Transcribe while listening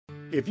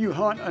If you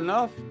hunt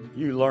enough,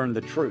 you learn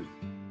the truth.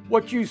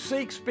 What you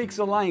seek speaks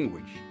a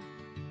language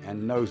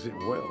and knows it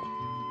well.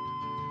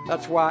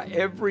 That's why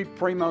every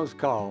Primos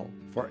call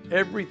for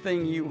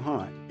everything you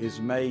hunt is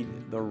made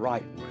the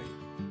right way.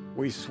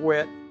 We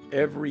sweat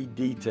every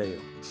detail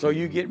so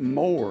you get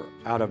more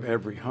out of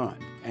every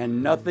hunt,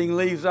 and nothing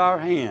leaves our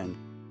hand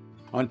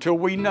until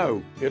we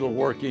know it'll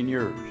work in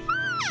yours.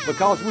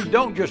 Because we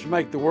don't just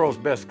make the world's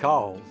best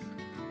calls,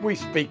 we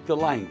speak the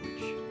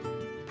language.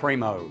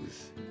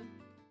 Primos.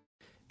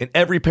 In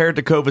every pair of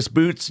Tecovas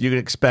boots, you can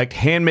expect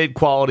handmade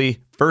quality,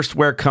 first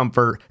wear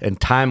comfort, and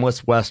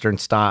timeless Western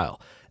style.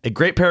 A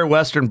great pair of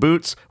Western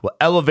boots will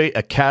elevate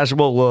a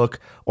casual look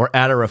or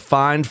add a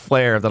refined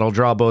flair that'll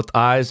draw both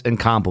eyes and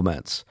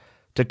compliments.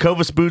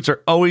 Tecovas boots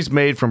are always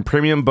made from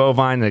premium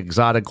bovine and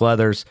exotic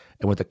leathers,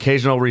 and with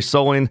occasional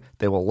resoling,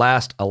 they will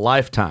last a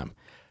lifetime.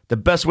 The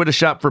best way to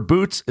shop for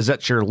boots is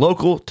at your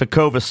local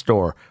Tecovas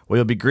store, where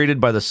you'll be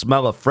greeted by the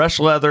smell of fresh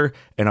leather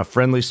and a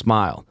friendly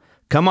smile.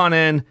 Come on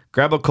in,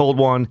 grab a cold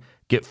one,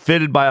 get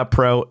fitted by a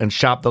pro, and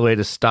shop the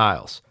latest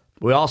styles.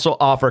 We also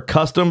offer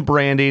custom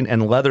branding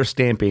and leather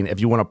stamping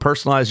if you want to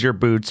personalize your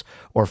boots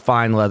or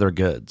fine leather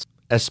goods.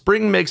 As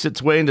spring makes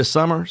its way into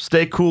summer,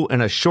 stay cool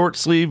in a short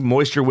sleeve,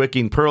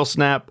 moisture-wicking pearl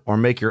snap, or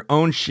make your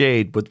own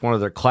shade with one of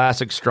their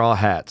classic straw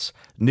hats,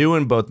 new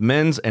in both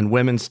men's and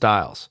women's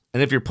styles.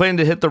 And if you're planning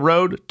to hit the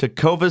road,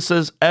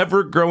 Tecovas'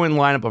 ever-growing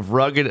lineup of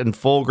rugged and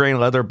full-grain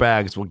leather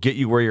bags will get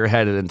you where you're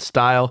headed in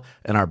style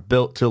and are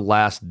built to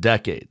last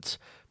decades.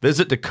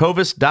 Visit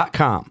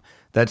Tecovas.com.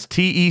 That's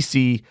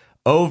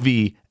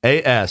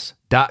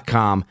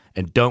TECOVAS.com,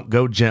 and don't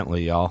go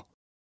gently, y'all.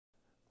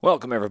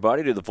 Welcome,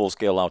 everybody, to the Full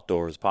Scale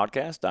Outdoors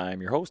podcast. I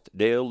am your host,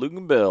 Dale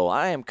Luganbill.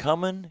 I am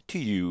coming to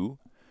you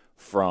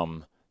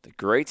from the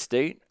great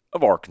state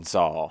of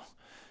Arkansas.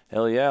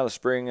 Hell yeah, the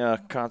spring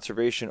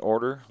conservation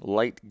order,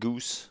 light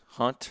goose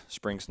hunt,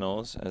 spring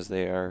snows, as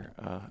they are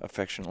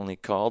affectionately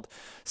called.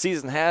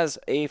 Season has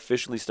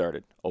officially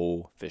started.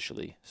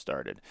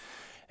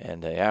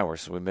 And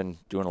we've been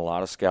doing a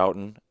lot of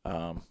scouting.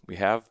 We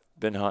have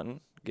been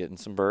hunting, getting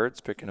some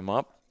birds, picking them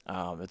up.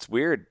 It's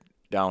weird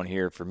down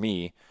here for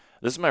me.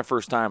 This is my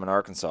first time in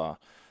Arkansas,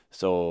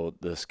 so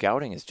the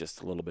scouting is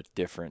just a little bit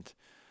different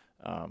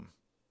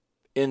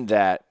in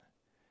that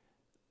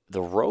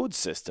the road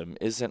system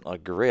isn't a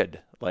grid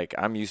like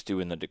I'm used to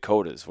in the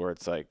Dakotas, where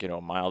it's like, a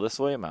mile this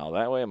way, a mile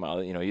that way, a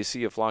mile. You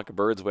see a flock of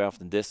birds way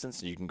off in the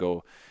distance, and you can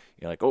go,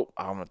 you're like, oh,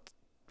 I'm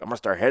gonna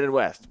start heading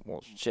west.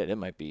 Well, shit, it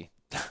might be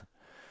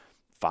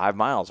 5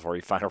 miles before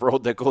you find a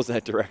road that goes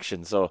that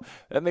direction. So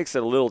that makes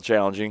it a little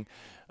challenging,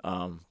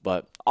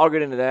 but I'll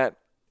get into that.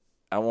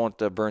 I won't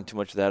burn too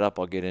much of that up.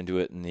 I'll get into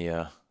it in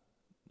the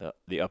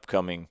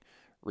upcoming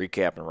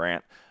recap and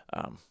rant.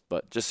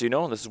 But just so you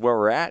know, this is where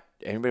we're at.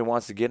 Anybody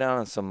wants to get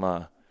on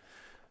some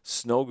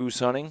snow goose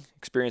hunting,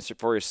 experience it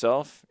for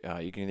yourself,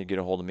 you can either get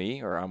a hold of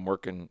me, or I'm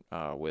working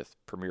with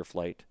Premier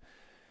Flight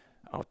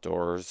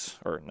Outfitters.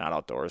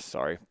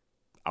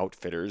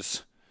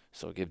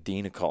 So give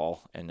Dean a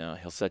call, and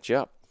he'll set you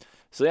up.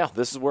 So, yeah,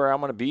 this is where I'm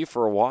going to be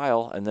for a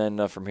while, and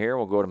then from here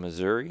we'll go to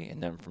Missouri,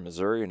 and then from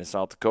Missouri into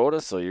South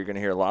Dakota, so you're going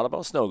to hear a lot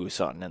about snow goose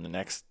hunting in the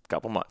next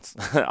couple months.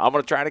 I'm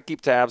going to try to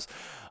keep tabs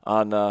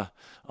on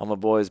my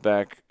boys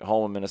back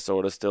home in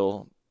Minnesota,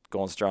 still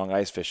going strong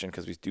ice fishing,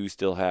 because we do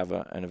still have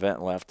an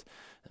event left,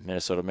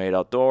 Minnesota Made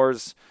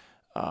Outdoors.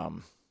 I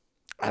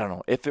don't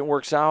know. If it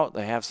works out,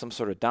 they have some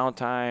sort of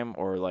downtime,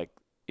 or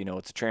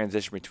it's a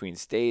transition between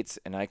states,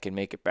 and I can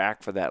make it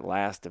back for that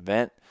last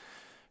event,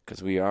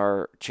 because we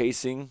are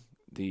chasing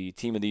the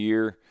team of the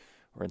year.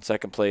 We're in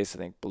second place.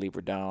 I believe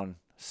we're down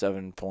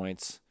 7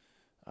 points.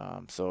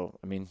 So,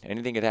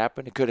 anything could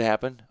happen. It could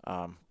happen.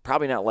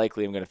 Probably not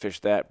likely I'm going to fish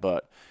that,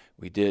 but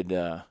we did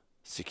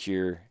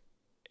secure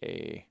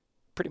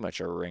pretty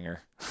much a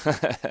ringer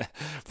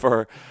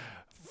for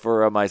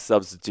my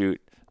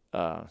substitute,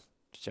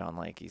 John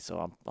Lanky.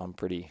 So I'm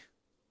pretty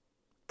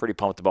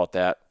pumped about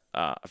that.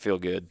 I feel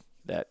good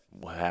that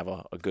we'll have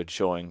a good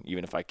showing,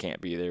 even if I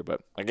can't be there. But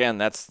again,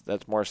 that's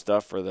more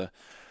stuff for the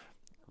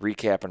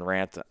recap and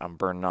rant. I'm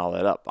burning all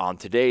that up. On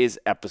today's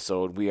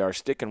episode, we are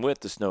sticking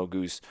with the snow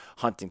goose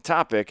hunting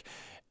topic.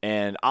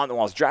 And while I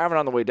was driving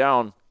on the way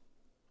down,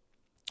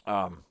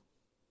 I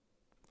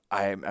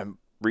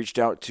reached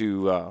out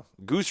to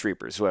Goose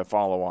Reapers, who I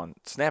follow on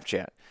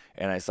Snapchat,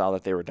 and I saw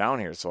that they were down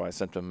here. So I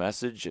sent them a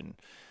message and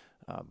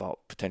about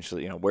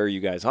potentially, where are you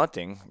guys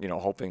hunting?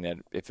 Hoping that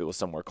if it was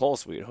somewhere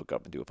close, we'd hook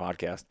up and do a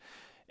podcast.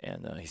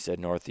 And he said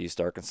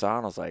Northeast Arkansas,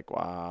 and I was like,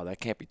 wow,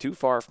 that can't be too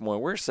far from where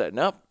we're setting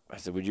up. I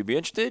said, would you be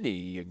interested?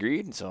 He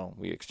agreed, and so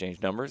we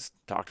exchanged numbers,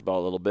 talked about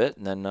it a little bit,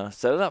 and then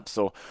set it up.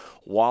 So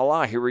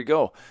voila, here we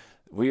go.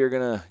 We are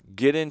going to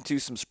get into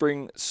some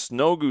spring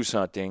snow goose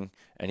hunting,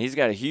 and he's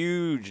got a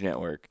huge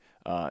network.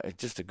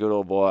 Just a good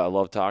old boy. I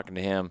love talking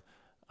to him.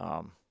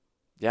 I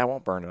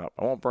won't burn it up.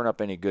 I won't burn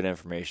up any good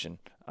information.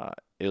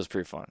 It was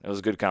pretty fun. It was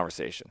a good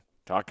conversation.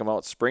 Talking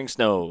about spring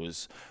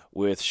snows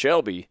with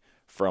Shelby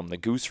from the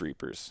Goose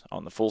Reapers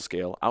on the Full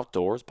Scale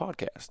Outdoors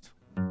podcast.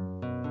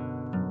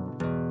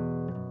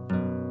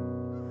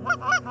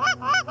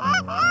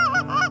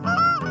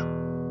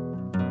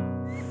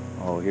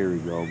 here we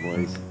go,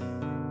 boys.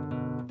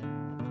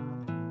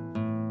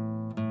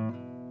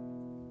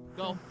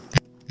 Go.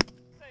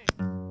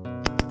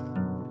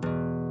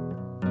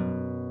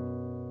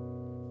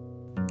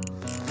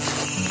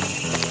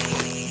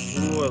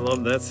 Ooh, I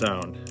love that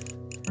sound.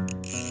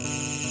 This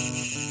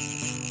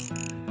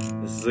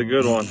is a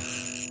good one.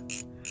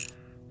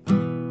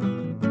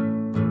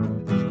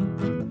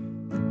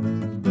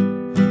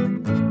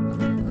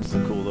 That's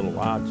a cool little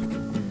lodge.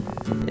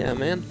 Yeah,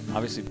 man.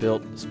 Obviously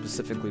built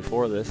specifically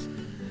for this.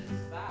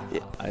 Yeah.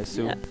 I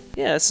assume.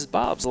 Yeah, this is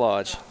Bob's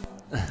Lodge.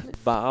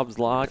 Bob's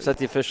Lodge. Is that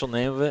the official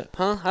name of it?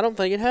 Huh? I don't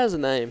think it has a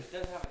name.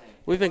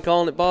 We've been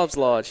calling it Bob's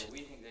Lodge. We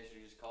think they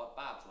should just call it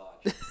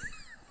Bob's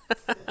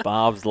Lodge.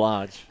 Bob's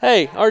Lodge.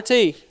 Hey, RT,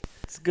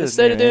 It's a good.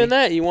 instead of name, doing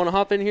eh? that, you want to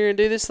hop in here and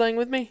do this thing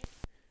with me?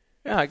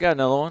 Yeah, I got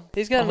another one.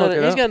 He's got I'll hook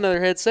another. it He's up. got another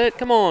headset.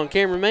 Come on,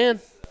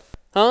 cameraman.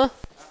 Huh?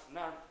 I'm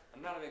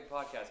not a big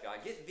podcast guy.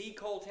 Get the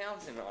Cole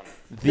Townsend on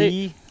it.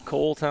 The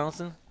Cole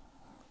Townsend.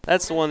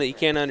 That's the one that you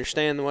can't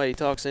understand the way he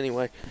talks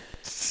anyway.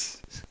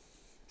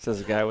 Says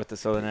a guy with the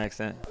southern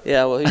accent.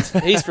 Yeah, well,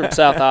 he's from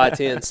South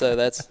I-10, so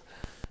that's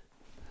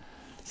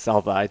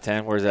South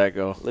I-10. Where's that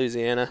go?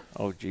 Louisiana.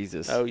 Oh,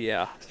 Jesus. Oh,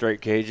 yeah.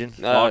 Straight Cajun.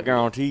 Not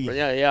guaranteed.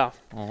 Yeah.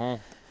 Uh-huh.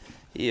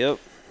 Yep.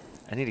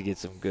 I need to get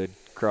some good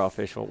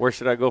crawfish. Well, where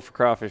should I go for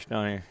crawfish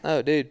down here?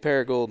 Oh, dude,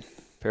 Paragould.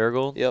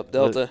 Paragould? Yep,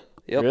 Delta.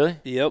 Yep. Really?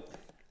 Yep.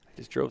 I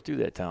just drove through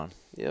that town.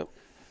 Yep.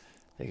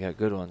 They got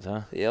good ones,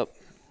 huh? Yep.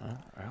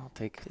 I'll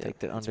take Yep.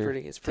 that It's under.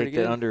 pretty take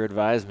good. that under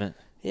advisement.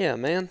 Yeah,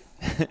 man.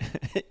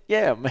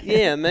 Yeah, man.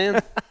 Yeah,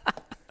 man.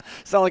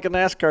 Sound like a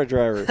NASCAR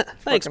driver.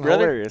 Thanks, Fucking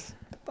brother. Hilarious.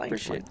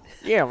 Thanks, Appreciate man.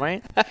 Yeah,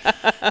 man.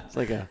 It's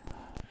like a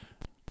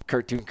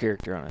cartoon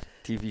character on a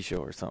TV show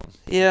or something.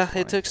 Yeah,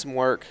 Funny. it took some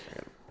work.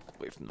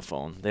 Away from the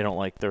phone. They don't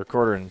like the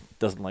recorder and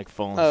doesn't like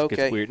phones. Oh, It okay.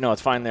 gets weird. No,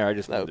 it's fine there. I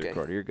just moved the Okay.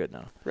 recorder. You're good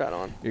now. Right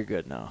on. You're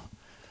good now.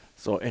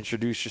 So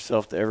introduce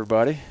yourself to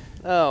everybody.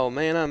 Oh,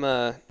 man,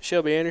 I'm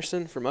Shelby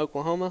Anderson from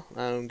Oklahoma.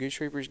 I own Goose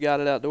Reapers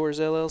Guided Outdoors,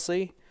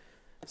 LLC.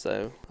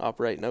 So,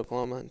 operate in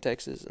Oklahoma and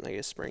Texas, and I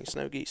guess Spring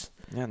Snow Geese.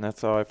 Yeah, and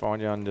that's how I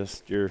found you on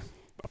just your.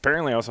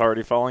 Apparently, I was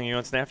already following you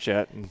on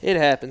Snapchat and It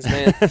happens,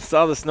 man.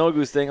 saw the snow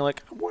goose thing. I'm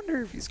like, I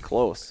wonder if he's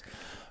close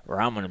where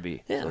I'm gonna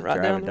be. Yeah, so right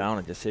driving down there. down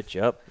and just hit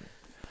you up,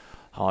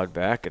 hollered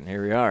back, and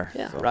here we are.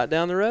 Yeah, So- right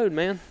down the road,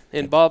 man,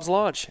 in Bob's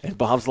Lodge. And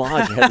Bob's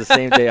Lodge had the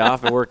same day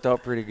off. It worked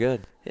out pretty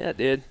good. Yeah, it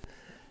did.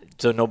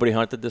 So nobody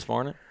hunted this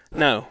morning?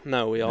 No,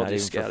 we all Not even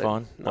just for scouted.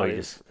 fun? Not Oh, you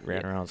even- just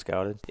ran around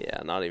scouted?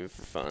 Yeah, not even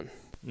for fun.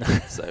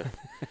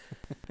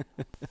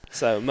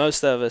 So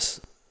most of us,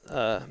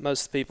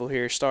 most of the people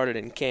here started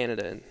in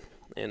Canada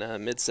in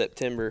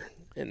mid-September,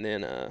 and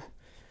then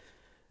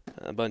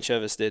a bunch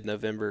of us did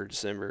November,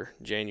 December,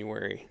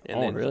 January, and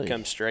Oh, then really?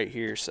 come straight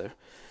here. So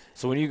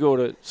So when you go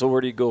to, so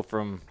where do you go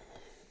from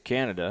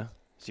Canada?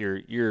 So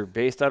you're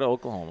based out of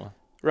Oklahoma,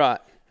 right,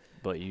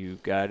 but you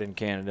got in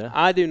Canada.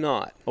 I do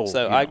not. Oh,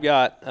 So you I've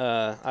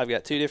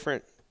got two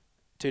different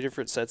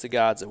sets of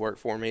guides that work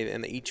for me,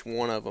 and each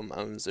one of them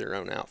owns their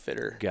own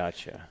outfitter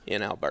Gotcha.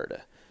 in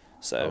Alberta.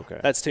 So Okay.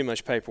 that's too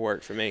much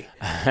paperwork for me.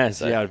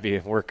 So yeah, I'd be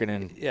working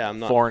in Yeah, I'm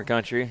not. foreign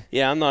country.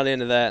 Yeah, I'm not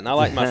into that, and I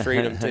like my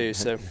freedom too.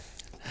 So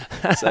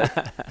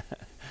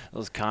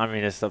Those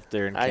communists up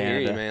there in I Canada.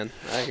 hear you, man.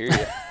 I hear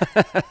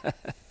you.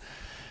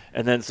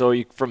 And then so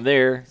you from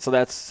there, so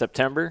that's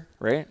September,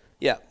 right?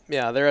 Yeah,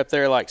 they're up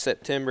there like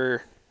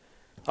September,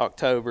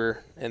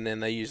 October, and then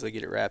they usually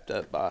get it wrapped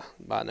up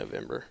by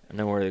November. And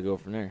then where do they go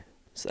from there?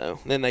 So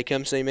then they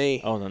come see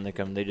me. Oh, then they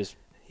come. They just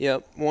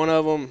Yep, one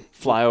of them.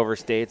 fly over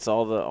states.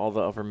 All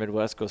the upper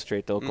Midwest go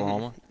straight to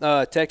Oklahoma.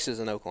 Texas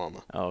and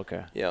Oklahoma. Oh,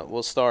 okay. Yeah,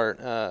 we'll start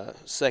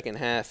second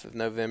half of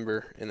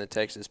November in the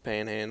Texas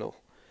Panhandle,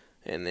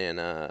 and then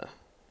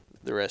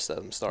the rest of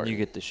them start. You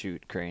get to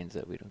shoot cranes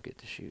that we don't get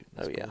to shoot.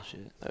 That's Oh, yeah.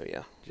 bullshit. Oh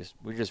yeah,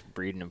 We're just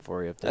breeding them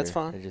for you up there. That's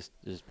fine. They're just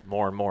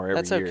more and more every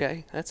that's year.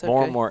 okay. That's okay.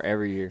 More and more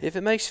every year. If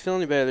it makes you feel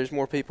any better, there's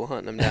more people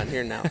hunting them down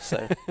here now.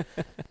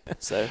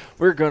 So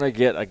We're gonna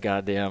get a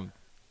goddamn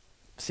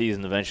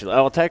season eventually.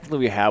 Oh, technically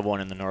we have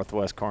one in the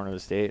northwest corner of the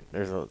state.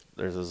 There's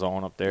a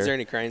zone up there. is there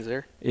any cranes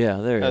there? Yeah,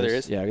 there is. Oh, there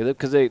is? Yeah,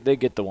 because they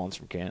get the ones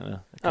from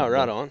Canada. They Oh, come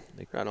right down. on.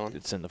 They- Right on.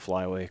 It's in the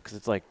flyway because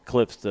it's like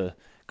clips to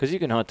because you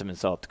can hunt them in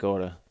South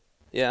Dakota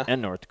Yeah.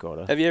 and North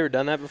Dakota. Have you ever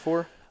done that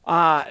before?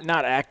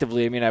 Not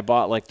actively. I mean, I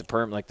bought like the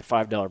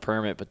 $5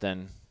 permit, but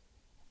then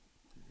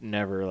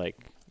never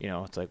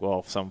it's like, well,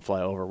 if some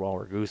fly over while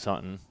we're goose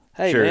hunting.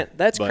 Hey, sure, man,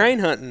 that's but- crane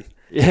hunting.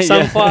 Yeah,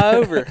 Some yeah. fly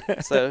over.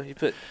 So you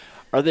put.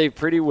 Are they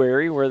pretty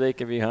wary where they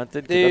can be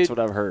hunted? 'Cause Dude, that's what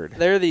I've heard.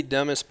 They're the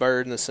dumbest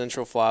bird in the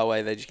central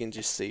flyway that you can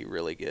just see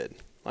really good.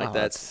 Like Oh,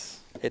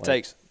 that's. It like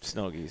takes.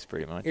 snow geese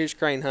pretty much. Here's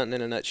crane hunting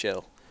in a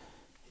nutshell.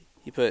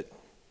 You put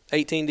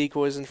 18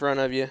 decoys in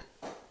front of you,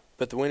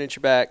 put the wind at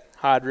your back,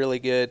 hide really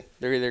good.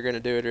 They're either going to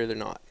do it or they're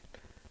not.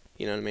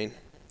 You know what I mean?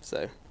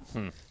 So,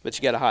 but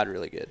you got to hide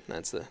really good.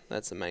 That's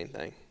the main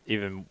thing.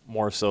 Even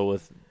more so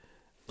with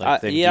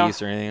like them yeah,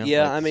 geese or anything.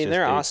 yeah. Like, I it's mean, just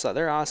they're bait. eyesight.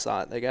 They're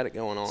eyesight. They got it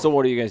going on. So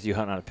what do you guys do? You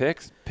hunt out of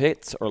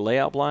pits or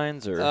layout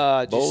blinds or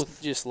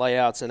both? Just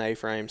layouts and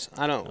A-frames.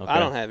 I don't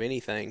Okay. have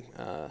anything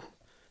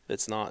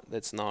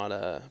that's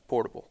not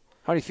portable.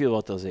 How do you feel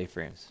about those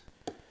A-frames?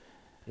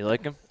 You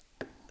like them?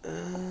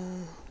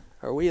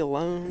 Are we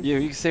alone? Yeah,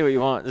 you can say what you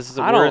want. This is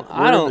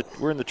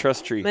we're in the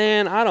trust tree.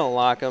 Man, I don't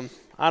like them.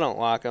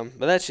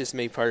 But that's just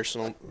me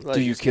personal.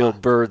 Do you kill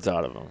birds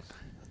out of them?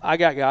 I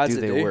got guys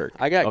that do. Work?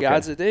 I got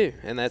guys that do,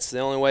 and that's the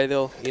only way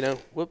they'll,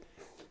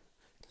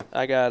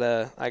 I got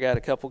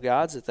a couple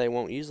guides that they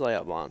won't use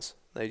layout blinds.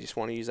 They just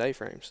want to use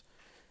A-frames,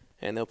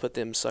 and they'll put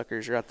them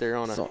suckers right there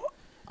on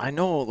I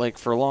know, like,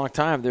 for a long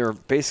time, they were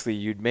basically,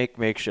 you'd make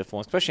makeshift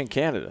ones, especially in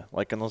Canada,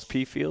 like in those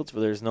pea fields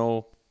where there's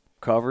no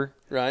cover.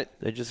 Right.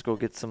 They just go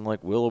get some,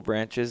 like, willow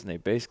branches, and they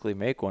basically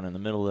make one in the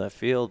middle of that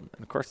field.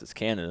 And, of course, it's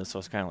Canada, so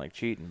it's kind of like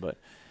cheating, but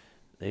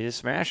they just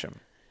smash them.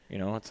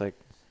 It's like,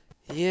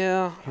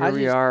 yeah, here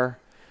we are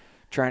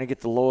trying to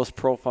get the lowest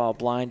profile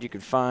blind you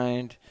can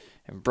find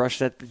and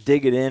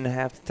dig it in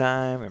half the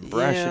time and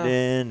brush it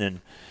in.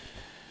 And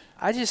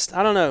I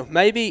don't know.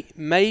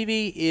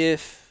 Maybe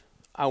if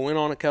I went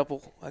on a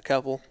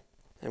couple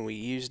and we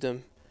used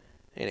them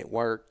and it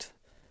worked,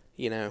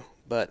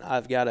 but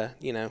I've got to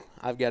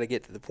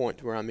get to the point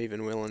to where I'm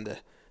even willing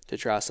to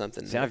try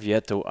something new. I've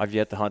yet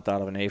to hunt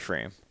out of an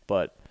A-frame,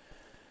 but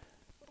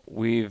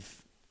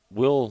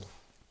we'll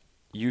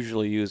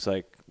usually use,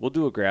 like, we'll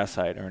do a grass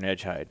hide or an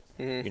edge hide,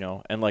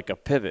 and like a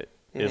pivot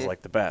is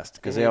like the best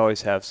because they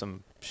always have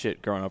some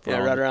shit growing up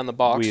right around the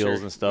box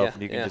wheels and stuff,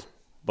 and you can just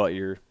butt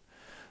your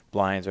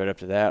blinds right up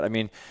to that. I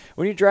mean,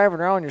 when you're driving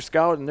around, you're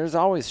scouting, there's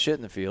always shit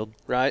in the field.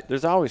 Right.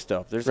 There's always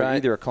stuff. There's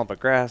either a clump of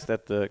grass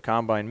that the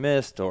combine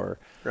missed, or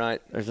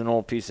there's an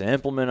old piece of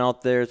implement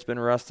out there that's been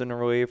rusting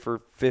away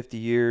for 50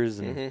 years.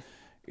 And,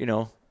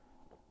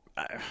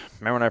 I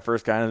remember when I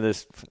first got into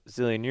this a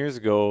zillion years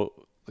ago,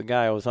 the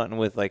guy I was hunting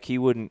with, like, he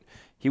wouldn't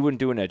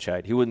do an edge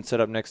hide. He wouldn't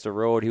set up next to the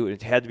road.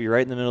 It had to be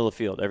right in the middle of the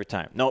field every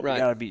time. Nope,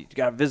 you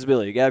got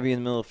visibility. You got to be in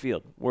the middle of the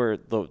field where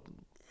the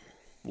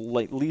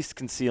least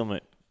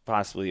concealment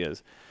possibly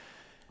is.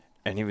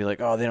 And he'd be like,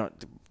 "Oh, the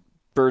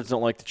birds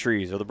don't like the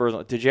trees, or the birds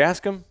don't." Did you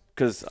ask him?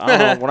 Because I don't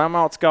know, when I'm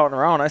out scouting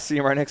around, I see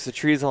them right next to the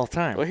trees all the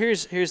time. Well,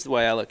 here's the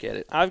way I look at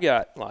it. I've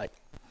got, like,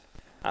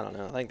 I don't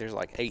know, I think there's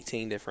like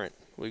 18 different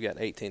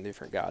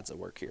guides that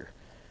work here.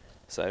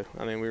 So,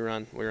 I mean, we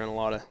run a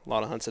lot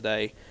of hunts a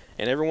day,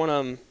 and every one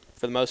of them,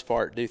 for the most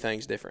part, do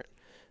things different.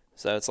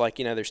 So it's like,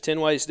 there's 10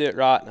 ways to do it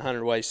right and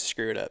 100 ways to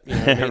screw it up. You know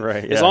what I mean?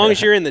 Right, as long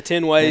as you're in the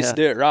 10 ways to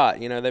do it right,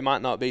 they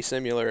might not be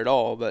similar at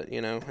all, but,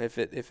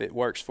 if it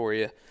works for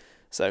you.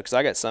 So, because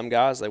I got some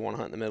guys, they want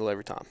to hunt in the middle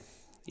every time.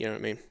 You know what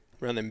I mean?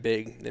 Run them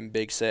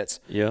big sets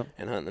and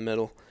hunt in the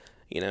middle.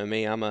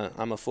 Me, I'm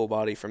a full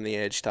body from the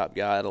edge type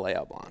guy at a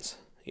layout blinds.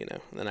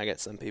 And then I got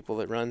some people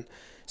that run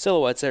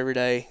silhouettes every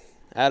day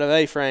out of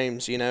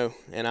A-frames, and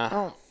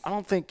I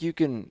don't think you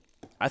can.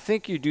 I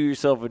think you do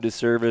yourself a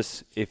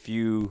disservice if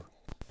you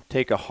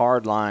take a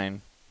hard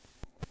line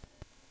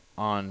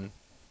on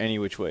any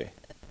which way.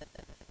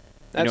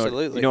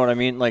 Absolutely. You know what I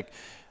mean? Like,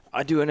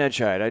 I do an edge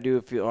hide, I do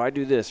a field, or I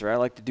do this, or I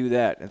like to do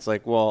that. It's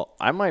like, well,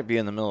 I might be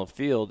in the middle of the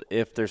field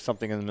if there's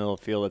something in the middle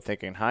of the field that they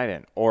can hide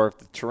in, or if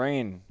the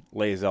terrain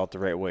lays out the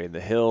right way,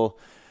 the hill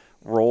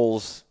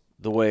rolls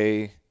the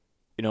way,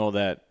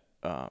 that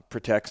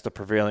protects the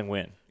prevailing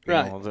wind.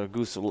 The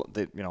goose,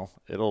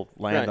 it'll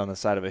land on the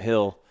side of a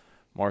hill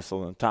more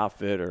so than top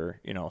of it, or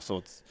so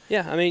it's.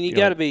 Yeah, I mean, you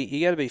got to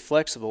be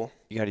flexible.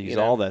 You got to use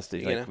all that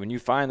stuff. Like, when you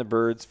find the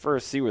birds,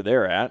 first see where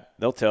they're at.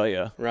 They'll tell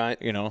you. Right.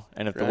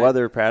 And if the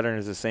weather pattern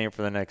is the same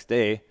for the next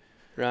day.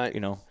 Right.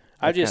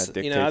 I've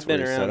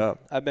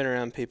been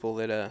around people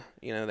that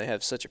they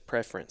have such a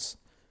preference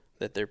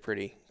that they're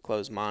pretty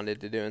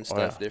closed-minded to doing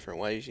stuff different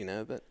ways.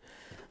 But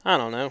I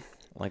don't know.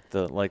 Like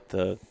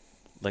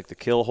the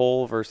kill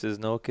hole versus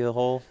no kill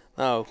hole.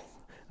 Oh,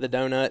 the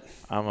donut.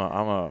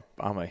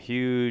 I'm a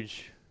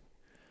huge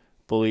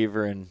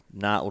believer in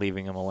not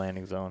leaving them a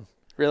landing zone.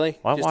 Really?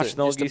 Well, I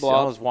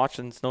was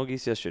watching snow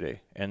geese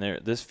yesterday, and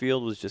this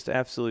field was just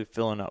absolutely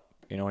filling up.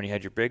 And you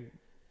had your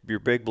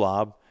big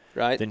blob.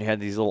 Right. Then you had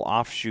these little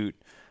offshoot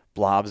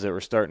blobs that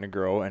were starting to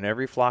grow, and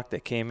every flock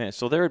that came in.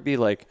 So there would be,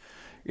 like,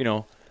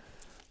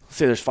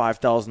 say there's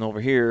 5,000 over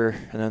here,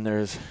 and then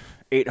there's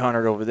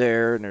 800 over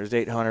there, and there's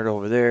 800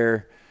 over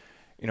there.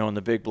 And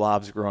the big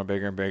blobs are growing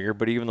bigger and bigger.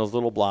 But even those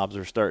little blobs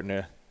are starting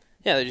to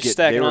they're just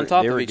stacking on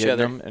top of each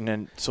other. And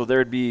then so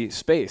there'd be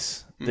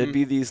space. Mm-hmm. There'd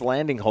be these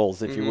landing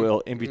holes, if you will,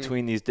 in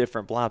between these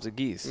different blobs of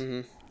geese.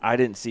 Mm-hmm. I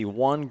didn't see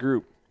one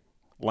group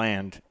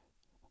land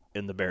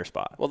in the bare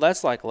spot. Well,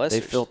 that's like lessers.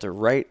 They filter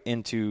right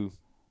into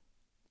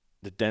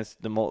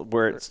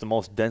where it's the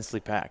most densely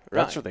packed.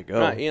 That's where they go.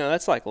 Right.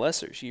 That's like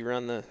lessers. You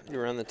run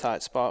the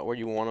tight spot where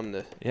you want them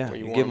to. Yeah. Where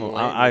you give them.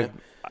 I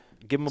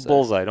give them a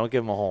bullseye. Don't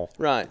give them a hole.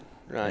 Right.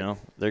 Right.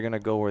 They're gonna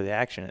go where the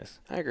action is.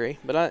 I agree,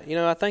 but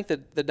I think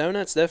that the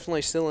donut's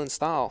definitely still in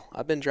style.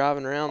 I've been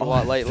driving around a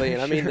lot lately,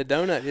 and I mean the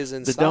donut is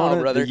in style,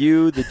 donut, brother. The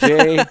U, the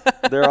J,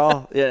 they're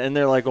all and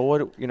they're like, well,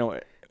 what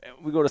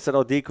we go to set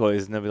out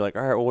decoys, and they'll be like,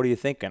 all right, well, what are you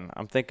thinking?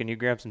 I'm thinking you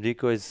grab some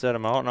decoys, set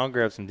them out, and I'll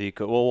grab some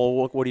decoys.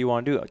 Well, what do you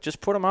want to do?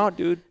 Just put them out,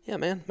 dude. Yeah,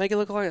 man. Make it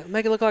look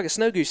like a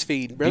snow goose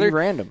feed, brother. Be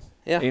random.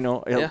 Yeah.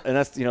 And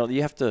that's,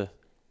 you have to,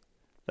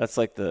 that's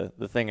like the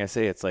thing I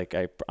say. It's like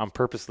I'm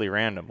purposely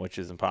random, which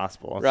is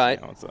impossible. Right.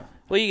 It's a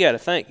Well, you got to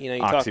think, you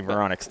talk about,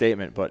 oxymoronic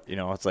statement, but,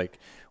 it's like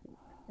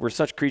we're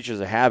such creatures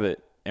of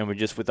habit. And we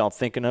just, without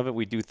thinking of it,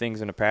 we do things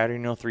in a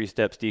pattern, 3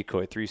 steps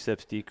decoy, 3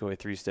 steps decoy,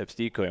 3 steps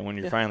decoy. And when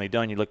you're finally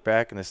done, you look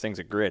back and this thing's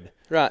a grid.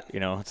 Right.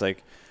 It's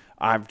like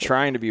I'm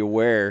trying to be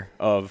aware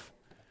of,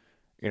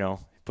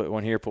 put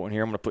one here, I'm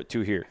going to put 2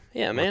 here.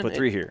 Yeah, I'm man. Put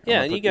 3 here.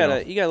 Yeah, and you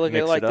gotta look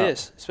at it like up.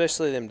 this,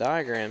 especially them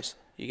diagrams.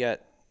 You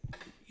got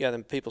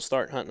them people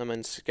start hunting them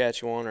in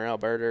Saskatchewan or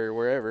Alberta or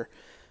wherever.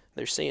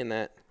 They're seeing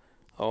that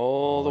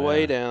all the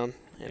way down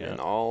and then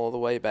all the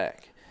way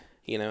back.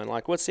 And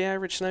like, what's the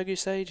average snow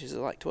goose age? Is it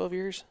like 12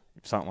 years?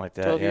 Something like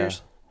that, 12 yeah.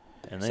 years?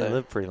 And they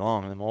live pretty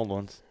long, them old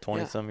ones,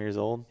 20 Yeah. some years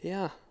old.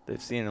 Yeah.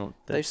 They've seen a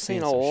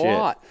They've lot.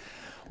 lot.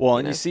 Well,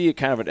 and you see it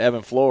kind of an ebb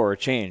and flow or a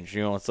change.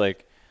 It's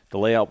like the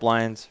layout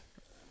blinds.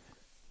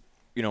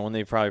 When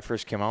they probably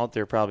first came out, they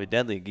were probably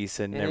deadly. Geese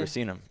had never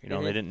seen them. They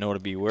didn't know to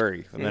be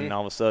wary. And then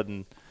all of a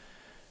sudden,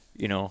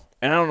 and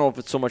I don't know if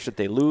it's so much that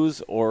they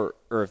lose or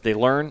if they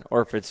learn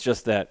or if it's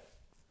just that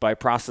by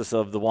process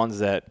of the ones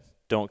that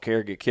don't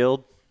care get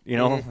killed,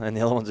 and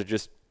the other ones are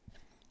just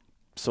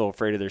so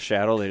afraid of their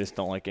shadow. They just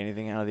don't like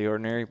anything out of the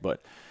ordinary.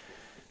 But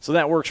so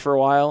that works for a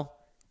while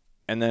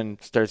and then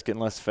starts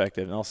getting less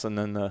effective. And all of a sudden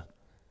then the,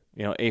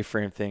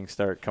 A-frame things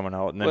start coming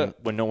out. And then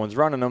when no one's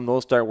running them,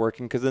 those start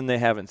working because then they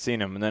haven't seen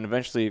them. And then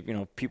eventually,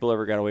 people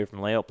ever got away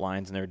from layout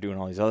blinds and they were doing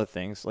all these other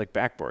things like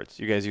backboards.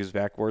 You guys use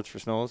backboards for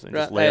snows and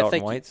just lay out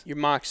in whites? Your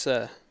mic's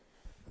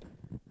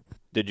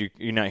Did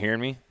you not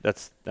hearing me?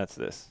 That's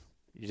this.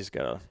 You just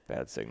got a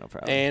bad signal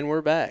probably. and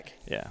we're back.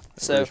 Yeah.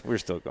 So we're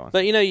still going.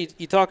 But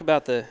you talk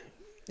about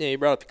you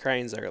brought up the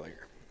cranes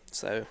earlier.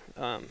 So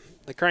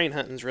the crane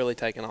hunting's really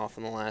taken off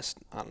in the last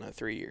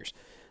 3 years.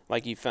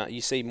 Like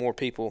you see more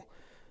people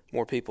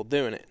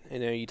doing it.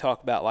 And you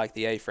talk about like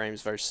the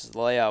A-frames versus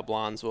the layout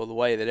blinds. Well, the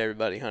way that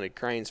everybody hunted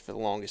cranes for the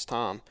longest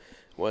time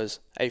was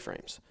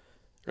A-frames.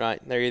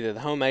 Right? They're either the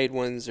homemade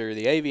ones or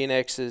the Avian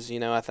X's.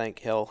 I think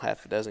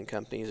half a dozen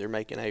companies are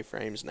making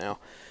A-frames now.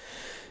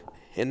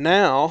 And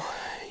now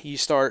you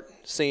start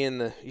seeing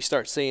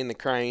the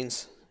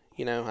cranes.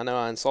 I know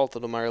I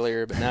insulted them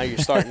earlier, but now you're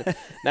starting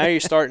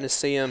to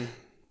see them.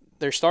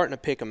 They're starting to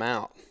pick them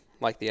out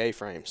like the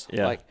A-frames.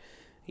 Yeah. Like,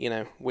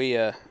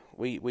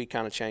 we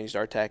kind of changed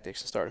our tactics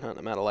and started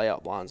hunting them out of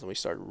layout blinds, and we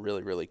started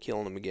really, really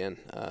killing them again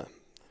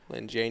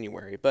in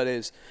January. But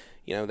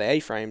the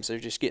A-frames, they're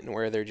just getting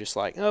where they're just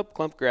like, oh,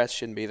 clump of grass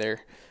shouldn't be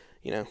there.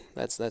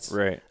 That's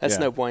right. That's Yeah.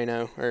 no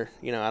bueno. Or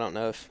I don't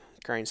know if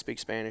cranes speak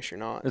Spanish or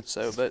not.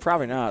 But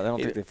probably not. I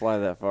don't think they fly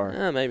that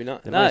far. maybe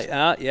not. They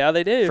Yeah,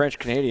 they do. French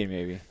Canadian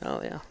maybe.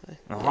 Oh yeah.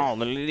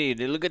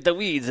 Look at the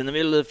weeds in the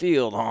middle of the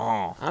field.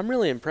 I'm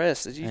really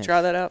impressed. Did you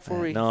try that out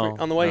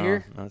on the way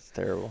here? That's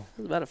terrible.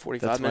 It was about a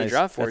 45-minute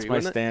drive for you, wasn't it?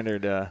 wasn't That's my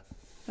standard.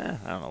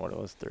 I don't know what it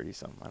was,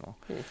 30-something. I don't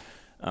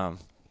know.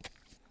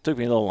 Took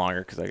me a little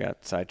longer because I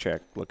got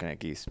sidetracked looking at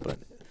geese, but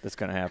that's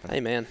gonna happen. Hey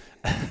man,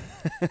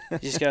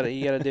 you gotta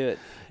do it.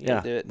 You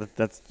gotta do it.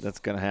 That's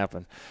gonna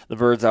happen. The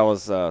birds I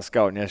was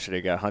scouting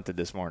yesterday got hunted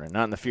this morning.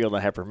 Not in the field I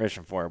had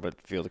permission for, but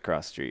the field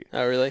across the street.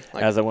 Oh really?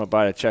 As I went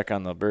by to check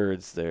on the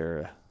birds,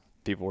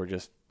 people were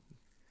just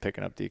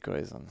picking up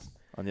decoys on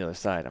the other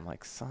side. I'm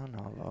like, son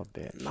of a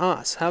bitch.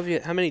 Nice. How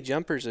many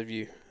jumpers have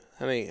you?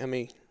 How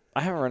many?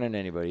 I haven't run into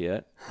anybody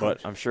yet,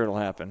 but I'm sure it'll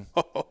happen.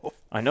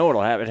 I know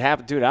it'll happen. It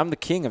happened, dude. I'm the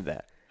king of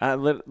that. I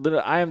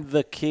am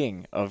the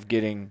king of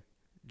getting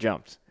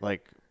jumped.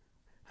 Like,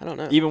 I don't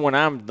know. even when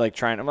I'm like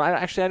trying to,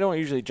 I don't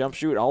usually jump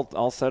shoot.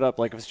 I'll set up,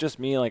 like if it's just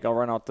me, like I'll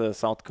run out to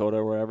South Dakota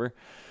or wherever.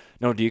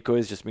 No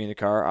decoys, just me in the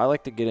car. I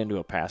like to get into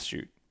a pass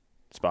shoot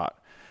spot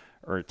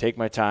or take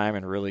my time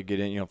and really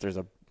get in. If there's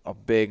a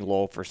big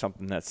loaf or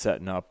something that's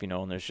setting up,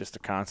 and there's just a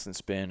constant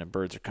spin and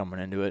birds are coming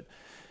into it.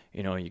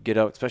 You get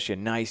out, especially a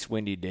nice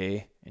windy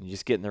day, and you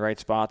just get in the right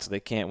spot so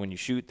when you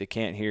shoot, they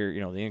can't hear,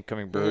 the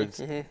incoming birds.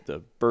 Mm-hmm. The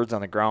birds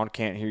on the ground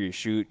can't hear you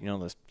shoot.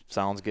 The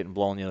sound's getting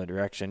blown the other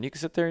direction. You can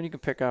sit there and you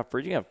can pick off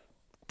birds. You have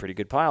a pretty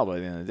good pile by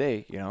the end of the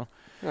day,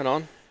 Right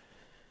on.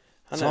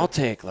 So I'll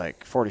take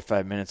like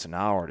 45 minutes, an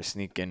hour to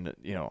sneak into,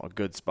 a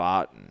good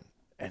spot,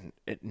 and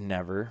it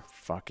never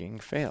fucking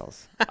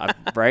fails.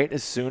 Right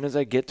as soon as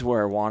I get to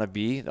where I want to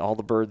be, all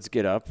the birds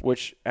get up,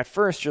 which at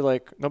first you're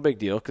like, no big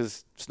deal,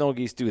 because snow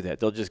geese do that.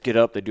 They'll just get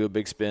up, they do a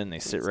big spin, they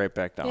sit right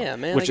back down. Yeah,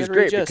 man, which they is gotta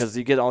great readjust. because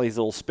you get all these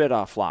little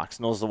spit-off flocks,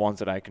 and those are the ones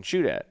that I can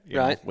shoot at,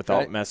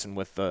 without messing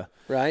with the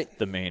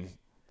main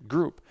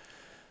group.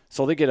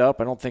 So they get up,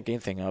 I don't think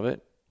anything of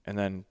it, and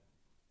then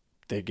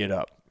they get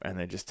up. And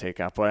they just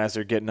take off. But as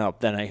they're getting up,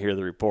 then I hear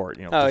the report.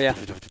 Oh, yeah.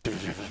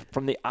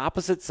 From the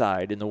opposite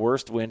side in the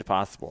worst wind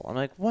possible. I'm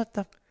like, what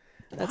the?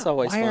 That's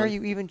always fun. Why are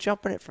you even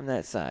jumping it from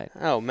that side?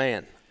 Oh,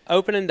 man.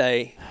 Opening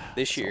day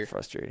this year. So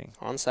frustrating.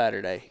 On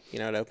Saturday. It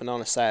opened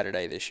on a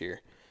Saturday this year.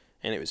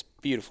 And it was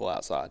beautiful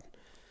outside.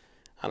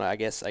 I don't know, I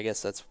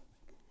guess that's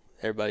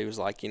everybody was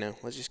like,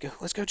 let's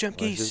go jump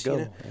geese. Let's just go.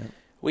 You know? Yeah.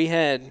 We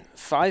had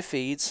 5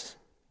 feeds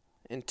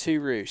and 2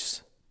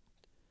 roosts,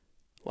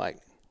 like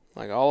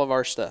all of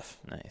our stuff,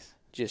 Nice.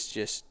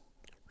 just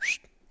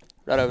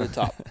right over the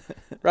top,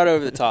 right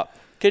over the top.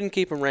 Couldn't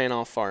keep them ran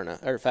off far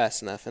enough or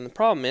fast enough. And the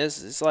problem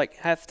is, it's like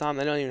half the time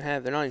they're not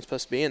even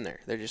supposed to be in there.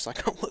 They're just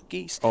like, oh, look,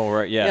 geese. Oh,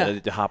 right. Yeah. Yeah.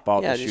 They hop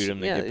out, Yeah, they shoot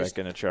them, they get just- back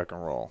in the truck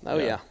and roll. Oh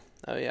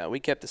yeah. We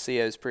kept the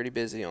COs pretty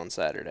busy on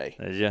Saturday.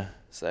 Did you?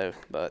 So,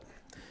 but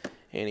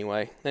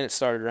anyway, then it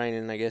started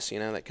raining. I guess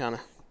that kind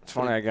of. It's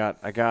funny.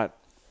 I got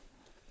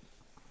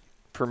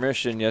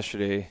permission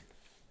yesterday,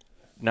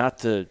 not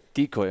to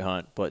decoy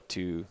hunt, but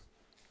to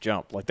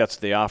jump. Like that's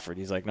what they offered.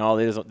 He's like, no,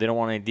 they don't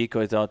want any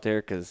decoys out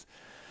there because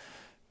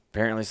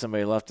apparently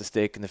somebody left a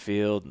stake in the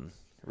field and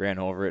ran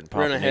over it and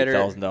popped Run a an header.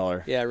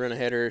 $8,000. Yeah, run a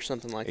header or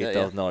something like that.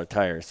 Yeah. $8,000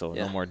 tire, so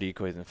Yeah. no more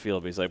decoys in the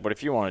field. But he's like, but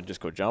if you want to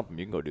just go jump them,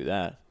 you can go do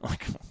that. I'm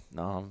like,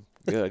 no, I'm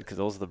good because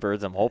those are the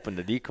birds I'm hoping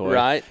to decoy.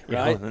 Right, You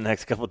know, right. in the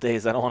next couple of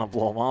days, I don't want to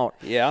blow them out.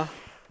 Yeah.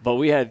 But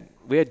we had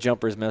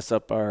jumpers mess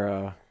up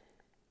our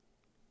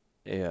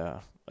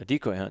a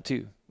decoy hunt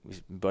too.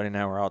 Buddy and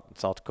I were out in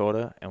South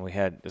Dakota, and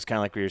it was kind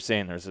of like we were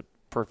saying. There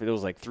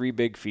was like 3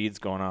 big feeds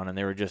going on, and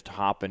they were just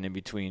hopping in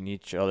between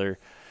each other.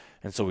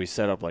 And so we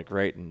set up like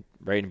right in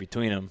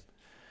between them.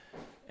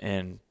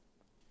 And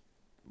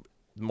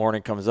the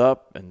morning comes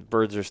up, and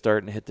birds are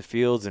starting to hit the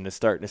fields, and it's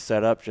starting to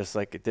set up just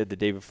like it did the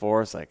day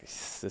before. It's like,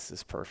 this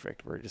is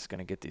perfect. We're just going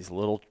to get these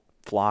little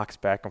flocks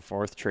back and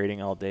forth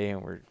trading all day,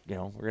 and we're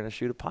going to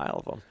shoot a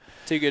pile of them.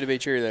 Too good to be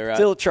true, though, right?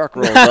 Till the truck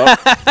rolls up.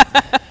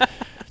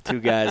 2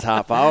 guys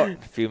hop out. A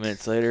few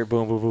minutes later,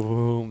 boom, boom, boom,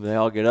 boom. They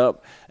all get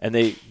up. And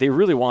they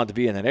really wanted to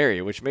be in that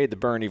area, which made the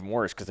burn even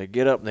worse because they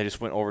get up and they just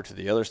went over to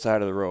the other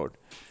side of the road,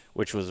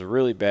 which was a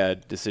really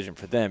bad decision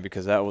for them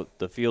because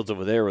the fields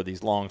over there were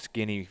these long,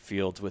 skinny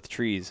fields with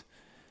trees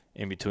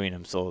in between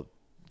them. So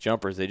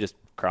jumpers, they just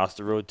crossed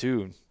the road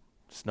too and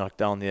snuck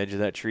down the edge of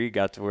that tree,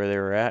 got to where they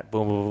were at,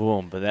 boom, boom, boom,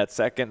 boom. But that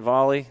second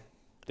volley,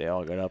 they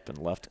all got up and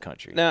left the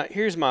country. Now,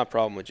 here's my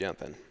problem with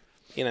jumping.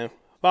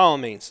 By all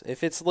means,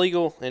 if it's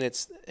legal and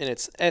it's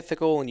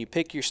ethical and you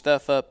pick your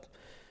stuff up,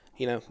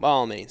 by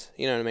all means.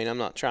 You know what I mean? I'm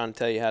not trying to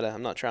tell you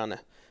I'm not trying to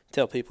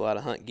tell people how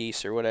to hunt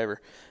geese or whatever.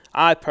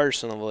 I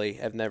personally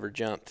have never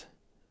jumped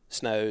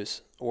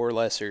snows or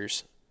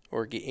lessers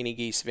or any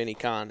geese of any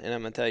kind, and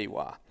I'm going to tell you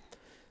why.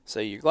 So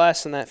you're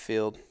glassing that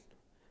field.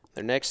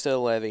 They're next to a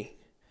levee.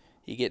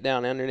 You get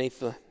down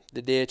underneath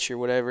the ditch or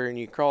whatever, and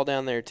you crawl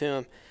down there to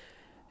them.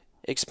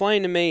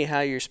 Explain to me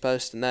how you're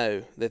supposed to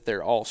know that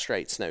they're all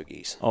straight snow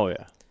geese. Oh,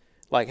 yeah.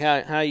 Like,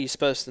 how are you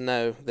supposed to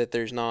know that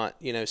there's not,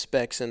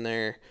 specks in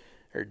there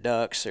or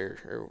ducks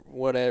or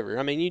whatever?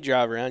 I mean, you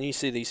drive around, you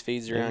see these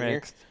feeds around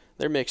here.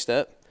 They're mixed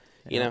up.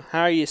 Yeah.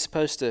 How are you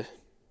supposed to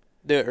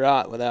do it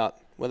right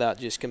without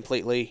just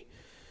completely,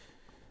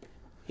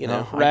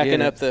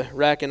 racking up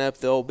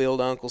the old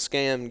Bill Uncle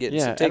scam and getting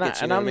some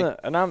tickets?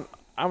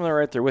 I'm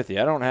right there with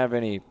you. I don't have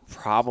any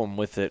problem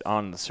with it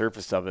on the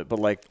surface of it, but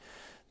like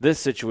this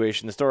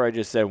situation, the story I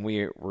just said,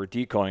 we were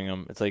decoying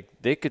them. It's like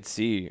they could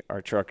see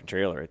our truck and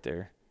trailer right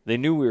there. They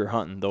knew we were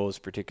hunting those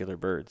particular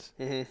birds.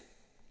 Mm-hmm.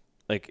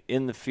 Like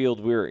in the field,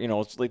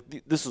 it's like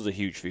this was a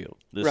huge field.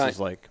 This Right. was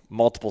like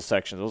multiple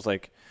sections.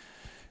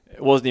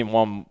 It wasn't even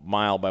 1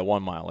 mile by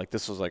 1 mile. Like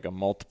this was like a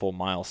multiple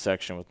mile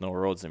section with no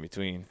roads in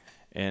between.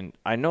 And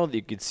I know that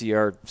you could see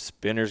our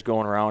spinners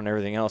going around and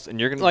everything else, and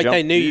you're gonna Like jump,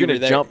 they knew you're you gonna were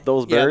there. jump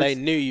those Yeah, birds. they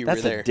knew you were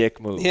That's there. a dick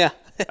move. Yeah.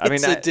 I mean,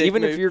 It's a dick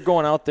even move. if you're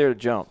going out there to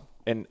jump,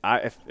 and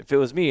if it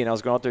was me and I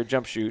was going out there to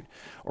jump shoot,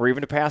 or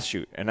even to pass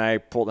shoot, and I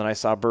pulled and I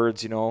saw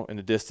birds, in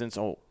the distance.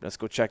 Oh, let's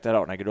go check that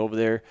out. And I get over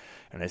there,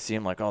 and I see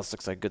them like, oh, this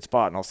looks like a good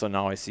spot. And all of a sudden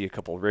now I see a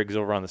couple of rigs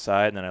over on the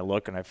side, and then I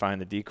look and I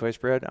find the decoy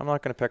spread. I'm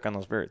not going to pick on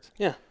those birds.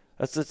 Yeah.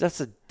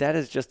 That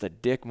is just a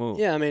dick move.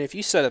 Yeah, I mean, if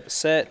you set up a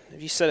set,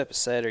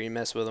 or you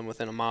mess with them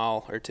within a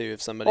mile or two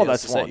of somebody Oh,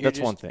 else's set, that's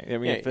one thing. I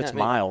mean, if it's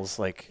miles,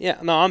 like. Yeah,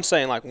 no, I'm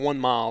saying like 1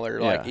 mile or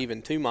like Yeah.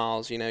 even 2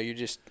 miles. You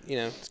just,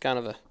 it's kind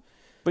of a.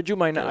 But you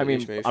might not. I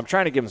mean, move. I'm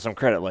trying to give them some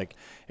credit. Like,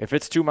 if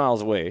it's 2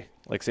 miles away,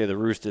 like say the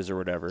roost is or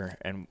whatever,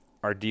 and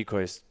our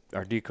decoy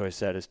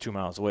set is 2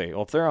 miles away.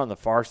 Well, if they're on the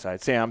far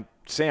side, say I'm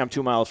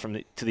 2 miles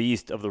to the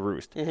east of the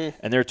roost, and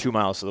they're 2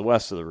 miles to the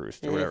west of the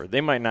roost or whatever,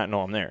 they might not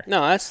know I'm there.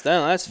 No, that's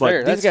But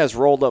fair. these guys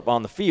rolled up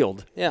on the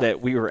field Yeah.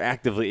 that we were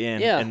actively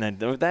in, Yeah. and then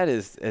that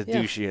is as Yeah.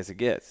 douchey as it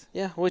gets.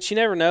 Yeah, which you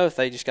never know if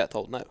they just got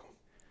told no.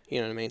 You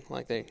know what I mean?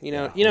 Like you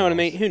know who what I knows?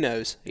 mean? Who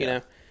knows? You Yeah.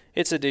 know,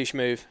 it's a douche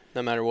move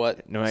no matter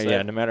what. No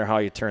So, matter how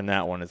you turn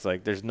that one, it's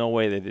like there's no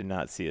way they did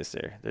not see us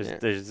there. Yeah.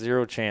 There's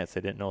zero chance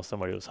they didn't know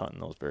somebody was hunting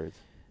those birds.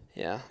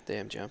 Yeah,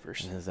 damn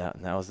jumpers. And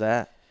that was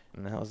that.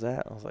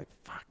 I was like,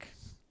 fuck.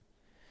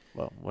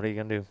 Well, what are you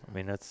gonna do? I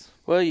mean, that's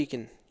Well, you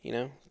can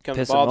come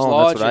piss to 'em Bob's on.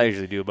 Lodge. That's what I and-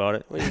 usually do about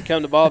it. well, you can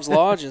come to Bob's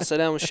Lodge and sit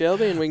down with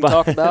Shelby, and we can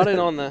talk about it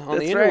on the That's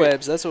right.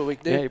 interwebs. That's what we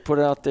can Yeah, do. you put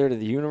it out there to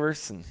the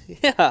universe, and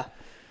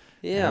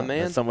Yeah, and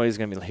man. somebody's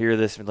gonna hear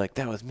this and be like,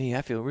 "That was me.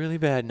 I feel really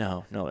bad."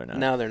 No, they're not.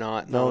 No, they're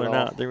not. No, they're at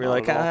all. not. They're Not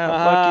like, at all.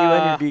 fuck you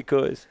and your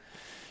decoys.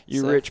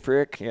 You So, rich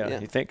prick. Yeah, yeah.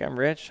 you think I'm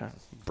rich?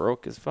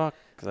 broke as fuck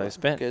because I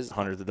spent 'Cause-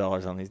 hundreds of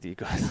dollars on these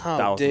decoys, Oh,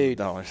 thousands dude. of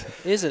dollars,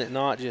 Isn't it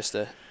not just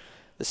the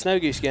snow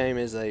goose game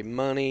is a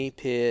money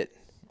pit?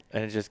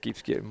 and it just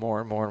keeps getting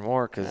more and more and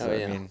more. Because Oh,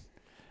 yeah. I mean,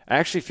 I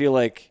actually feel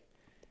like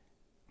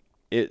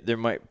there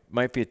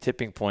might be a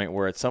tipping point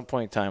where at some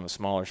point in time a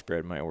smaller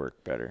spread might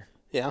work better.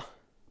 Yeah.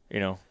 You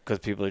know, because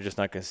people are just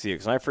not going to see it.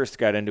 Because when I first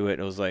got into it,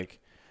 it was like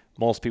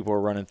most people were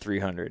running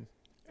 300,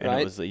 and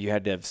Right. it was like you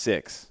had to have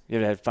 6. You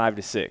had to have 5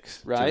 to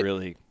 6 Right. to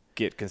really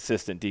get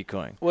consistent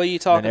decoying. Well, you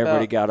And talk then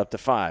everybody about got up to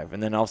 5,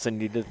 and then all of a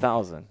sudden you needed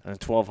 1,000, and then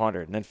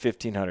 1,200, and then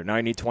 1,500. Now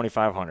you need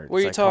 2,500. Were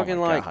you It's like, talking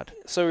oh my like God.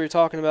 so? We were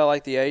talking about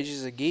like the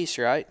ages of geese,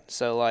 right?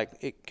 So like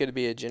it could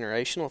be a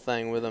generational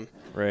thing with them,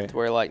 Right. to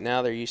where like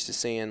now they're used to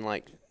seeing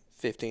like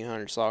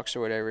 1,500 socks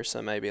or whatever.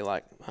 So maybe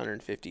like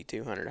 150,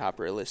 200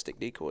 hyper realistic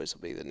decoys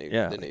will be the new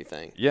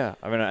thing. Yeah,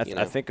 I mean, I You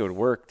know? think it would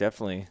work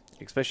definitely,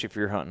 especially if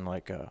you're hunting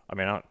like I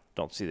mean, I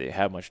don't see that you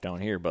have much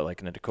down here, but like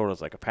in the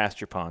Dakotas, like a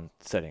pasture pond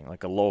setting,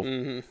 like a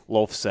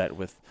loaf set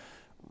with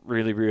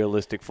really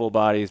realistic full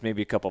bodies,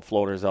 maybe a couple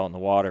floaters out in the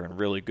water, and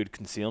really good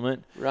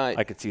concealment. Right.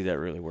 I could see that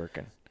really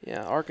working,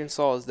 Yeah,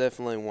 Arkansas is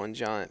definitely one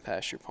giant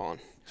pasture pond.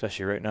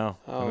 especially right now.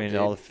 Oh, I mean,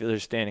 dude.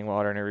 there's standing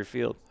water in every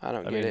field. I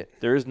don't get mean, it.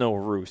 There is no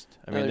roost.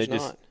 I No, mean, they there's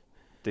just not.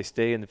 they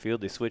stay in the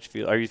field. They switch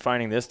field. Are you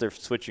finding this? They're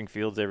switching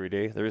fields every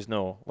day. There is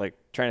no like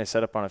trying to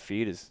set up on a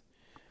feed is.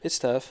 It's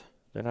tough.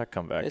 They're not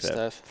coming back It's to that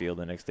tough. field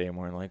the next day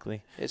more than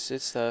likely. It's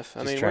tough.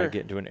 I Just mean, trying we're to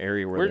get into an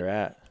area where we're- they're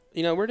at.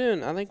 you know we're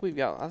doing. I think we've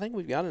got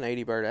an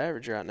 80 bird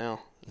average right now.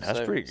 That's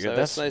pretty good. So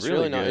That's it's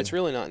really not. good. It's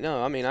really not.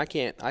 No, I mean I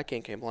can't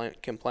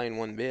complain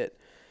one bit.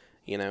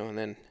 You know, and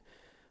then,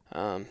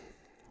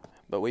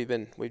 but we've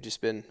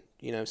just been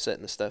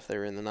setting the stuff they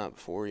were in the night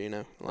before. You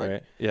know, like,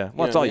 Right. Yeah. you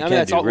Well, that's know all what you I mean? can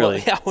That's do, all-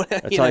 really. Yeah,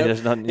 That's you all. know,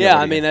 There's nothing. yeah,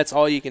 what I do mean you- that's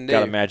all you can do.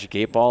 got a magic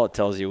 8-ball. It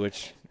tells you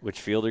which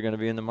field they're going to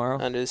be in tomorrow.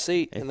 Under the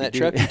seat, If and you that do-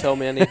 truck you told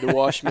me I need to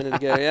wash a minute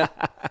ago. Yeah,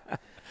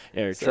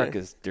 Yeah, your So- truck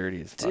is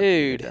dirty as fuck. You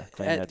dude, gotta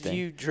clean that thing.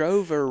 you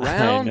drove I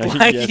around know,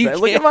 like yes, you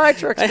Look at can't- my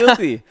truck's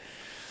filthy.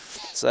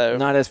 So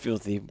Not as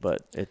filthy,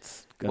 but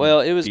it's. gonna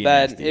well, it was be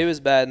bad. nasty. It was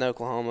bad in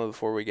Oklahoma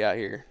before we got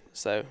here.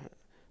 So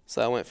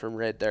I went from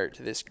red dirt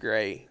to this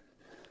gray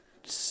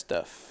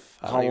stuff.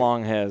 I don't How even-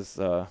 long has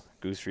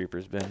Goose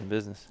Reapers been in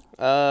business?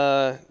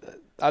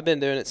 I've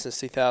been doing it since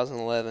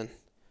 2011.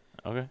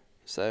 Okay.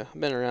 So I've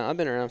been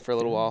around for a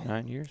little while.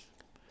 9 years.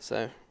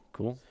 So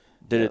Cool.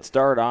 Did Yep. it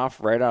start off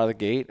right out of the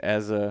gate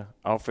as a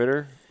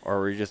outfitter, or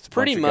were you just a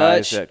Pretty bunch of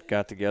guys much. that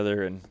got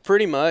together and?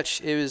 pretty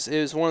much it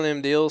was one of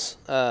them deals.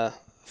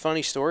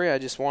 Funny story. I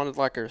just wanted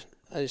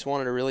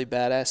a really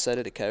badass set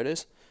of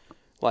Dakotas.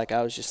 Like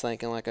I was just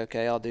thinking like,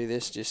 okay, I'll do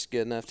this just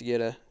good enough to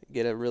get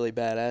a really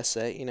badass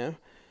set, you know.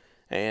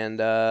 And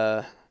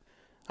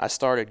I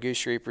started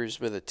Goose Reapers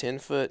with a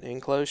 10-foot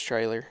enclosed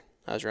trailer.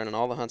 I was running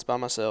all the hunts by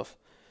myself,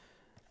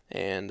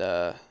 and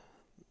I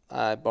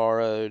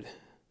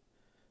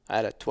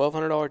had a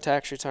 $1,200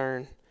 tax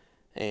return,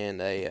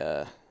 and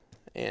a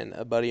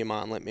buddy of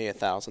mine lent me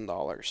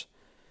 $1,000.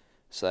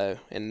 So,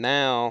 and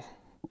now,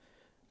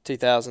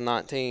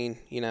 2019,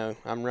 you know,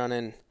 I'm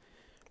running,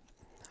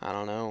 I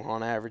don't know,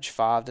 on average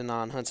 5 to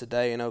 9 hunts a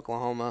day in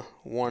Oklahoma,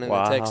 one in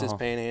Wow. the Texas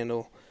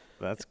Panhandle.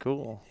 That's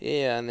cool.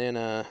 Yeah, and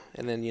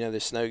then you know the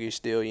snow goose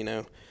deal, you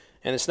know,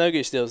 and the snow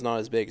goose deal is not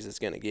as big as it's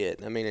gonna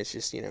get. I mean, it's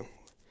just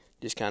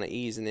just kind of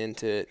easing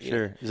into it. You know.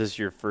 Sure. Is this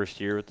your first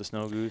year with the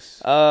Snow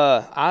Goose?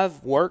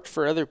 I've worked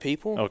for other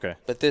people. Okay.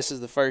 But this is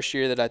the first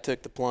year that I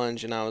took the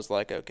plunge, and I was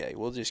like, okay,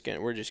 we're just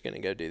gonna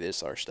go do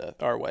this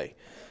our way.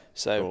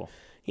 So, Cool.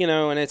 you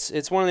know, and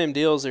it's one of them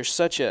deals. There's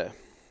such a,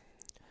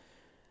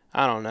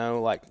 I don't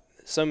know, like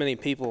so many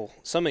people,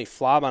 so many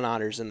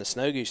fly-by-nighters in the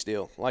snow goose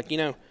deal. Like, you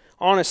know,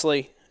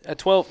 honestly, at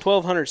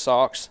 1,200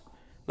 socks,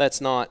 that's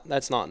not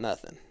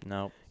nothing.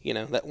 Nope. You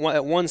know,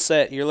 at one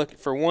set you're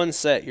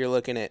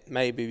looking at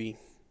maybe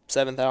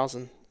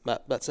 $7,000,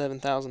 about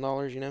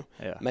 $7,000. You know,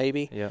 Yeah.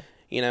 maybe. Yeah.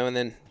 You know, and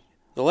then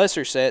the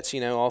lesser sets, you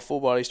know, all full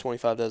bodies,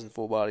 25 dozen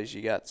full bodies.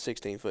 You got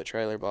 16-foot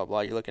trailer, blah blah.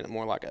 You're looking at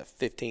more like a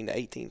 $15,000 to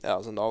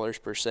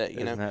 $18,000 per set.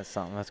 You Isn't know, that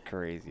something? That's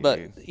crazy, but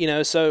dude. you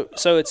know, so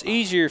it's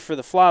easier for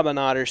the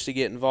fly-by-nighters to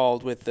get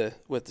involved with the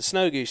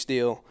snow goose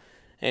deal,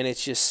 and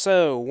it's just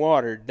so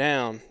watered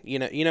down. You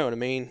know what I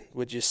mean?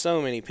 With just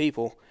so many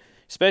people,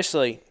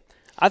 especially,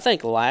 I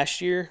think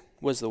last year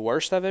was the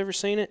worst I've ever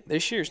seen it.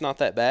 This year's not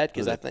that bad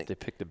because They- I think they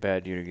picked a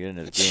bad year to get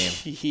into the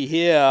game.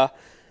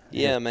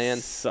 yeah, It man.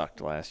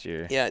 sucked last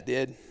year. Yeah, it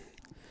did.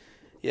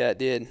 Yeah, it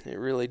did. It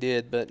really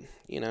did. But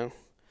you know,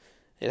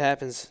 it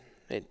happens.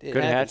 It Good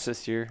happens. hatch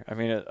this year. I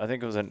mean, I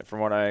think it was, from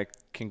what I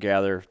can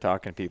gather,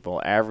 talking to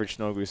people, average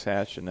snow goose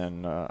hatch, and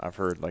then I've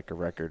heard like a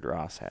record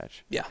Ross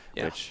hatch. Yeah,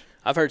 yeah. Which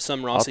I've heard some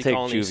I'll Rossi take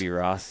colonies. juvie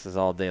Rosses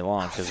all day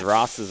long because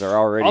Rosses are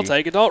already. I'll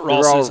take adult they're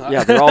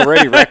Rosses. they're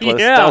already reckless.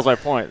 Yeah. That was my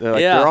point. They're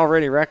Yeah. they're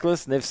already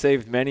reckless, and they've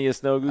saved many a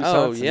snow goose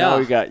Oh, hunts. And yeah. now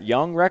we got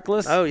young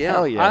reckless. Oh yeah,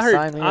 Hell yeah!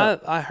 Sign me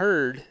up. I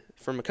heard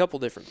from a couple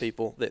different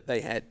people that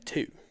they had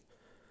 2.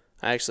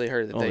 I actually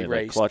heard that Only, they like,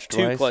 raised clutched 2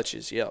 twice?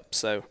 clutches. Yep.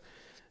 So,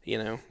 you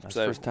know, That's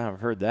so the first time I've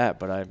heard that,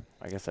 but I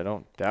guess I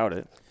don't doubt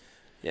it.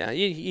 Yeah,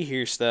 you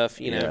hear stuff,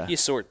 you know, Yeah. you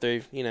sort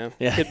through, you know,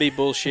 Yeah. could be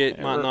bullshit,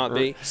 might not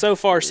be. So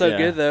far, so Yeah.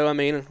 good though. I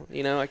mean,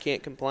 you know, I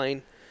can't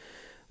complain.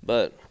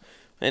 But,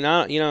 and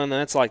and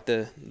that's like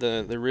the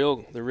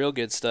real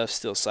good stuff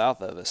still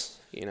south of us.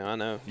 You know, I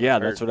know. Yeah,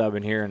 I've that's heard- what I've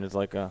been hearing is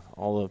like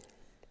all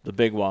the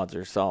big wads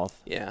are south.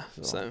 Yeah.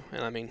 So,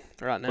 and I mean,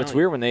 right now. It's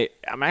weird when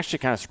I'm actually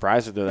kind of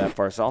surprised that they're that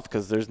far south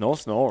because there's no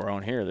snow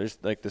around here. There's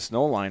like the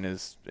snow line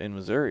is in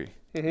Missouri.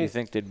 Mm-hmm. You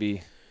think they'd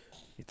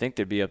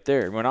be up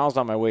there. When I was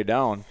on my way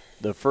down,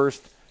 the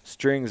first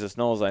strings of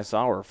snows I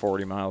saw were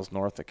 40 miles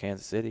north of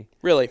Kansas City.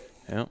 Really,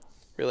 Yeah.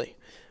 really.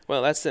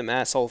 Well, that's them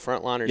asshole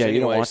frontliners Yeah, anyway. you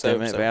don't want so,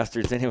 them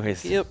bastards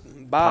anyways. Yep.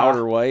 Bye.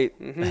 Powder white.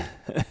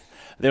 Mm-hmm.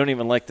 They don't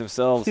even like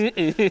themselves.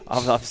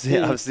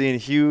 I'm seeing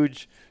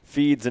huge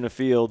feeds in a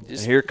field, and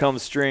here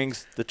comes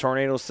strings. The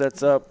tornado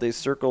sets up. They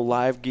circle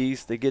live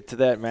geese. They get to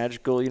that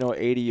magical,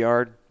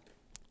 80-yard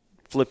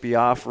flippy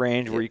off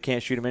range where you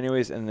can't shoot them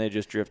anyways, and they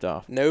just drift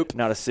off. Nope.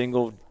 Not a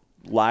single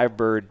live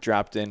bird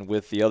dropped in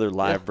with the other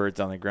live birds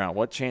on the ground.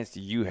 What chance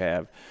do you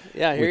have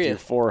Yeah, I hear with you. your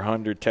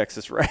 400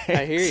 Texas rags?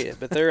 I hear you,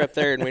 but they're up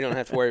there, and we don't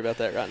have to worry about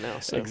that right now.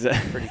 So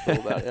Exactly. I'm pretty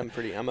cool about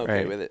it. I'm okay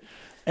Right. with it.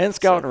 And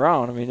scouting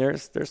around. I mean,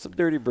 there's some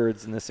dirty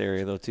birds in this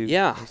area, though, too.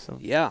 Yeah, There's some-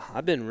 yeah.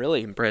 I've been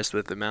really impressed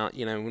with the amount.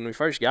 You know, when we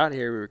first got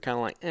here, we were kind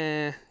of like,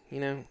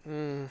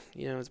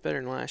 it's better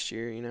than last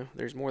year. You know,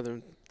 there's more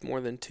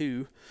than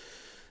two.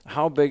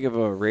 How big of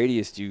a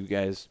radius do you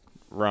guys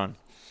run,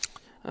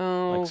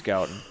 Oh, like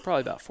scouting?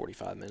 probably about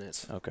 45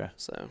 minutes. Okay.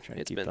 So Try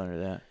to it's keep been, it under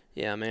that.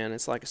 yeah, man.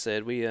 It's like I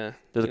said, we Do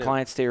the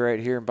clients stay right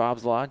here in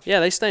Bob's Lodge? Yeah,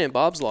 they stay in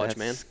Bob's Lodge,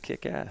 man. That's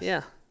kick-ass.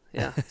 Yeah,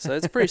 yeah. So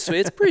it's pretty sweet.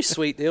 It's a pretty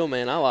sweet deal,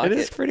 man. I like It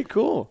is pretty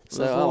cool. So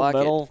Those I little like it.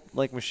 metal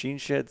like machine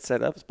shed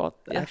set up.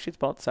 Yeah. Actually, it's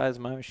about the size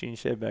of my machine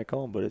shed back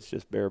home, but it's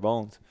just bare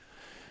bones.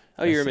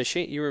 Oh, you're a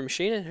machine. You were a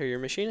machinist, or you're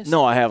a machinist?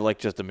 No, I have like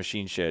just a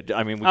machine shed.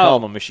 I mean, we Oh. call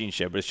them a machine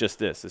shed, but it's just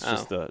this. It's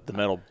just Oh. the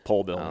metal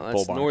pole Oh, pole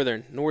that's barn.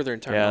 northern Yeah,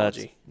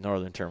 terminology. that's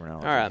northern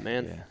terminology. All right,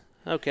 man.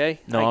 Yeah.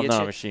 Okay. No, I I'm get not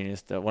you. a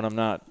machinist. When I'm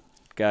not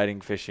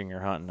guiding, fishing, or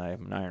hunting,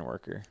 I'm an iron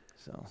worker.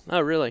 So Oh,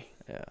 really?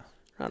 yeah,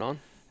 Right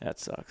on. that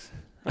sucks.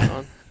 Right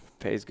on.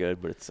 Pays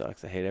good, but it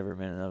sucks. I hate every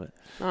minute of it.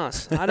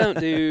 Nice. I don't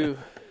do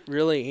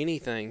really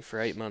anything for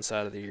 8 months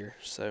out of the year,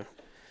 so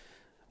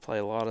I play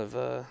a lot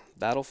of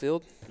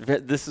Battlefield.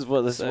 This is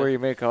where you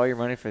make all your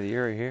money for the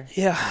year right here.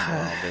 Yeah.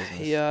 Wow, business.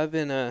 Yeah, I've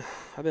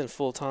been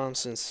full time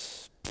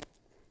since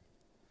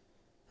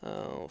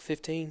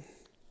 15.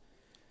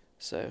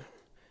 So,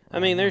 I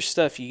mean, there's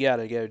stuff you got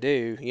to go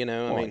do, you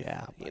know. I Oh, mean,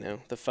 yeah, you know,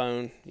 the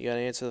phone, you got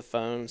to answer the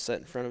phone, sit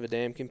in front of a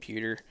damn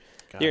computer.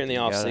 God, During the you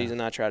off gotta season,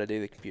 I try to do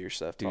the computer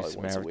stuff do probably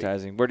some once a week.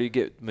 advertising. Where do you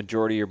get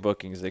majority of your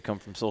bookings? They come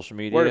from social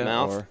media Word of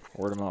mouth. or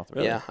word of mouth?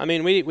 Really? Yeah, I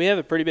mean, we have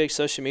a pretty big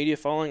social media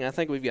following. I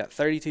think we've got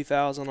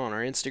 32,000 on our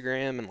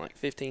Instagram and like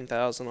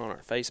 15,000 on our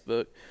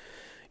Facebook.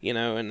 You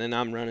know, and then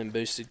I'm running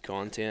boosted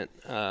content.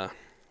 Well,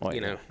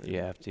 you know, you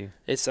have to.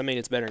 it's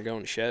better than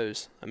going to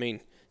shows. I mean,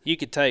 you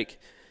could take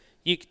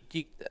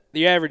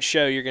the average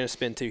show you're going to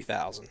spend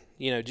 2,000.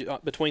 You know,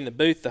 between the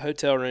booth, the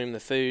hotel room, the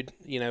food.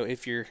 You know,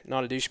 if you're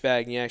not a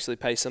douchebag and you actually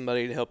pay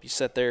somebody to help you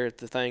sit there at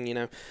the thing, you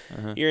know,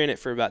 you're in it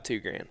for about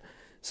 $2,000.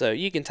 So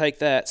you can take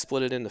that,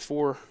 split it into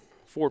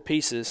four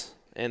pieces,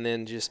 and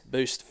then just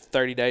boost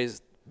 30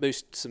 days,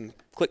 boost some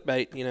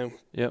clickbait. You know,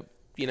 Yep.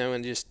 you know,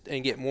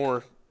 and get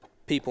more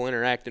people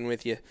interacting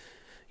with you.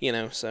 You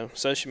know, so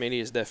social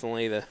media is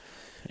definitely the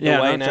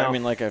Yeah, way and now. I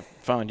mean, like I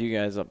found you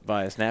guys up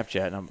via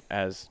Snapchat,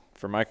 and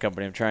for my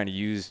company, I'm trying to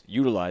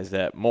utilize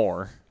that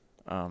more.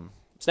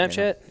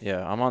 Snapchat.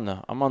 Yeah, I'm on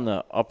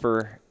the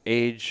upper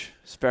age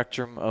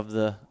spectrum of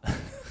the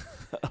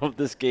of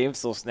this game,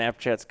 so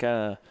Snapchat's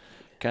kind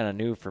of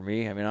new for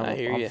me. I mean, I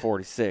hear ya. I'm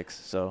 46,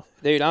 so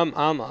Dude,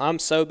 I'm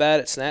so bad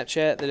at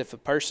Snapchat that if a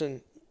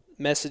person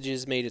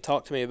messages me to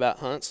talk to me about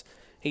hunts,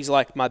 he's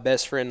like my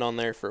best friend on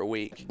there for a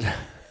week.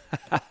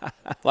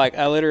 Like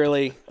I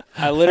literally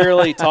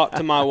talk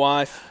to my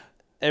wife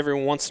every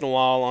once in a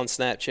while on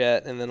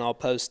Snapchat, and then I'll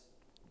post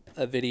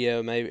a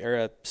video maybe or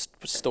a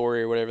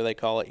story or whatever they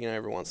call it, you know,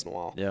 every once in a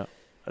while. yeah.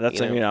 That's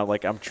You what I mean.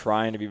 I'm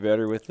trying to be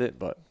better with it,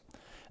 but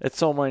it's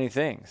so many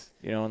things.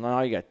 You know,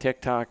 now you got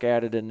TikTok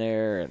added in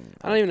there, and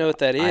I don't even know what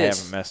that is. I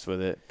haven't messed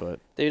with it, but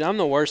Dude, I'm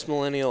the worst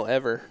millennial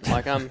ever.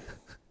 Like I'm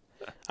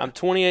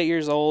 28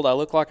 years old. I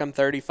look like I'm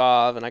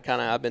 35, and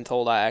I've been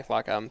told I act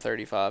like I'm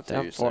 35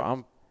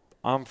 too.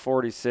 I'm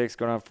 46,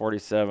 going on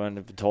 47.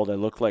 I've been told I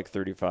look like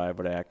 35,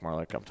 but I act more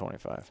like I'm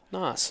 25.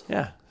 Nice.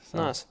 Yeah. So,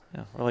 Nice.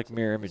 Yeah, we're like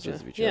mirror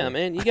images of each Yeah, other.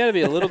 man, you got to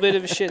be a little bit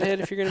of a shithead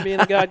if you're going to be in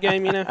the God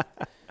game, you know.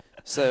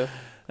 So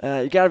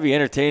You got to be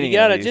entertaining. you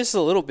got at to least. just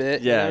a little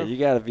bit. Yeah, you know? you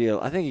got to be.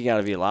 I think you got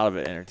to be a lot of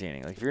it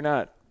entertaining. Like if you're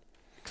not,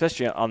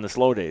 especially on the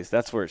slow days,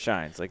 that's where it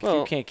shines. Like if Well-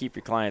 you can't keep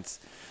your clients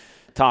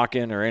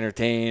talking or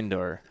entertained,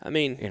 or I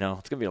mean, you know,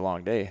 it's gonna be a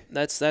long day.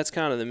 that's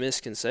kind of the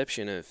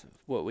misconception of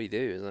what we do.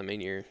 Is I mean,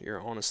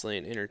 you're honestly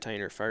an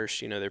entertainer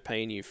first. You know, they're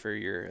paying you for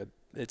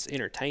it's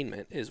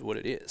entertainment is what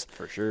it is.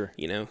 For sure.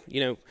 You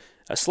know,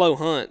 a slow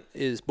hunt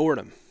is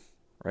boredom.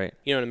 Right.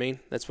 You know what I mean?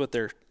 That's what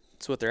they're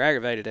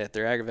aggravated at.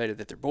 They're aggravated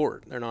that they're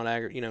bored. They're not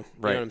you know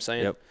Right. what I'm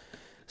saying? Yep.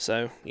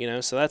 So,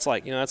 so that's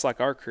like, that's like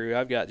our crew.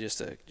 I've got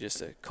just a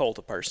cult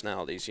of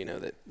personalities,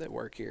 that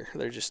work here.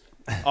 They're just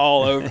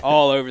all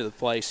over the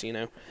place,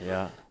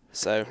 Yeah.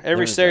 So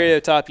every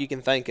stereotype you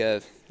can think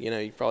of,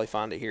 you probably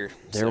find it here.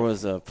 There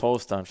was a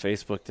post on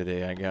Facebook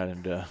today I got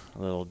into a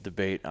little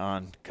debate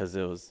on because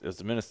it was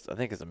I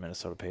think it's a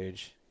Minnesota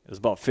page. It was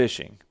about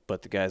fishing,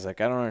 but the guy's like,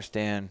 I don't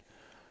understand,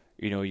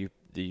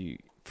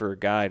 for a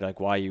guide, like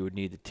why you would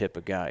need to tip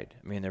a guide.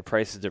 I mean, their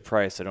price is their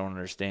price. I don't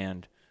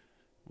understand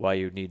why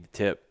you would need to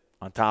tip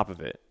on top of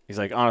it. He's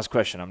like, honest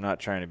question. I'm not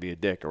trying to be a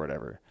dick or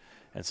whatever.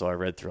 And so I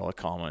read through all the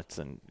comments,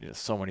 and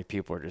so many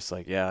people are just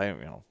like, yeah,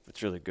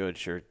 it's really good.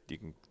 Sure, you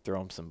can throw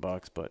them some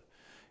bucks, but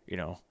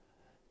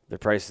their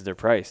price is their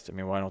price. I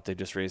mean, why don't they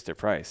just raise their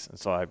price? And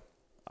so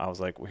I was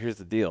like, well, here's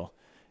the deal.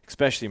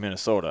 Especially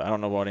Minnesota. I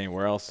don't know about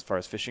anywhere else as far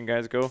as fishing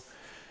guys go,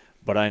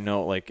 but I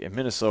know like in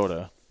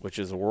Minnesota, which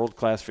is a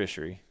world-class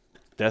fishery,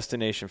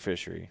 destination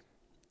fishery,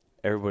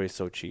 everybody's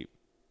so cheap.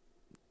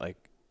 Like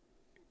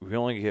we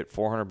only get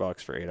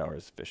 $400 for 8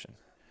 hours of fishing,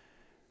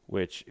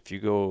 which if you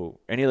go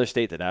any other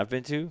state that I've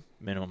been to,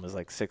 minimum is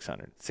like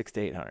 $600 to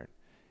 $800.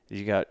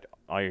 You got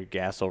all your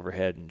gas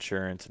overhead,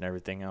 insurance, and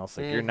everything else.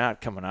 Like you're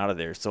not coming out of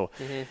there. So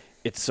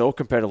it's so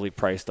competitively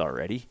priced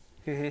already.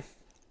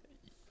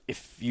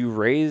 If you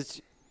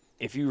raised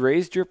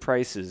your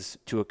prices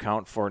to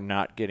account for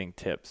not getting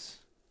tips,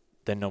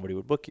 then nobody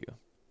would book you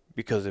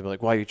because they'd be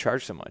like, why you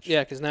charge so much?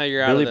 Yeah, because now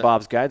you're out Billy of the...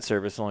 Bob's Guide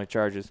Service only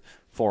charges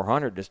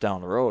 $400 just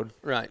down the road.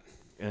 Right.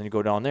 And then you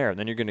go down there. And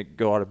then you're going to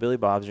go out of Billy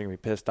Bob's. You're going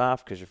to be pissed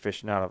off because you're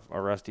fishing out of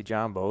a rusty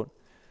John boat.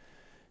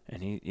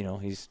 And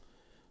he's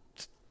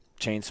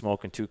chain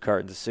smoking 2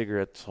 cartons of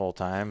cigarettes the whole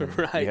time. And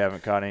Right. You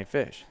haven't caught any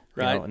fish.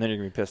 Right. And then you're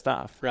going to be pissed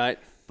off. Right.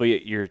 But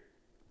you're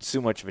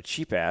so much of a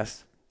cheap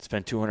ass to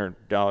spend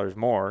 $200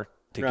 more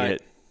to Right.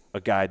 get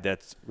a guide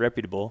that's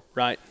reputable.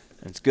 Right.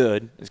 And it's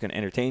good. It's going to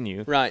entertain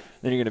you. Right.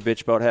 Then you're going to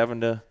bitch about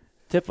having to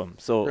tip them.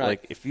 So, Right.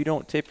 like, if you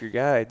don't tip your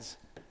guides,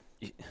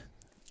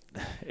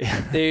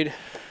 Dude,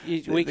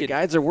 the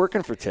guides are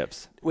working for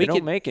tips. They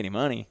don't make any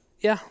money.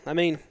 Yeah, I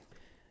mean,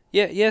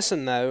 yeah, yes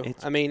and no.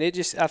 It's- I mean, I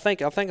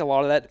think a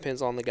lot of that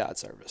depends on the guide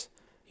service.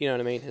 You know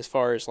what I mean? As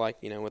far as like,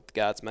 what the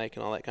guides make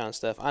and all that kind of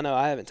stuff. I know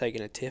I haven't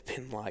taken a tip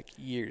in like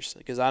years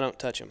because I don't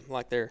touch them.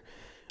 Like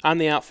I'm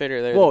the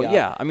outfitter. They're Well, the guy.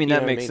 yeah. I mean, You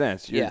that know what makes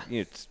sense.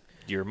 It's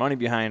your money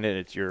behind it.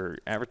 It's your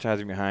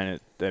advertising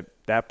behind it.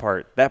 That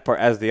part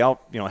as the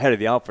head of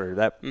the outfitter,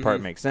 that part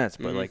makes sense.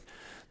 But like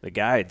the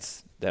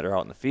guides that are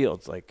out in the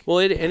fields, like Well,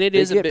 it they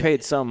is a get bit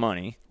paid some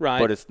money, Right.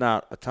 but it's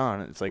not a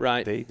ton. It's like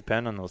Right. they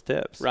depend on those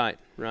tips. right.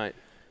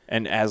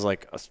 And as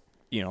like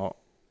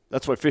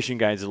that's what fishing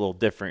guides is a little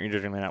different.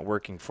 You're generally not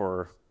working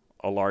for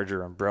a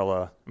larger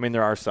umbrella. I mean,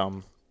 there are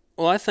some.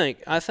 Well, I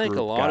think a group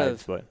lot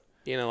guides, of but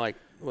like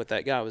what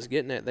that guy was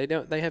getting at.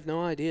 They have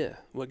no idea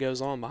what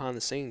goes on behind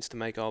the scenes to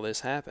make all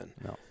this happen.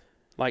 No.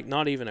 Like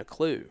not even a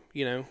clue.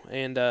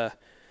 And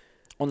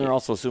well, they're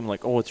also assuming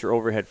like, oh, it's your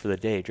overhead for the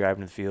day,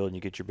 driving to the field and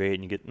you get your bait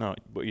and you get no.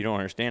 What you don't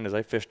understand is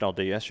I fished all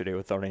day yesterday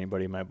without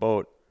anybody in my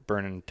boat,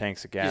 burning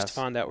tanks of gas, Just to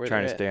find out where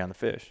trying to they're stay at. on the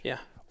fish. Yeah.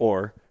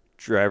 Or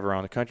drive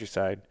around the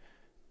countryside,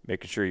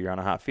 making sure you're on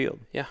a hot field.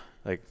 Yeah.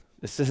 Like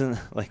this isn't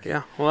like.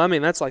 Yeah. Well, I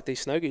mean, that's like these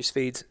snow goose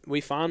feeds. We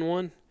find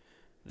one.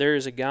 There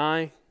is a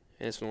guy,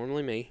 and it's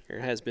normally me, or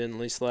it has been at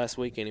least last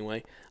week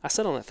anyway. I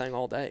sat on that thing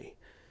all day.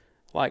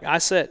 Like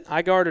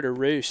I guarded a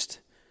roost.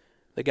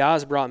 The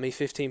guys brought me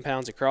 15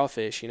 pounds of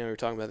crawfish. We were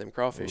talking about them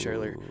crawfish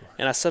earlier.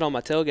 And I sat on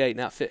my tailgate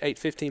and ate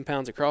 15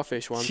 pounds of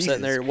crawfish while I'm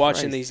sitting there Jesus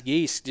watching Christ. these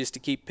geese just to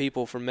keep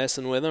people from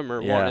messing with them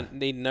or Yeah.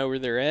 need to know where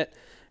they're at.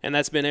 And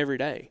that's been every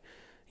day,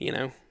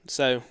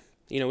 So,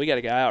 we got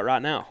a guy out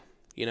right now.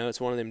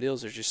 It's one of them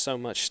deals. There's just so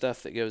much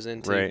stuff that goes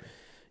into, Right.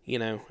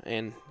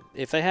 And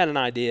if they had an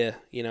idea,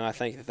 I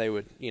think that they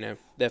would,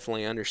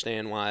 definitely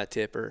understand why a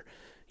tip or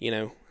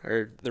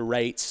the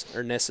rates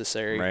are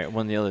necessary. Right.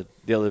 When the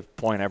other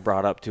point I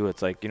brought up too,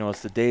 it's like,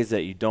 it's the days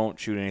that you don't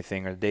shoot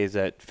anything or the days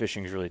that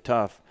fishing is really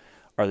tough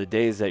are the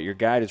days that your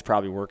guide is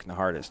probably working the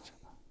hardest.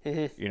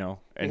 And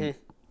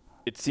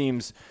it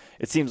seems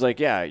like,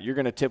 yeah, you're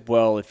going to tip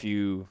well if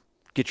you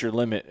get your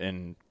limit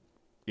and,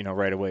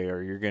 right away,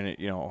 or you're going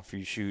to, if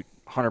you shoot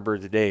 100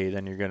 birds a day,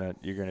 then you're going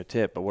to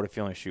tip. But what if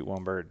you only shoot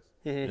one bird?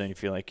 Then you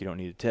feel like you don't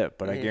need a tip.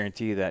 But I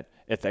guarantee you that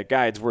if that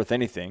guide's worth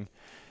anything,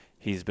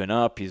 he's been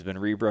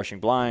rebrushing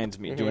blinds,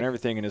 doing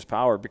everything in his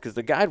power because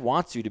the guide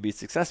wants you to be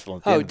successful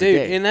at the end of the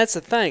day. And that's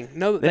the thing.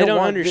 No, they don't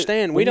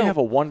understand. When you have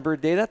a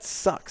one-bird day, that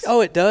sucks. Oh,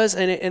 it does,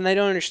 and they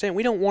don't understand.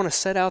 We don't want to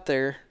sit out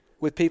there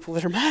with people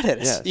that are mad at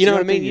us. Yeah, You know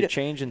what I mean? You're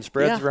changing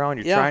spreads around.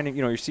 You're trying to,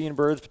 you're seeing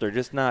birds, but they're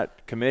just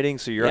not committing.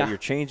 So you're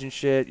changing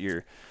shit.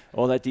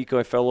 That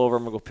decoy fell over.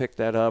 I'm gonna go pick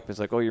that up. It's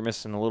like, oh, you're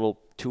missing a little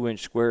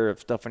 2-inch square of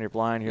stuff on your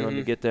blind. Here, let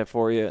me get that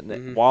for you. And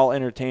then while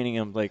entertaining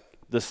them, like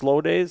the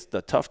slow days,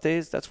 the tough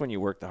days, that's when you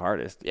work the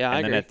hardest. Yeah, I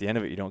agree. And then at the end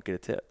of it, you don't get a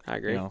tip. I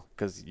agree.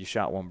 Because you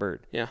shot one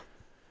bird. Yeah.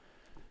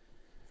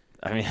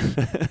 I mean,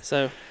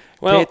 So,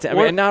 well,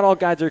 and not all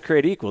guides are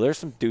created equal. There's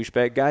some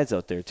douchebag guides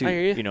out there too. I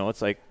hear you.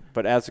 It's like,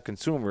 but as a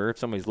consumer, if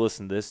somebody's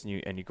listening to this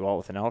and you go out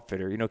with an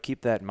outfitter,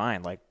 keep that in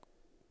mind. Like,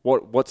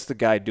 what's the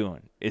guy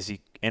doing? Is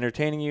he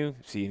entertaining you?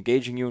 Is he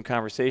engaging you in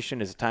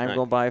conversation? Is the time Right.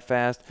 going by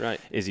fast? Right.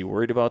 Is he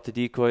worried about the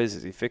decoys?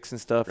 Is he fixing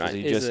stuff? Right.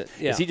 Is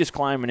he Is just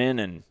climbing in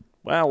and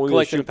we'll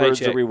Collecting shoot a birds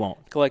or paycheck. we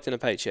won't? Collecting a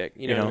paycheck.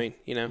 You know what I mean?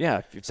 You know?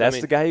 Yeah, if So, I that's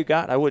mean- the guy you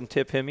got, I wouldn't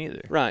tip him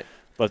either. Right.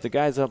 But if the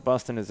guy's up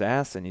busting his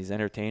ass and he's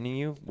entertaining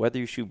you, whether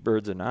you shoot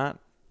birds or not,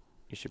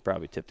 you should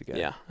probably tip the guy.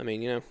 Yeah. I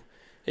mean,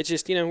 it's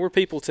just, we're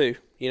people too.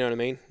 You know what I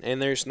mean?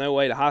 And there's no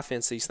way to high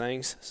fence these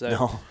things.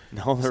 So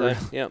No,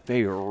 yep.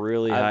 they are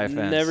really high I've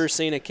fence. never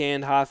seen a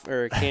canned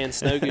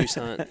snow goose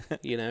hunt.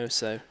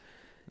 So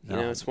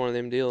No. it's one of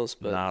them deals.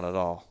 But Not at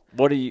all.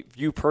 What do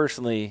you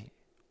personally?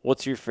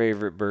 What's your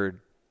favorite bird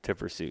to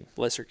pursue?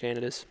 lesser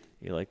Canadas.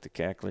 You like the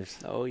cacklers?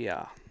 Oh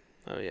yeah.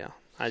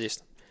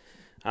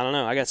 I don't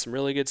know. I got some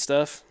really good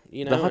stuff.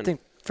 The and- hunting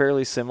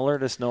fairly similar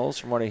to snows,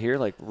 from what I hear.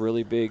 Like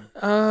really big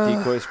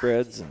decoy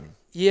spreads. And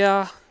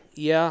Yeah.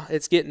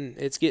 It's getting.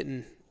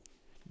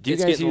 do you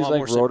it's guys getting a use lot like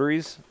more sim-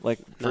 rotaries, like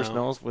for No.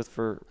 snows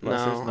for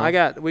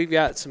lessers? No, we've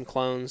got some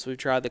clones. We've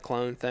tried the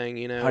clone thing.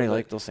 How do you but-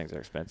 like those things? Are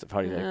expensive.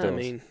 How do you like I those?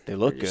 mean, they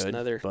look they're just good,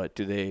 another- but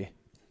do they?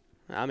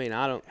 I mean,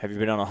 I don't. Have you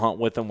been on a hunt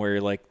with them where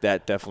you're like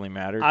that definitely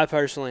mattered? I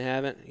personally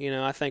haven't.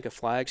 I think a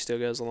flag still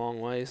goes a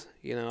long ways.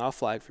 I'll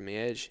flag from the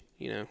edge.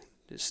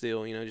 Just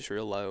still, just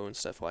real low and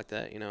stuff like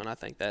that. And I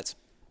think that's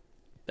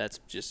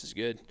just as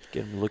good.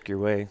 Get them to look your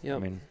way. I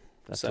Yep. mean,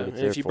 that's So what it's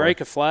and there if you for. break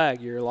a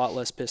flag, you're a lot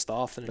less pissed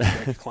off than if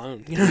you break a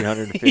clone.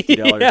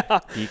 $350 Yeah.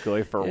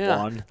 decoy for Yeah.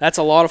 one. That's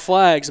a lot of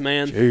flags,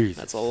 man. Jesus.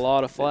 That's a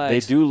lot of They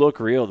flags. do look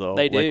real though.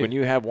 They Like do. when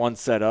you have one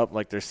set up,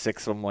 like there's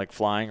 6 of them like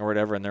flying or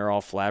whatever, and they're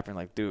all flapping.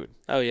 Like, dude,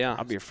 Oh yeah.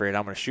 I'll be afraid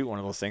I'm gonna shoot one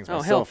of those things Oh,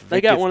 myself. hell, If they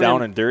it got gets one of down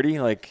them- and dirty,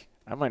 like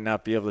I might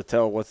not be able to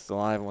tell what's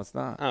alive and what's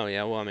not. Oh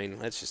yeah, well I mean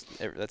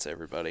that's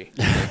everybody.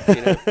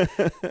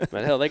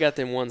 But hell, they got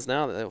them ones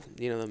now that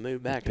they'll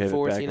move back and Pivot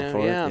forth. back and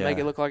forth, make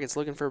yeah. it look like it's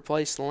looking for a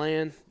place to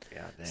land.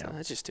 God So damn.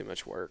 that's just too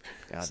much work.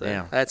 God So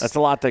damn. that's- That's a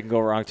lot that can go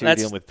wrong too. that's-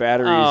 Dealing with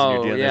batteries and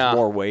Oh, you're yeah. there's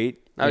more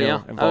weight Oh, you yeah. know,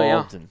 Oh, yeah.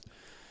 involved. And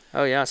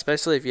Oh yeah,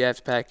 especially if you have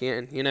to pack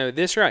in.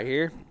 This right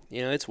here,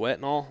 it's wet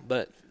and all,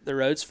 but the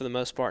roads for the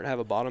most part have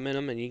a bottom in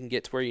them, and you can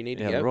get to where you need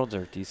yeah, to the go. roads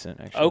are decent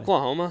actually.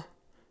 Oklahoma,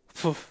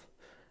 phew,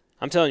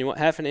 I'm telling you what,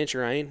 half an inch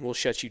of rain will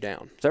shut you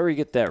down. Is that where you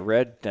get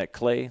that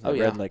clay, Oh, red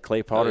yeah. like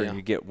clay powder, yeah. and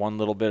you get one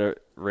little bit of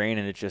rain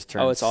and it just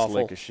turns It's awful.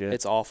 slick as shit?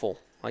 It's awful.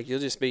 Like you'll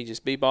just be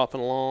bopping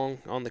along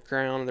on the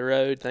crown of the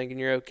road, thinking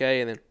you're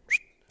okay, and then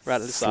right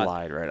at the side.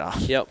 Slide right off.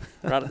 Yep,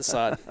 right at the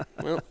side.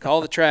 Well,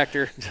 call the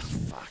tractor.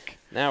 Fuck.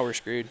 Now we're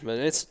screwed. But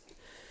it's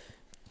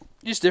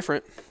just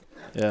different.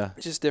 Yeah.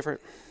 It's just different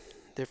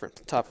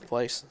type of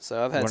place.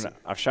 So I've had some.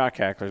 I've shot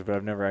cacklers, but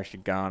I've never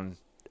actually gone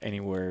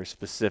anywhere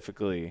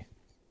specifically,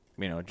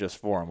 just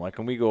for them. Like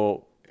when we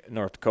go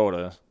North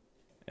Dakota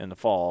in the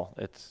fall,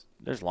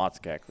 there's lots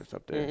of cacklers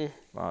up there.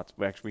 Lots.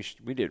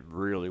 We did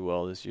really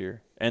well this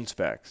year. And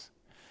specs,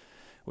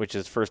 which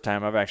is the first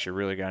time I've actually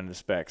really gotten into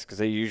specs because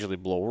they usually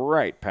blow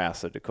right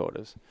past the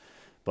Dakotas.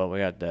 But we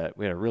had a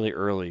really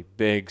early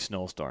big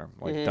snowstorm,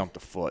 dumped a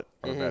foot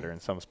or better in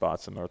some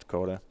spots in North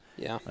Dakota.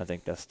 Yeah, I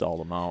think that stalled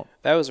them out.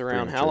 that was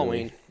around prematurely.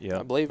 Halloween. Yeah,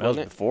 I believe, that was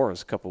wasn't it? before. It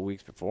was a couple of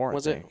weeks before.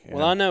 Was I it? think.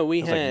 Well, I know we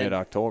it was like had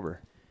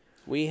mid-October.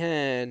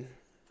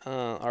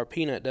 our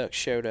peanut ducks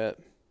showed up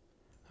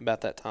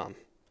about that time,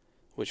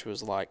 which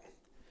was like,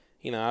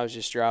 I was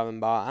just driving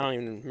by. I don't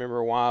even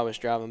remember why I was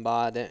driving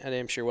by. I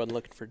damn sure wasn't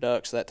looking for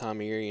ducks that time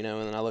of year, and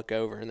then I look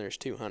over and there's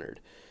 200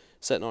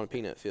 sitting on a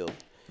peanut field,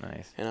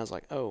 Nice. and I was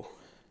like, oh,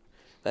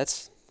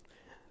 that's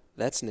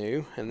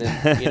new. And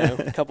then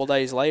a couple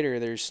days later,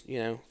 there's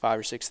 5,000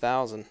 or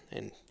 6,000,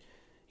 and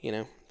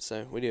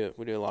so we do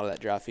a lot of that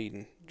dry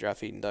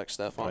feeding duck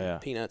stuff on yeah.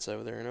 peanuts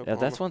over there in Yeah,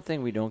 Oklahoma. that's one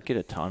thing we don't get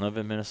a ton of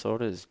in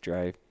Minnesota is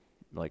dry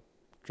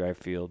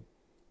field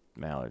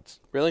mallards.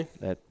 Really?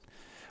 That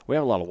we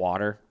have a lot of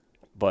water,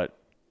 but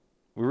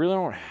we really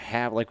don't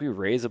have we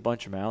raise a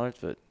bunch of mallards,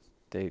 but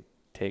they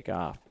take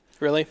off.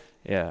 Really?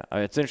 Yeah,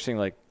 it's interesting.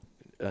 Like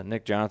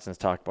Nick Johnson's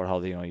talked about how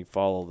you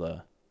follow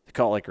they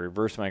call it like a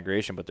reverse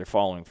migration, but they're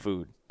following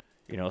food.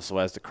 So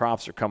as the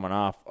crops are coming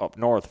off up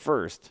north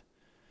first,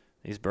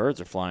 these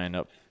birds are flying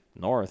up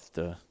north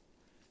to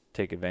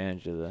take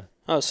advantage of the.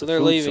 Oh, so the they're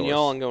food leaving source.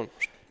 y'all and going.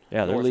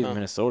 Yeah, they're north, leaving huh?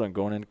 Minnesota and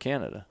going into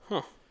Canada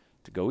Huh.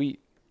 to go eat.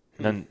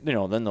 And then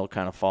then they'll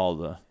kind of follow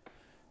the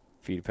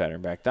feed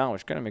pattern back down,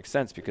 which kind of makes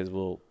sense because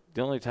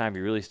the only time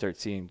you really start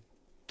seeing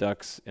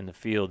ducks in the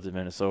fields in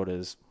Minnesota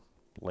is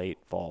late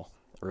fall,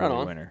 early Right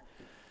on. winter.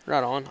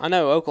 Right on. I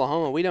know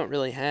Oklahoma, we don't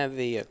really have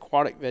the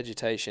aquatic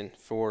vegetation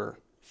for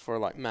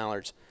like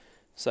mallards.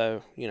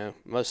 So,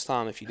 most of the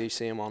time if you do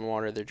see them on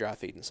water, they're dry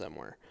feeding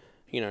somewhere.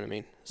 You know what I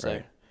mean?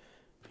 So,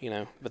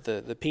 Right. But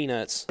the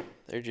peanuts,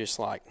 they're just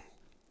like,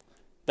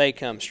 they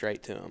come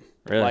straight to them.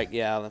 Really? Like,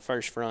 yeah, the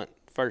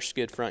first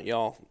good front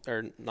y'all,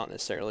 or not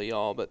necessarily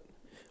y'all, but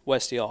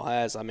west of y'all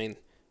has, straight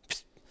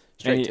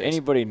to us.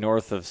 Anybody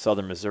north of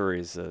southern Missouri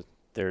is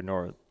they're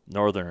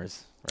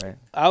northerners, right?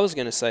 I was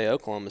gonna say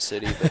Oklahoma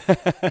City,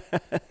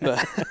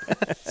 but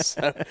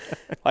so,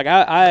 I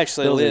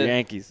actually Those are live.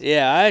 Yankees.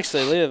 Yeah,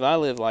 I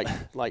live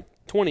like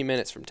 20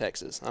 minutes from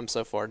Texas. I'm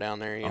so far down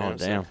there, Oh,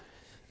 damn.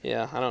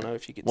 Yeah, I don't know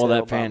if you could Well, tell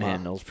that by my-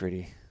 panhandle's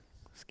pretty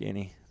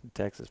skinny. The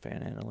Texas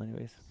Panhandle,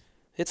 anyways.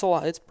 It's a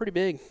lot. It's pretty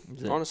big,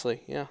 Is it?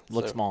 honestly. Yeah.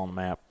 Looks So, small on the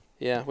map.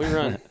 Yeah, we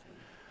run.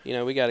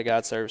 We got a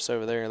guide service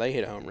over there. They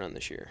hit a home run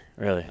this year.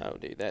 Really? Oh,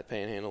 dude, that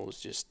panhandle was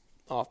just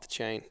off the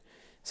chain.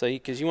 So,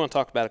 because you want to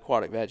talk about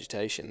aquatic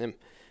vegetation,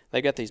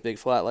 they got these big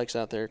flat lakes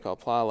out there called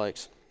ply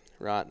lakes,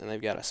 right? And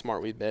they've got a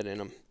smartweed bed in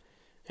them,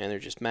 and they're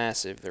just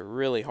massive. They're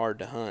really hard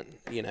to hunt,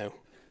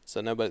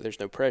 So there's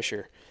no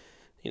pressure.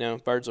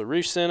 Birds will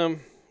roost in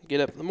them,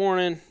 get up in the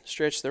morning,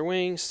 stretch their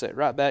wings, sit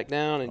right back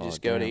down, and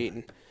just go to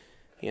eating.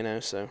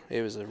 So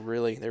there was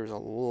a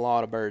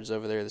lot of birds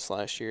over there this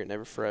last year. It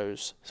never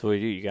froze. So what do?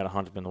 You got to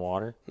hunt them in the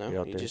water? No, Get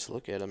out you there? just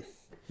look at them.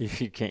 You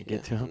can't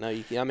get to them? No,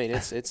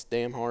 it's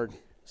damn hard.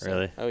 So,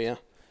 Really? Oh,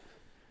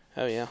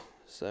 yeah.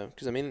 So,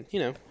 because,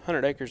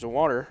 100 acres of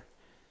water,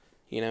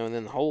 and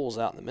then the holes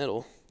out in the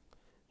middle,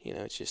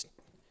 it's just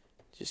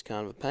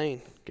kind of a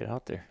pain. Get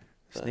out there.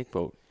 But- Sneak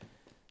boat.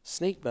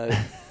 Sneak boat.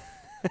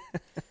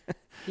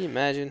 Can you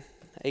imagine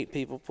 8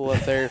 people pull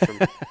up there Big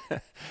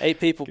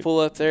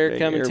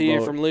coming to you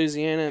airboat. from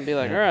Louisiana and be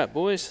like, all right,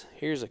 boys,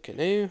 here's a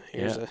canoe.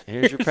 Here's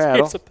Here's your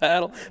paddle. Here's a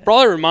paddle.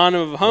 Probably remind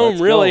them of home,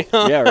 Let's really.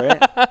 go. Yeah,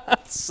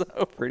 right? So,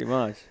 Pretty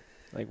much.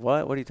 Like,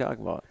 what? What are you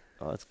talking about?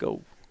 Oh, let's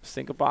go.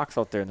 Sink a box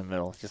out there in the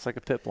middle, just like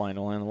a pip line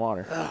only in the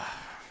water.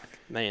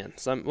 man,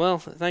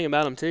 the thing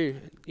about them, too,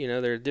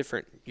 they're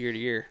different year to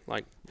year.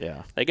 Like,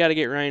 Yeah. they got to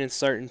get rain at a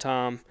certain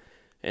time,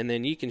 and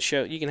then you can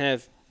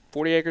have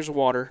 40 acres of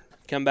water,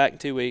 come back in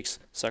 2 weeks,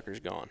 sucker's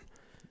gone.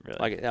 Really?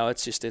 Like, now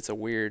it's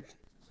weird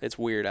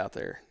out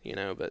there,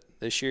 but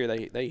this year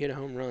they hit a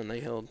home run. They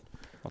held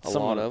a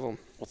lot of them.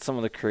 What's some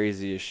of the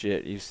craziest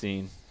shit you've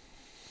seen?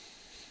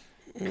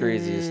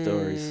 Craziest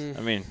stories.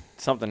 I mean,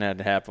 something had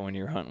to happen when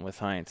you were hunting with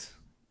Heinz.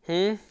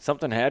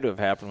 Something had to have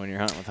happened when you're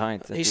hunting with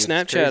Heinz. He It's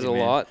Snapchatted crazy, a man.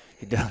 lot.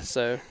 He does.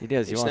 So He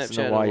does. He wants to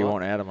Snapchatted know why a you lot.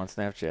 won't add him on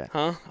Snapchat.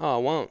 Huh? Oh, I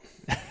won't.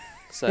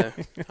 So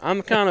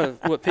I'm kind of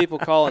what people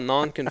call a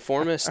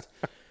nonconformist,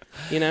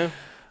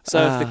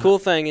 So if the cool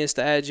thing is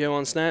to add Joe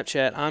on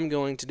Snapchat, I'm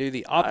going to do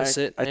the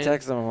opposite. I and-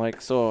 text him. I'm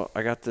like, so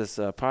I got this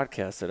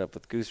podcast set up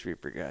with Goose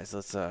Reaper guys.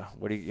 Let's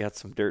what do you got?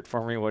 Some dirt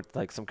for me? What,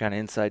 like some kind of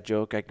inside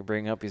joke I can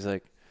bring up? He's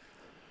like,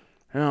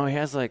 no, he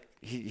has like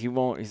he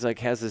won't. He's like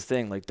has this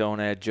thing like don't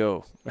add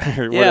Joe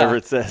or whatever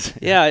it says.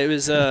 Yeah, it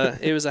was a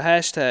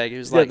hashtag. It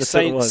was Yeah, like that's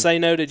what it was. say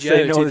no to Joe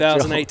Say no to Joe.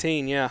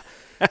 2018. Yeah,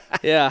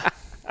 yeah,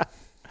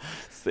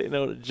 Say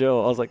no to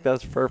Joe. I was like,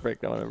 that's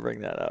perfect. I want to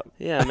bring that up.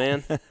 yeah,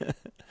 man.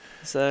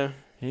 So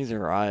He's a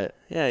riot.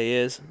 yeah, he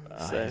is.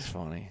 So, He's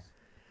funny.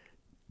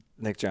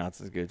 Nick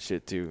Johnson's good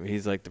shit too.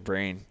 He's like the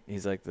brain.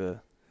 He's like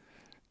the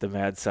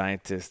mad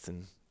scientist,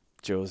 and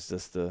Joe's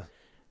just the.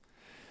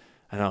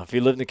 I don't know. If he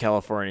lived in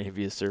California, he'd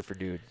be a surfer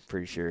dude.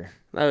 Pretty sure.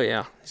 oh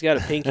yeah, he's got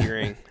a pinky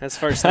ring. That's the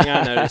first thing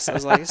I noticed. I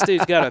was like, this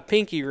dude's got a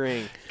pinky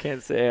ring.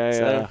 Can't say I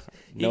So,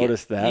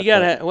 noticed that. You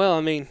gotta. Well,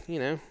 I mean, you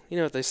know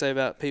what they say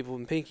about people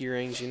with pinky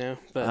rings, I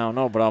But don't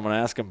know, but I'm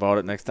gonna ask him about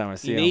it next time I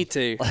see you him.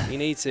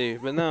 need to.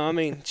 But no, I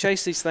mean,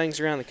 chase these things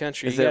around the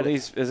country. Is You it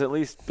gotta, at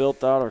least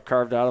built out or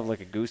carved out of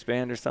like a goose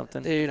band or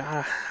something? dude.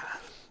 I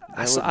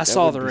That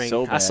saw wouldn't the be ring.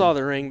 so I saw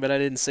bad. the ring, but I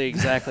didn't see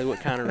exactly what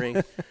kind of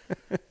ring.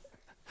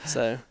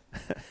 So,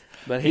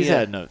 but He's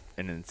had an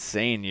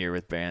insane year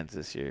with bands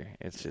this year.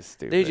 It's just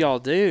stupid. dude, y'all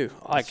do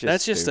like just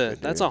that's just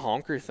stupid, that's dude. a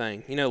honker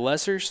thing.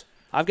 Lessers.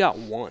 I've got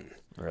one.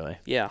 Really?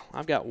 Yeah,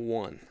 I've got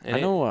one. And I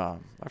know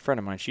a friend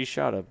of mine. She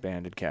shot a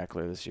banded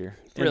cackler this year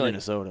in Really?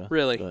 Minnesota.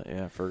 Really? But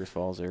yeah, Fergus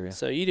Falls area.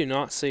 So you do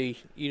not see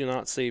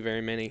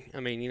very many. I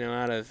mean,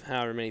 out of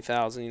however many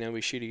thousand,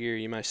 we shoot a year,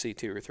 you might see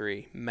 2 or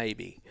 3,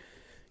 maybe.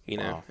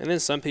 Wow. And then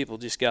some people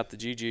just got the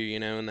juju,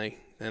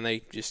 and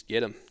they just get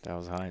them. That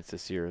was Heinz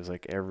this year. It was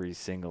like every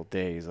single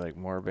day. He's like,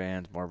 more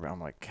bands, more bands.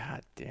 I'm like,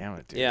 God damn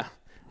it, dude. Yeah.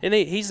 And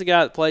he's the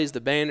guy that plays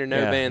the band or no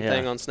Yeah, band yeah.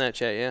 thing on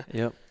Snapchat, yeah?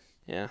 Yep.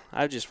 Yeah.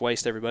 I'd just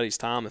waste everybody's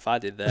time if I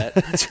did that.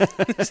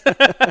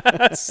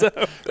 So,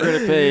 We're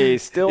gonna pay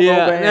still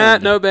yeah, no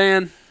band. no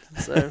band.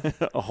 So,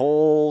 A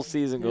whole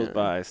season goes Yeah.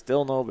 by,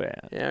 still no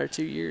band. yeah, or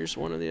 2 years,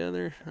 one or the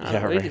other.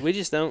 Yeah, right. We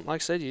just don't,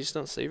 like I said, you just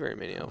don't see very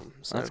many of them.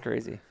 So. That's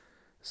crazy.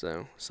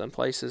 So some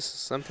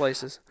places.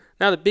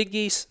 Now the big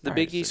geese, All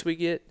right, geese we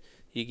get,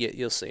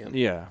 you'll see them.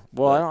 Yeah.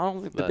 Well, But- I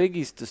don't think the but- big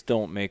geese just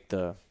don't make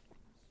the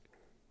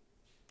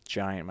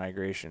giant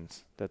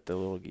migrations that the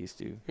little geese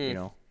do.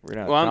 Hmm. We're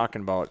not Well, I'm-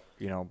 talking about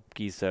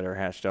geese that are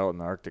hatched out in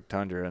the Arctic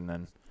tundra and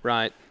then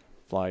Right.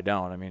 fly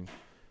down. I mean,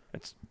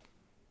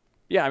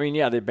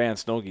 they ban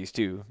snow geese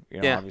too.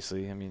 Yeah.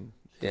 Obviously. I mean,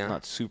 Yeah. it's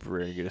not super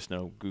rare to get a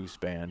snow goose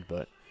band,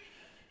 but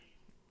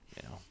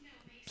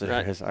So Right.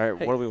 there it is. All right,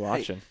 Hey, what are we hey.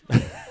 watching?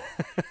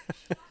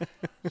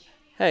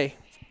 Hey,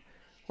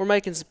 we're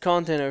making some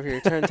content over here.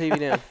 Turn the TV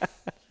down.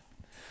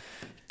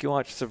 You can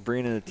watch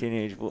Sabrina the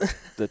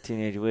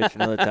Teenage Witch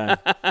another time,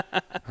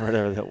 or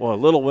whatever. Well,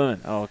 Little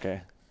Women. Oh,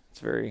 okay.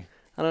 It's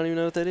I don't even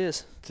know what that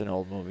is. It's an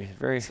old movie.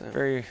 Very, So-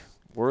 very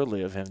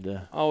worldly of him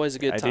to. Always a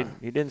good time.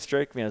 He didn't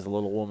strike me as a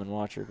Little Woman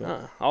watcher,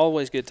 but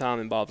Always good time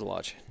in Bob's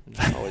Watch.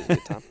 Always a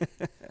good time.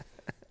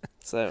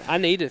 So we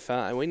need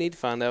to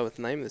find out what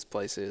the name of this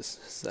place is.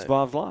 So, It's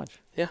Bob's Lodge.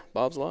 yeah,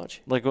 Bob's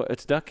Lodge. Like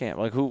it's duck camp.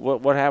 Like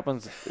what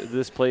happens at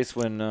this place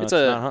when It's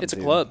not hunting a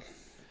season? club.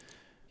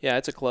 Yeah,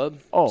 it's a club.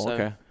 Oh, So,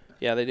 okay.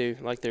 Yeah, they do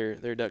like their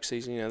duck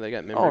season. You know, they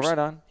got Oh, members. right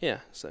on. Yeah.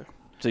 So.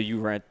 So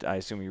I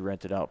assume you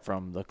rent it out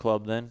from the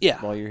club then? Yeah.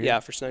 While you're here? Yeah,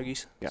 for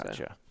Snowgies. Gotcha.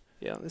 So,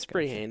 yeah, it's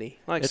pretty handy.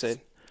 Like It's- I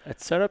said.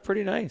 It's set up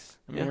pretty nice.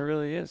 I mean, Yeah. it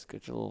really is.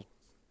 Got your little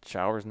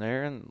showers in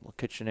there and little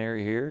kitchen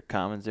area here,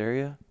 commons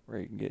area where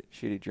you can get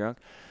shitty drunk.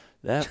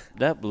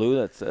 That blue,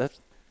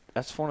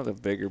 that's one of the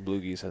bigger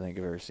blue geese I think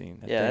I've ever seen.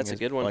 That Yeah, thing that's a is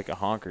good one. Like a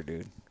honker,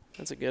 dude.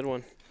 That's a good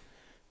one.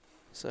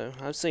 So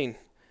I've seen.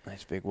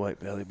 Nice big white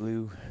belly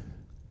blue.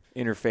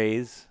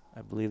 Interphase,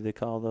 I believe they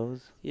call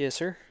those. Yes,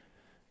 sir.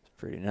 It's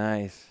pretty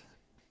nice.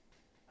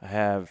 I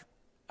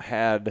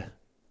had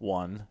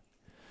one.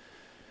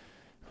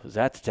 It was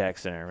at the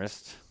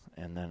taxidermist,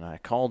 and then I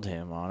called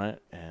him on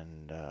it,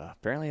 and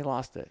apparently he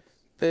lost it.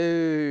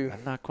 Boo.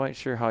 I'm not quite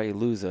sure how you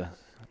lose a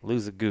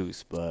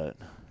goose, but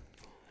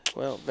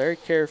Well, very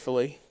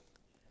carefully.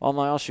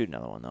 I'll shoot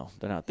another one though.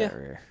 They're not that Yeah.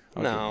 rare.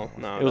 I'll No, get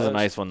one. no, It was a those-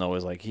 nice one though. It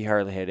was like he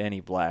hardly had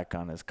any black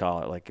on his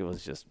collar. Like it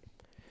was just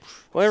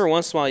Well, every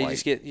once in a while you White.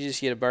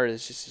 just get a bird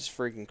that's just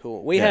freaking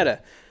cool. We Yeah.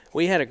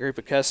 had a group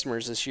of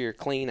customers this year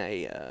clean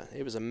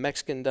it was a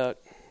Mexican duck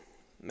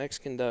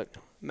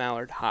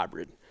mallard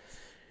hybrid.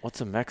 what's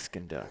a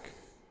Mexican duck?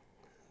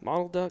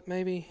 Model duck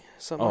maybe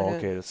something Oh, like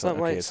okay. that. So,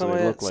 Something okay, like so something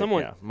they like look that. like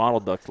Someone, model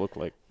ducks look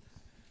like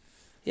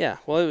yeah.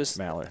 Well, it was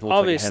mallard. It looks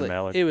obviously like a hen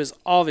mallard. it was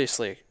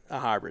obviously a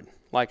hybrid.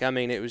 Like I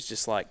mean, it was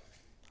just like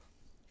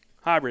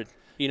hybrid,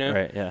 you know.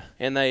 Right. Yeah.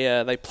 And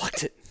they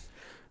plucked it.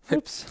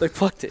 Oops. They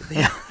plucked it.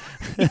 Yeah.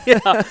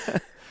 yeah.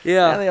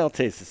 Yeah, they all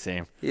taste the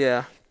same.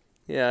 Yeah.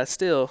 Yeah.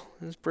 Still,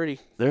 it was pretty.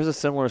 There's a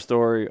similar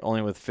story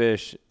only with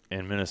fish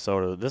in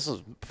Minnesota. This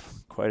was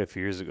quite a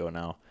few years ago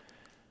now.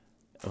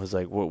 It was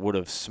like what would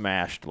have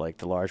smashed like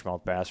the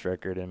largemouth bass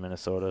record in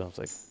Minnesota. It was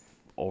like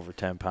over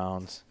 10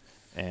 pounds.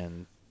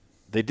 And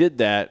they did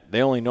that.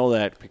 They only know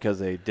that because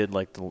they did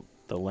like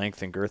the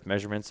length and girth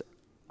measurements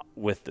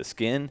with the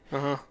skin.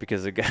 Uh-huh.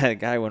 Because the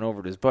guy went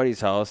over to his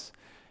buddy's house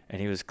and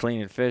he was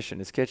cleaning fish in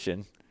his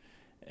kitchen.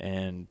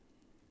 And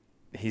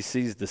he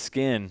sees the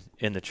skin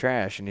in the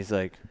trash and he's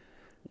like,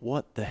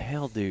 what the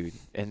hell, dude?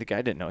 And the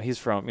guy didn't know. He's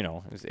from, he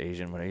was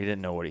Asian, but he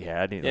didn't know what he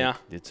had. He, Yeah. like,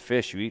 it's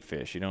fish. You eat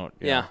fish. You don't.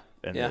 You Yeah. know.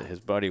 And Yeah. his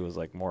buddy was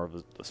like more of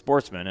a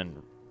sportsman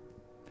and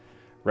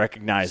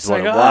recognized It's what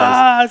like, it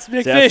was. it's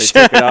big So yes, fish.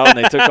 They took it out and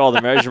they took all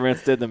the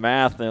measurements, did the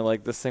math, and they're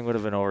like, this thing would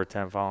have been over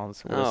 10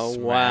 pounds. Would have Oh,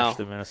 smashed wow.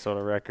 the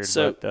Minnesota record.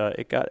 So- but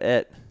it got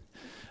et.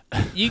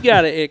 You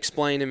got to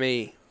explain to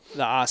me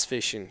the ice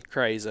fishing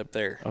craze up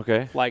there.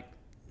 Okay. Like,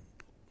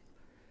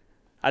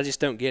 I just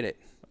don't get it.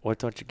 What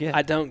don't you get?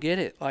 I don't get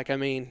it. Like, I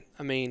mean,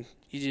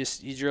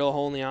 you drill a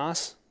hole in the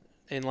ice,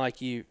 and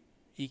like you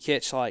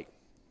catch like,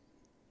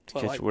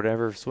 what, catch like,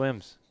 whatever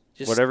swims.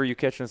 just Whatever you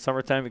catch in the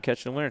summertime, you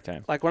catch in the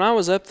wintertime. like when I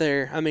was up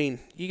there. I mean,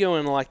 you go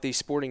into like these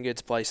sporting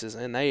goods places,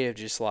 and they have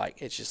just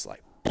like it's just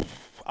like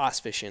ice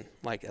fishing.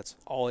 Like that's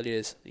all it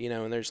is,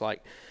 And there's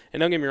like, and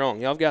don't get me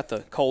wrong, y'all have got the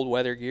cold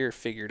weather gear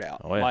figured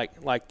out. Oh, yeah.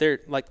 Like the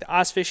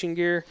ice fishing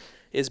gear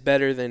is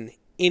better than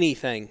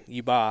anything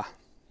you buy.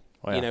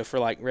 Oh, yeah. For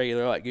like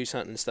regular like goose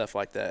hunting and stuff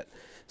like that.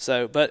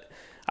 So, but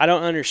I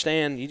don't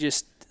understand.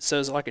 So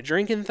is it like a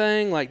drinking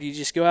thing? Like you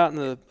just go out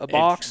in a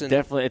box and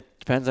Definitely, it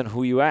depends on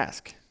who you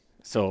ask.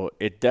 So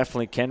it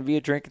definitely can be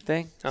a drinking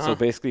thing. Uh-huh. So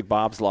basically,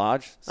 Bob's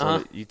Lodge. So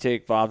Uh-huh. you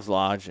take Bob's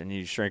Lodge and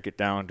you shrink it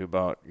down to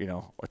about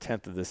a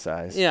tenth of this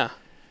size. yeah,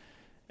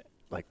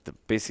 Like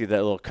basically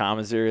that little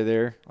commons area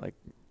there, like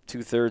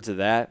 2/3 of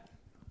that.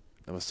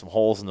 There was some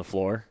holes in the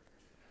floor,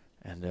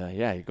 and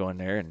you go in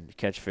there and you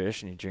catch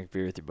fish and you drink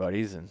beer with your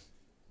buddies and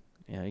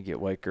you get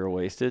white girl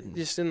wasted. And,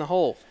 just in the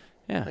hole.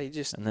 yeah, Like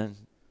just and then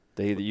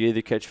you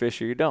either catch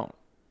fish or you don't.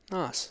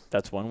 nice.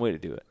 That's one way to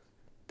do it.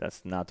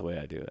 That's not the way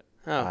I do it.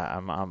 Oh,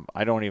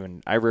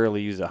 I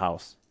rarely use a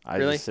house. I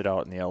Really? just sit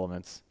out in the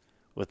elements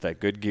with that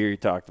good gear you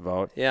talked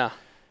about, yeah.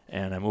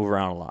 and I move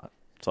around a lot.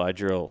 So I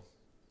drill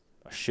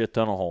a shit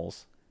ton of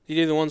holes. You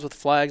do the ones with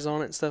flags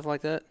on it and stuff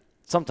like that.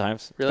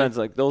 Sometimes. Really? Depends.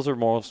 Like those are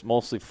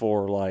mostly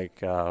for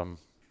like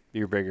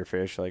your bigger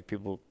fish. Like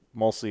people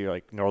mostly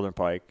like northern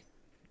pike.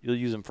 You'll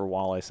use them for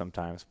walleye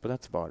sometimes, but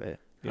that's about it.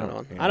 Right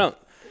on. I don't.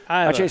 I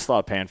I have a- chase a lot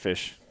of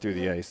panfish through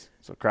the ice,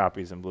 so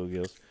crappies and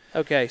bluegills.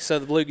 Okay, so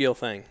the bluegill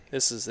thing.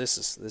 This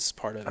is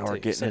part of it. Now we're too.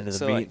 getting so, into the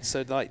so meat. Like,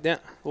 so like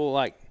that. Well,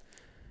 like,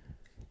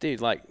 dude,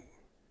 like,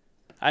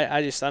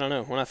 I don't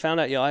know. When I found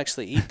out y'all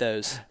actually eat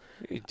those,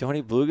 You don't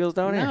eat bluegills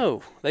down here?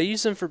 no, they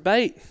use them for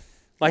bait.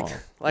 Like, Oh.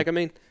 like I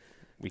mean,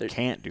 We They're-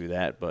 can't do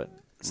that, but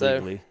So-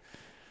 legally.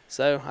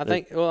 so I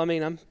think. Well, I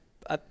mean, I'm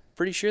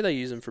pretty sure they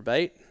use them for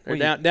bait. Or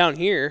Well, down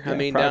here. yeah, I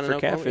mean, probably down in for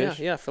Oklahoma. catfish.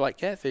 Yeah, for like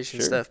catfish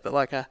and Sure. stuff. But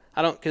like I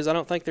don't because I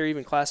don't think they're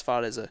even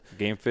classified as a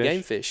Game fish?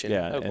 game fish in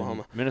yeah,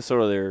 Oklahoma. in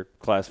Minnesota, they're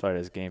classified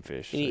as game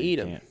fish. And you so eat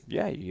 'em? can't-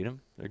 Yeah, you eat them.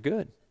 They're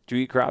good. Do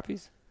you eat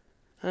crappies?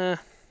 Yeah,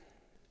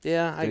 I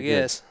They're good.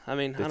 guess. I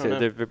mean, I don't know.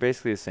 They're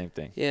basically the same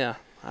thing. Yeah,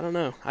 I don't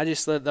know. I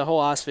just the whole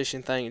ice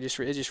fishing thing. It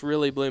just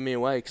really blew me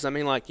away because I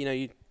mean, like you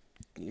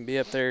you be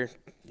up there,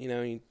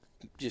 you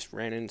just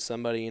ran into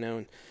somebody,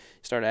 and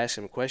start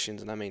asking them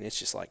questions, and I mean, it's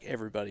just like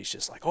everybody's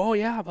just like, oh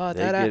yeah, but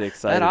They get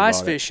excited that ice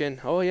about it. fishing,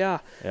 oh yeah.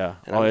 Yeah.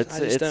 And Oh, I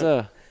just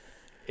don't.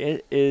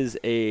 it is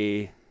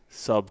a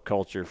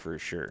subculture for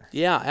sure.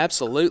 Yeah,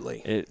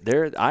 absolutely.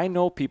 I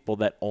know people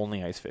that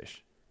only ice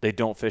fish. They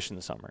don't fish in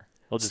the summer.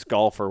 They'll just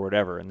golf or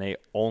whatever, and they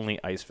only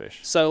ice fish.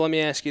 So let me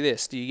ask you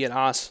this: do you get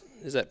ice?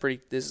 Is that pretty?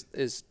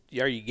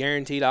 Are you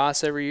guaranteed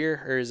ice every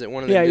year, or is it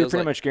one of the Yeah, deals you're pretty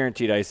like, much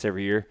guaranteed ice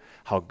every year.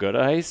 How good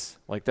ice?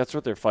 Like that's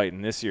what they're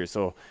fighting this year.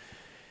 So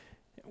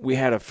we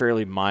had a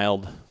fairly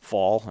mild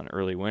fall and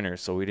early winter,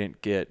 so we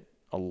didn't get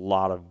a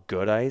lot of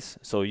good ice.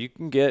 So you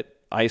can get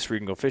ice where you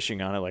can go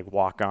fishing on it, like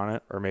walk on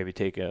it, or maybe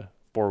take a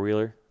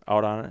 4-wheeler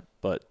out on it.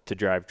 But to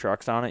drive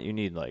trucks on it, you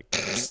need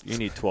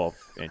 12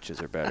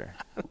 inches or better.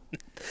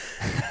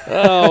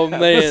 Oh man,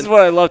 This is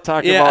what I love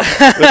talking about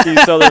with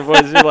these southern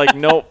boys. You're like,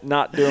 nope,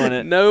 not doing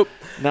it. Nope.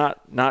 Not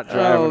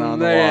driving on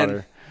man. the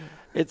water.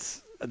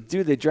 It's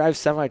dude, they drive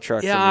semi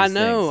trucks. Yeah, I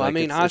know. I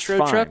mean, ice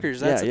road truckers,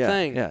 that's a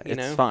thing. Yeah, you it's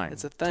know? fine.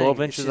 It's a thing. 12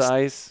 It's inches just- of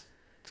ice.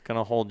 It's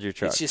gonna hold your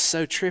truck. It's just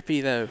so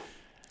trippy though.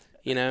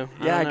 Yeah,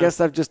 don't I know. guess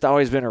I've just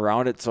always been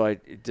around it, so I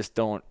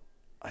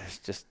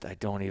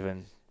don't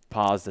even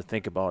pause to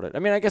think about it. I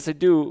mean, I guess I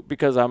do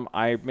because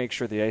I make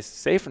sure the ice is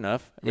safe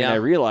enough. I mean, Yeah. I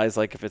realize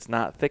like if it's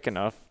not thick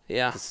enough,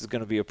 Yeah. this is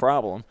gonna be a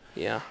problem.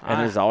 Yeah. And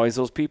there's always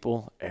those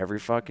people every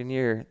fucking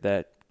year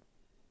that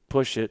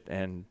push it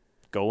and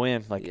go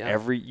in. Like Yeah.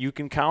 you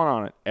can count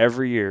on it.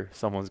 Every year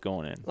someone's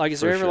going in. like, is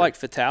for there ever sure. like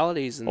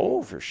fatalities? And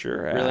Oh, for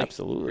sure. Really?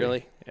 Absolutely.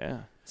 Really? Yeah.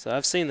 So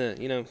I've seen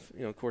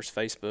of course,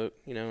 Facebook,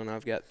 and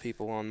I've got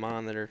people on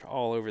mine that are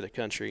all over the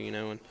country,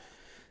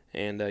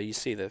 and you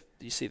see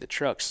the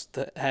trucks,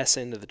 the ass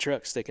end of the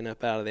truck sticking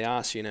up out of the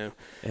ice, Yeah,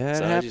 So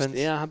it I happens.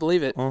 I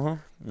believe it. Uh-huh.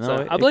 No, So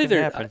it I believe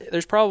can happen.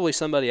 there's probably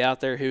somebody out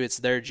there who it's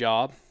their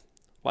job,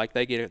 like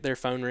they get their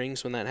phone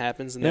rings when that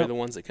happens, and they're Yep. the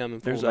ones that come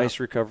and pull There's them out. ice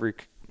recovery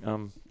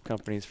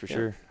companies for Yeah.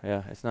 sure.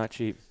 Yeah, it's not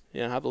cheap.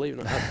 Yeah, I believe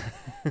it.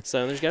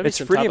 So there's got to be It's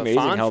some pretty type amazing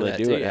of fine how for they that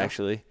do too, it, yeah.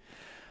 actually.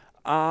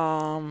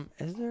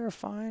 Is there a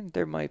fine?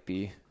 There might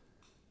be.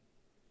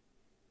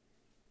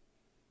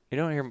 You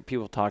don't hear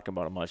people talk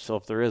about it much. So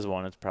if there is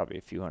one, it's probably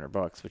a few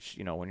 $100, which,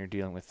 when you're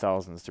dealing with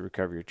thousands to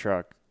recover your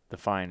truck, the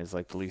fine is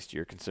like the least of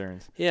your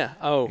concerns. Yeah.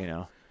 Oh. You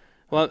know.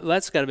 Well,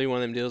 that's got to be one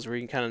of them deals where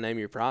you can kind of name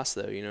your price,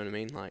 though. You know what I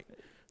mean?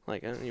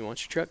 Like, you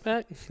want your truck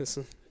back? This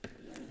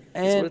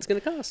is what it's going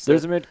to cost.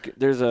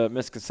 There's a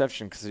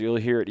misconception because you'll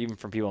hear it even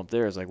from people up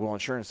there. It's like, well,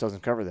 insurance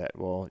doesn't cover that.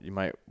 Well, you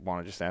might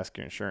want to just ask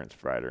your insurance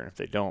provider, and if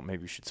they don't,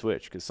 maybe you should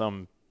switch because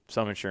some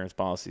insurance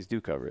policies do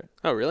cover it.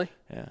 Oh, really?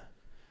 Yeah.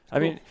 I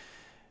mean,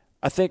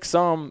 I think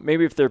some,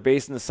 maybe if they're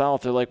based in the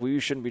South, they're like, well, you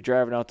shouldn't be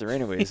driving out there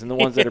anyways. And the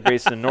ones that are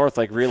based in the North,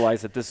 like,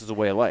 realize that this is a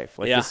way of life.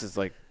 Like, Yeah. this is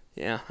like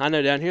Yeah. I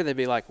know down here they'd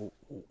be like,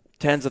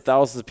 tens of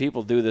thousands of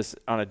people do this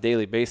on a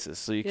daily basis.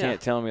 So you Yeah. can't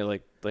tell me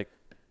like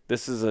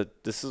this is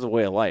a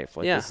way of life.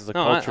 Like Yeah. this is a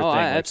No, culture thing. I Like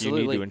you need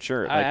absolutely- to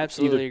insure it. I Like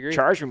absolutely either agree.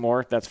 charge me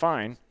more, that's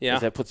fine. Yeah.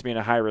 'cause that puts me in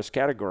a high risk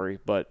category,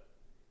 but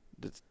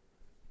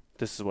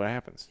this is what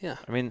happens. Yeah.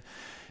 I mean,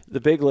 the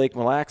big Lake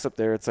Mille Lacs up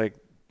there, it's like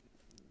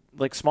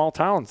small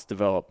towns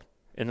develop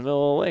in the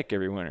middle of the lake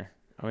every winter.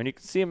 I mean, you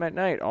can see them at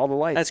night, all the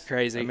lights. That's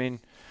crazy. I mean,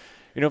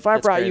 if I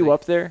That's brought crazy. you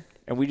up there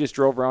and we just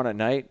drove around at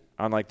night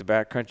on like the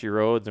backcountry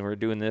roads and we were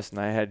doing this and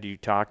I had you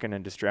talking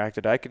and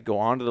distracted, I could go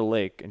onto the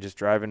lake and just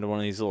drive into one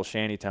of these little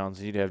shanty towns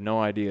and you'd have no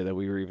idea that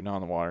we were even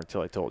on the water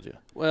until I told you.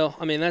 well,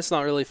 I mean, that's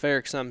not really fair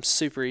because I'm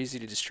super easy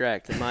to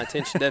distract. And my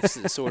attention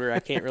deficit disorder, I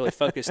can't really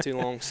focus too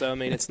long. So, I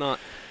mean, it's not.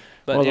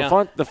 But Well,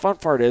 yeah. the fun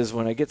part is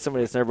when I get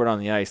somebody that's never been on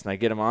the ice and I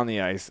get them on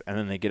the ice and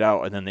then they get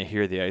out and then they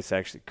hear the ice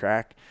actually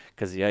crack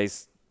because the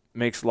ice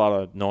makes a lot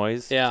of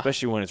noise, Yeah.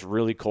 especially when it's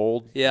really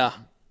cold. Yeah.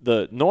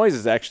 The noise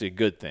is actually a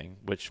good thing,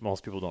 which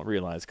most people don't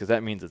realize because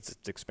that means it's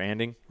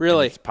expanding. and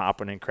Really? it's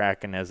popping and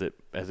cracking as it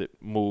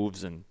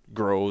moves and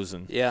grows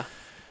and. Yeah.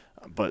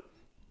 But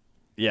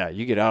yeah,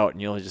 you get out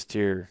and you'll just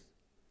hear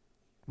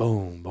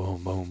boom,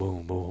 boom, boom,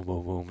 boom, boom,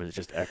 boom, boom, and it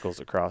just echoes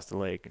across the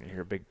lake and you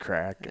hear a big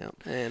crack. Yeah.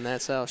 And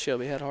that's how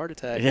Shelby had a heart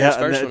attack. His Yeah,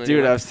 first and one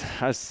dude, anyway.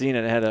 I've seen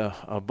it. I had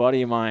a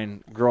buddy of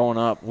mine growing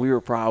up. We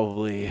were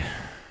probably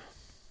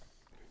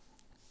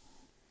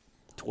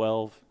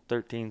 12,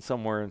 13,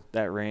 somewhere in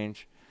that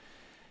range.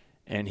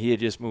 And he had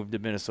just moved to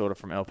Minnesota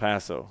from El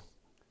Paso.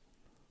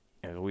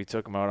 And we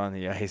took him out on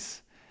the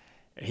ice.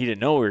 And he didn't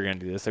know we were going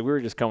to do this. Like, we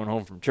were just coming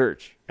home from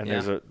church. And Yeah.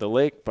 there's the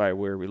lake by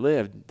where we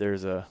lived.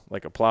 There's a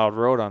plowed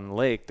road on the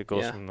lake that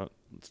goes Yeah. from the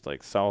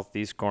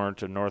southeast corner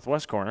to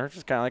northwest corner. It's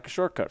just kind of like a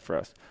shortcut for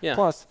us. Yeah.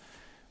 Plus,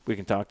 we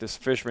can talk to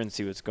some fishermen and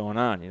see what's going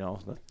on.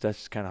 That's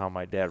just kind of how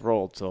my dad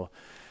rolled. So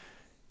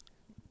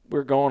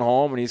we're going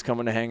home, and he's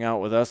coming to hang out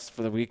with us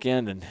for the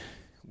weekend. And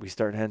we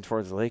start heading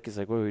towards the lake. He's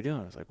like, "What are we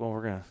doing?" I was like, "Well,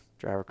 we're gonna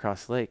drive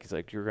across the lake." He's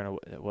like, "You're gonna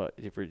what?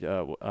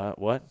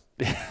 What?"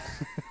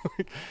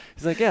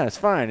 He's like, "Yeah, it's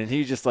fine." And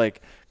he just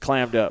like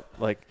clammed up,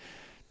 like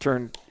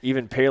turned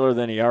even paler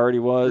than he already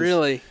was.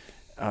 Really?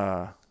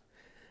 And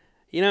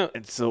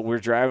so we're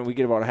driving. We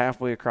get about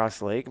halfway across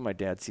the lake, and my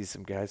dad sees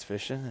some guys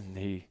fishing, and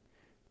he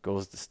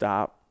goes to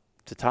stop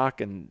to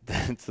talk, and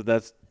so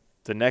that's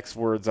the next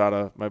words out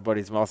of my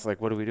buddy's mouth.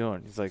 Like, what are we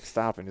doing? He's like,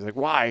 stopping. He's like,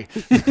 why?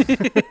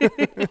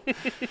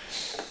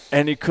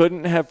 And he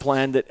couldn't have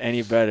planned it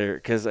any better,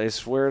 because I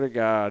swear to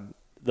God,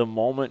 the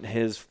moment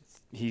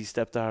he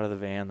stepped out of the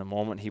van, the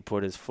moment he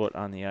put his foot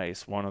on the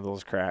ice, one of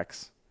those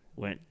cracks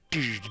went,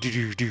 and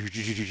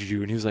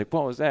he was like,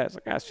 what was that? I was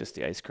like, that's just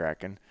the ice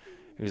cracking.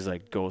 He was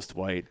like, ghost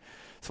white.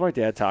 So my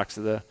dad talks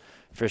to the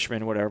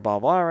fisherman, whatever, blah,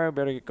 blah, all right,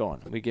 better get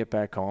going. We get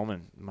back home,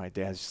 and my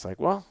dad's just like,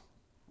 well,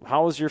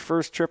 how was your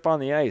first trip on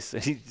the ice?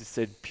 And he just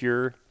said,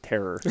 pure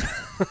terror.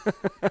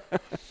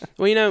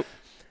 Well,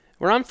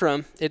 where I'm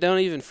from, it don't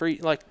even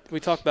freeze. Like we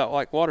talk about,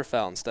 like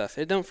waterfowl and stuff.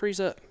 It don't freeze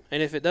up,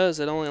 and if it does,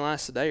 it only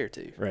lasts a day or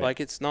two. Right. Like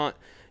it's not.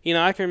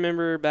 I can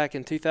remember back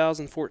in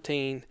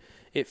 2014,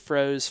 it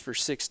froze for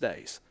 6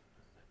 days.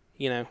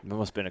 It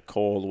must have been a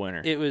cold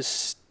winter. It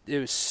was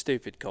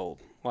stupid cold.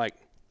 Like,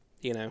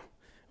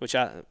 which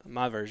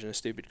my version is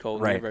stupid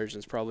cold. Right. Your version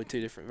is probably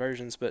two different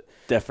versions, but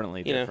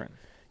Definitely different.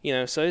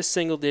 So it's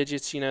single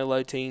digits,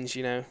 low teens,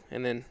 and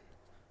then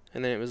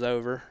it was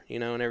over,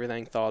 and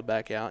everything thawed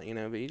back out,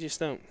 but you just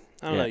don't.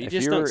 I don't know. You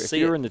just don't see it.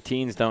 If you were in the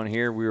teens down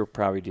here, we were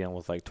probably dealing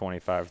with like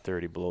 25,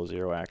 30 below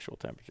zero actual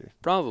temperatures.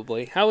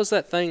 Probably. How was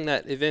that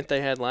event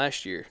they had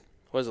last year?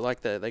 Was it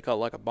like they call it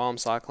like a bomb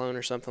cyclone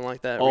or something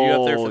like that? Were you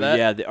up there for that?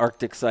 Yeah, the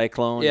Arctic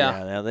cyclone.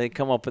 Yeah. They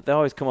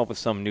always come up with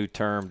some new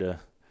term to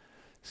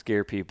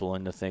scare people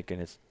into thinking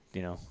it's,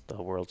 the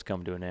world's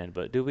come to an end.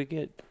 But do we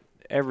get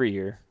every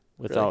year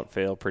without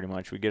fail pretty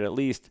much? We get at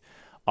least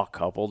a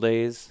couple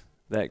days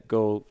that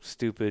go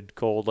stupid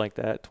cold like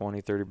that,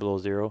 20, 30 below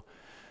zero.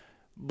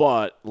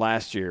 But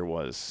last year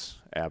was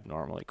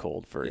abnormally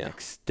cold for an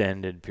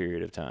extended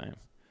period of time.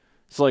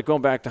 So, like,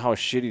 going back to how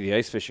shitty the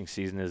ice fishing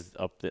season is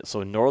up there.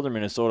 So, in northern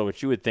Minnesota,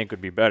 which you would think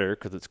would be better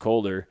because it's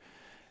colder,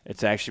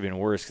 it's actually been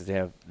worse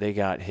because they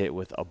got hit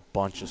with a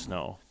bunch of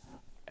snow.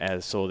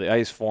 So the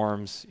ice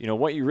forms.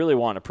 What you really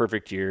want in a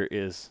perfect year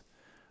is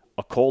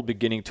a cold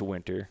beginning to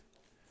winter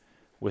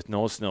with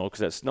no snow, because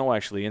that snow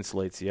actually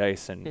insulates the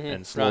ice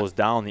and slows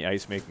down the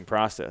ice-making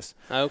process.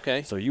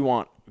 Okay. So you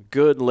want a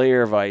good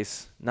layer of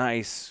ice,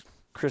 nice,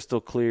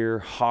 crystal clear,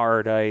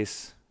 hard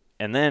ice,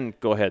 and then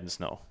go ahead and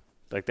snow.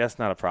 Like, that's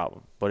not a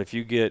problem. But if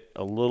you get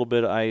a little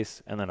bit of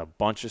ice and then a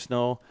bunch of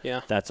snow,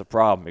 that's a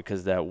problem,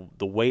 because the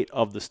weight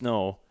of the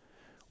snow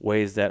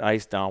weighs that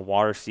ice down,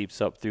 water seeps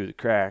up through the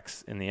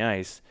cracks in the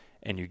ice,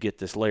 and you get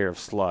this layer of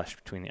slush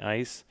between the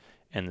ice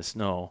and the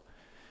snow,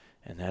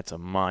 and that's a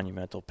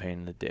monumental pain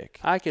in the dick.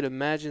 I could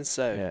imagine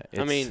so.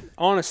 Yeah,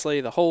 honestly,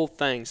 the whole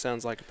thing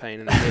sounds like a pain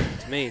in the dick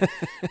to me.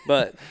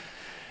 But,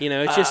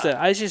 it's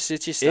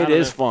just It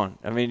is fun.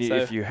 I mean,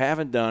 if you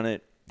haven't done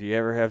it, if you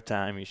ever have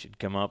time, you should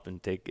come up and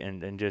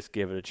and just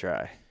give it a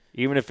try.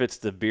 Even if it's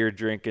the beer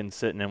drinking,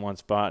 sitting in one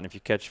spot, and if you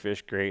catch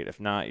fish, great. If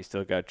not, you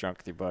still got drunk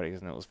with your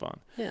buddies, and it was fun.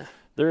 Yeah.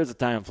 There is a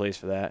time and place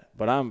for that,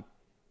 but I'm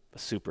a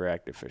super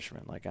active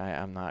fisherman. Like,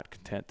 I'm not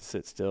content to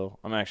sit still.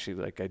 I'm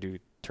actually, I do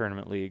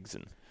tournament leagues.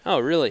 And oh,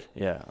 really?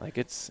 Yeah,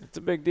 it's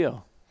a big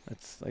deal.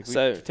 It's like, we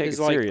so take it is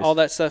serious. All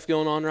that stuff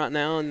going on right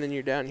now, and then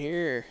you're down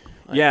here?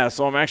 Or yeah,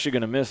 so I'm actually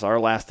going to miss our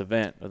last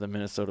event of the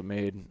Minnesota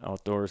Made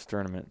Outdoors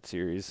Tournament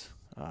Series,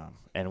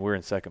 and we're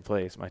in second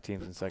place. My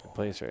team's in second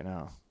place right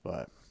now,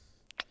 but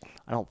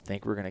I don't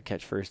think we're going to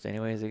catch first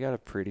anyways. They got a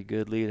pretty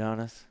good lead on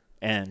us,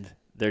 and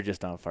they're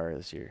just on fire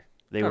this year.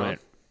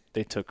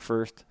 They took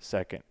first,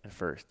 second, and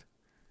first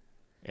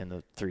in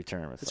the 3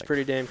 tournaments. That's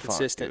pretty damn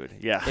consistent.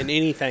 Dude. Yeah. In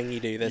anything you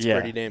do, that's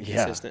pretty damn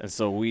consistent. And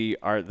so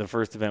the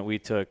first event we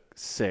took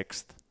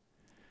 6th,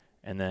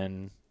 and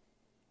then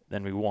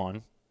we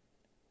won.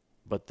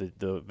 But the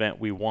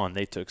event we won,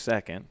 they took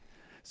 2nd.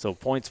 So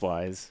points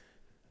wise,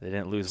 they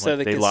didn't lose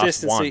much. They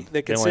lost 1.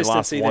 The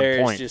consistency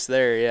there is just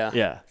there, yeah.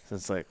 Yeah. So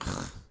it's like,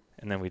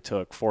 and then we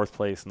took 4th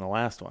place in the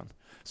last one.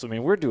 So I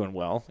mean, we're doing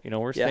well.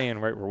 We're staying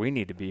right where we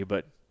need to be,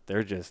 but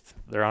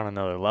they're on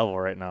another level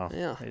right now.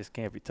 Yeah. They just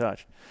can't be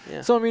touched.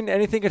 Yeah. So I mean,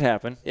 anything could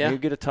happen. Yeah. You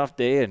get a tough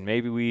day, and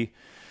maybe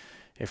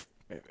if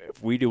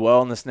we do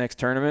well in this next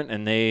tournament,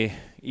 and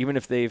even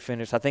if they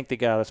finish, I think they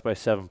got us by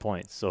 7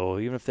 points. So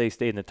even if they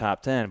stayed in the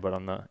top 10, but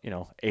on the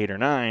 8 or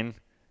 9,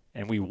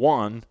 and we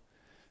won,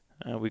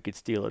 we could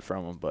steal it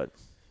from them. But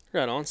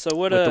right on. So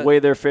what? With the way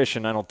they're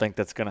fishing, I don't think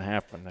that's going to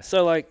happen.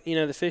 So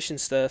the fishing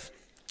stuff.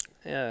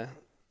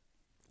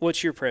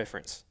 What's your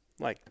preference?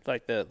 Like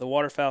the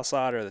waterfowl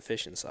side or the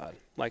fishing side?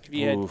 Like if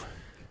you had,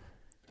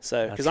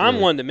 because I'm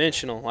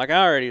one-dimensional. Like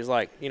I already was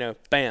like,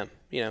 bam,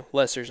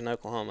 Lester's in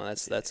Oklahoma.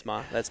 That's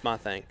my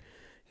thing,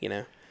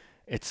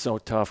 It's so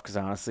tough because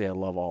honestly, I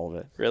love all of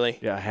it. Really?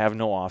 Yeah, I have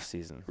no off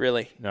season.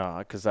 Really? No,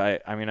 because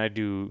I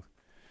do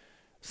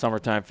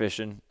summertime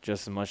fishing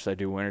just as much as I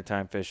do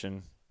wintertime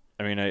fishing.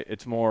 I mean,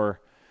 it's more.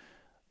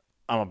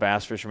 I'm a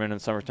bass fisherman in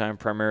summertime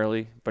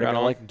primarily, but I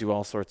like to do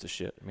all sorts of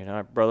shit. I mean,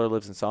 my brother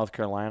lives in South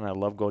Carolina. I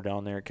love go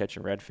down there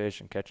catching redfish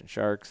and catching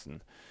sharks,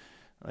 and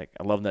I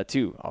love that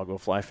too. I'll go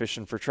fly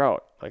fishing for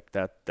trout.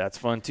 That's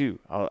fun too.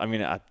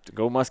 I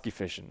go muskie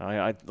fishing.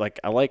 I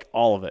like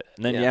all of it.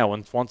 And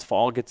then once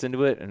fall gets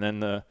into it, and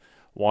then the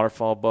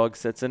waterfall bug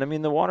sets in. I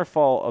mean, the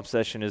waterfall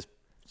obsession is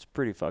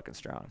pretty fucking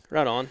strong.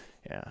 Right on.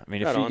 Yeah, I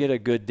mean, Right if you on. get a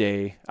good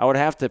day, I would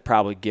have to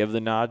probably give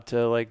the nod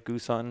to like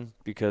goose hunting,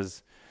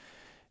 because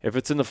if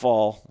it's in the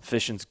fall,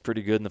 fishing's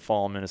pretty good in the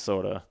fall in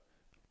Minnesota,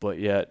 but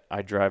yet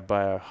I drive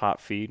by a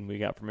hot feed and we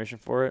got permission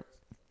for it,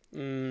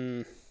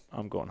 I'm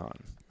going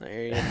hunting.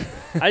 There you go.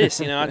 I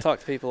just, I talk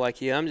to people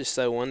like you. I'm just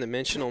so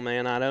one-dimensional,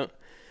 man. I don't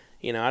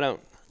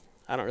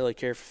really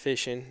care for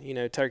fishing.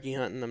 Turkey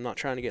hunting. I'm not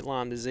trying to get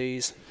Lyme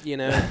disease.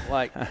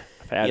 Like, I've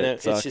had it.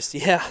 it's Sucks.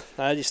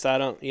 just, I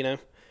don't,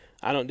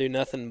 I don't do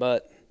nothing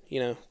but,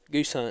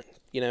 goose hunt.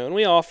 And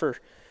we offer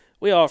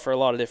a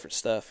lot of different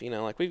stuff.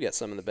 Like we've got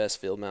some of the best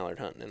field mallard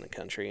hunting in the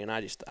country, and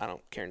I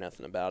don't care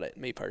nothing about it,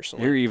 me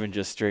personally. You're even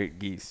just straight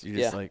geese. You're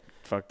just Yeah. like,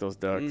 fuck those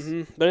ducks.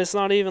 But it's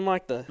not even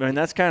like the. I mean,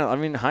 that's kind of, I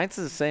mean, Heinz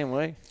is the same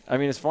way. I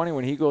mean, it's funny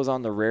when he goes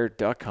on the rare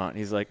duck hunt,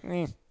 he's like,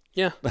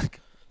 Yeah. Like,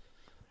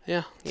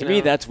 Yeah. to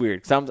me, that's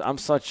weird, because I'm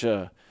such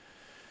a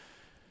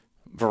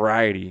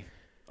variety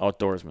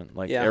outdoorsman,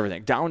 like Yeah.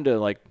 everything, down to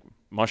like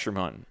mushroom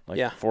hunting, like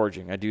Yeah.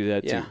 foraging. I do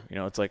that Yeah.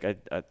 too. It's like, I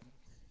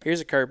Here's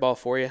a curveball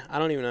for you. I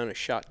don't even own a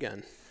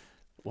shotgun.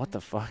 what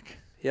the fuck?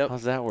 Yep.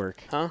 How's that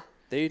work? Huh,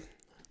 dude?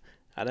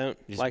 I don't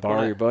You just like borrow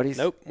when your buddies?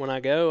 Nope. When I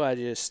go,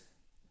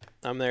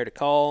 I'm there to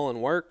call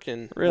and work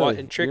and Really?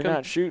 and trick You're them.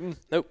 not shooting?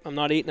 Nope, I'm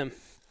not eating them.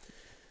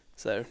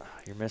 So,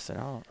 You're missing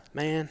out.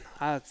 man,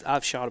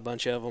 I've shot a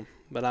bunch of them,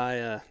 but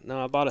I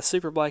bought a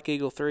Super Black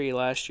Eagle 3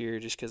 last year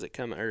just because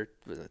or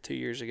was it 2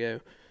 years ago,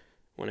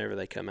 whenever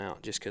they come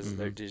out, just because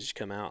they just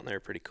come out and they're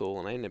pretty cool,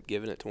 and I ended up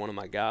giving it to one of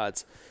my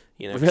guides,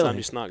 'cause Really? I'm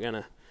just not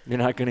gonna. You're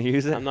not going to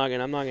use it? I'm not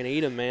gonna eat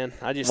them, man.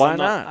 Why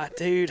not?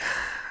 Dude,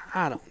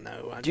 I don't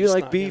know. Do you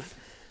like beef?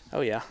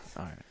 Oh yeah.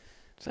 All right.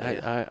 So Oh,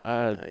 yeah. I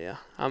Oh yeah.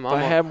 if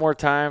I had more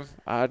time,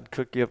 I'd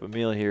cook you up a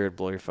meal here. It'd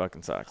blow your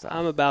fucking socks off.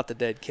 I'm about the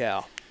dead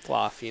cow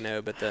fluff, but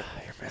You're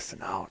missing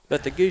out.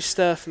 the goose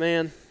stuff,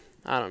 man,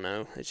 I don't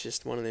know. It's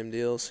just one of them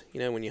deals.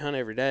 When you hunt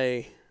every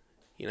day,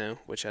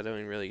 which I don't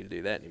even really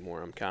do that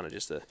anymore. I'm kind of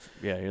just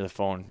Yeah, you're the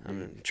phone.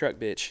 I'm a truck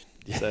bitch.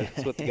 So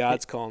that's what the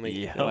guides call me.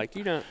 Yeah. They're like,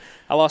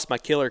 I lost my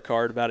killer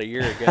card about a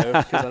year ago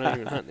because I don't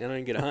even hunt. I don't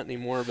even get to hunt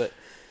anymore. But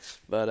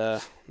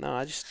no,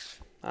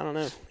 I don't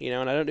know.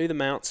 And I don't do the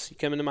mounts. You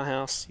come into my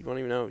house, you don't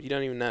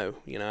even know.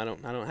 I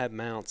don't have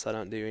mounts. I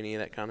don't do any of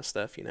that kind of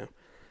stuff.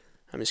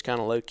 I'm just kind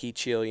of low key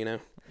chill.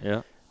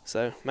 Yeah.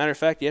 So matter of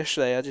fact,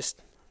 yesterday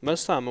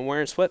most of the time I'm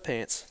wearing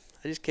sweatpants.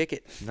 I just kick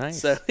it.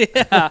 Nice. So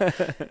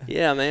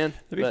yeah, man.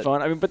 It'd be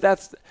fun. I mean, but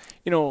that's,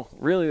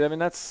 really, I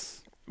mean,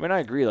 I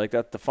agree. Like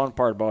that, the fun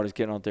part about it is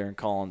getting out there and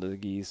calling to the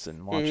geese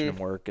and watching them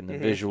work, and the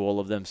visual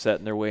of them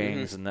setting their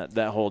wings, and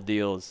that whole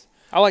deal is.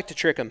 I like to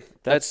trick them.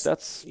 That's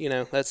that's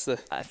the.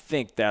 I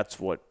think that's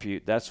what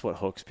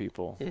hooks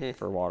people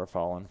for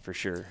waterfowling for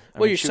sure.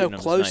 Well, you're so shooting 'em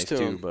is close nice to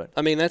too, them. but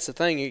I mean, that's the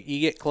thing. You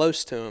get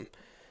close to them.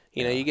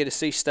 You get to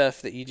see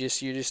stuff that you're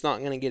just not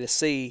going to get to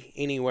see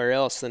anywhere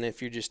else than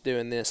if you're just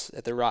doing this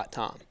at the right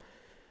time.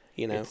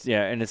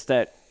 and it's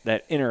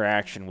that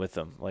interaction with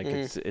them. Like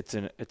it's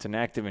an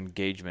active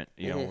engagement.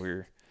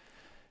 Where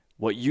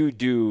what you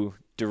do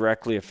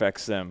directly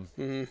affects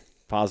them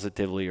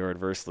positively or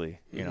adversely.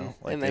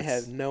 Like and they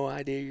have no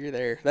idea you're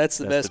there. That's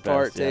the best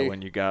part too.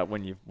 Yeah,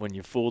 when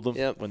you fooled them.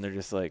 Yep. When they're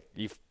just like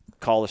you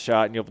call the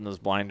shot and you open those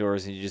blind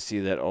doors and you just see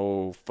that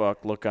oh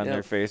fuck look on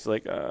their face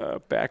like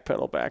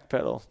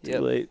backpedal too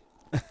Yep. late.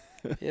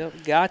 Yep,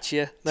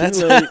 gotcha.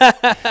 Too late.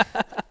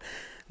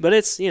 But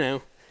it's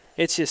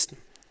it's just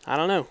I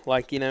don't know.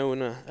 Like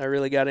when I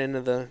really got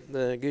into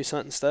the goose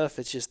hunting stuff,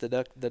 it's just the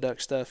duck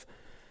stuff.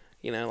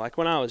 Like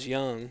when I was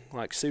young,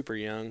 like super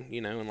young,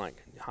 in like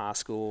high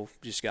school,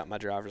 just got my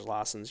driver's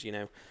license.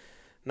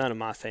 None of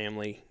my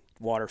family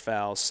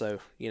waterfowls, so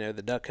the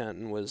duck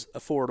hunting was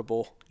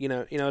affordable.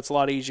 It's a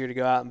lot easier to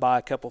go out and buy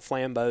a couple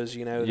flambos,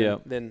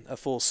 than a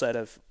full set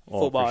of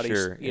full bodies.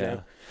 Sure, you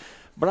know.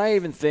 But I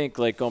even think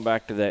like going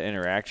back to that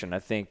interaction, I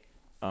think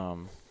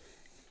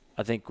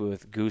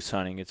with goose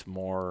hunting, there's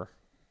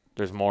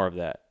more of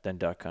that than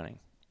duck hunting.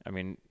 I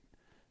mean,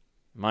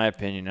 in my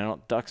opinion,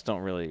 ducks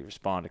don't really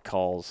respond to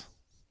calls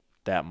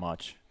that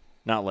much.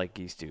 Not like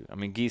geese do. I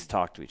mean, geese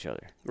talk to each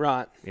other.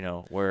 Right.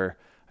 Where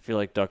I feel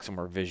like ducks are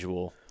more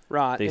visual.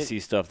 Right. They see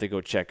stuff, they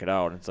go check it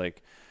out. And it's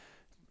like,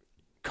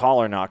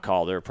 call or not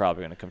call, they're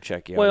probably going to come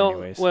check you out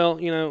anyways. Well,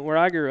 where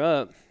I grew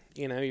up,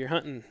 you're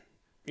hunting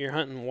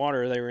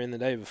water they were in the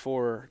day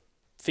before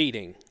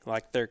feeding,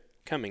 like they're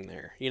coming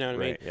there. You know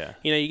what I mean? Yeah.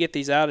 You get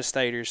these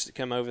out-of-staters that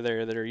come over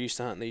there that are used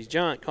to hunting these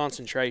giant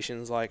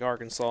concentrations like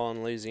Arkansas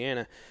and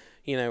Louisiana,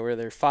 where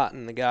they're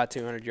fighting the guy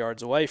 200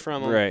 yards away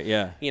from them. Right,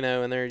 yeah.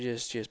 And they're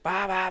just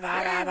bah, bah,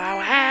 bah, bah, bah,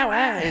 wow,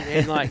 wow.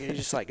 And like, you're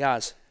just like,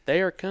 guys,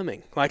 they are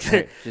coming. Like,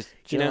 they're, Right. Just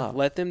chill out.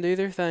 let them do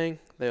their thing.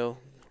 They'll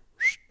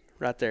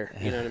right there.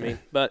 You know what I mean?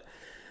 But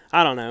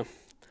I don't know.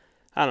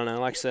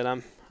 Like I said,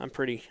 I'm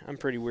pretty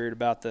weird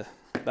about the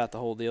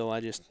whole deal. I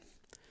just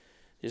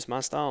my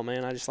style,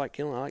 man. I just like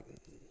killing. I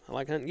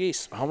like hunting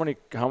geese. How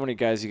many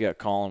guys you got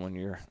calling when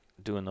you're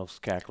doing those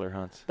cackler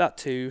hunts? About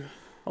 2.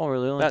 Oh,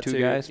 really? Only About 2 2.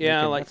 guys?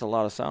 Yeah, That's a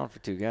lot of sound for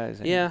 2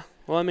 guys. Yeah.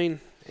 Well, I mean,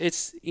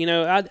 it's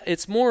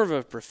it's more of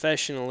a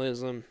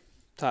professionalism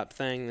type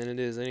thing than it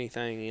is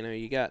anything.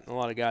 You got a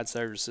lot of guide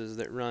services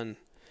that run,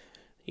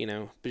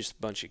 just a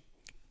bunch of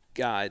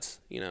guides.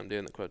 I'm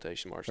doing the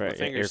quotation marks with Right,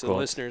 my air fingers to the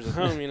quotes. listeners at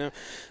home.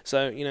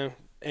 So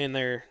and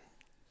they're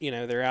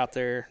they're out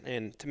there,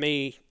 and to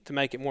me, to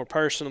make it more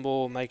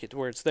personable, make it to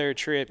where it's their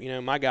trip.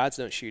 My guides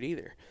don't shoot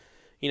either.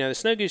 The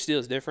Snow Goose deal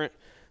is different.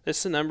 This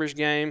is a numbers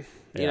game.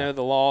 Yeah.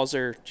 The laws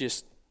are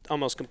just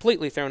almost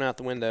completely thrown out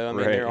the window. I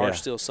mean, Right, there are yeah.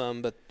 still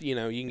some, but you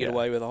can get Yeah.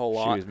 away with a whole Shoot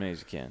lot. as many as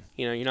you can.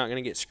 You're not going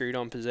to get screwed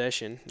on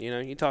possession.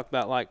 You talk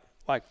about like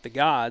the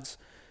guides.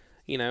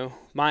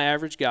 My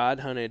average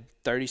guide hunted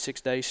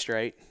 36 days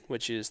straight,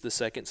 which is the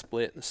second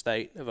split in the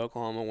state of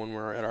Oklahoma when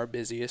we're at our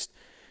busiest.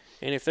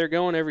 And if they're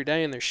going every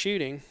day and they're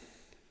shooting,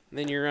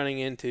 then you're running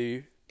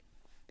into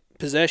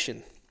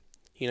possession.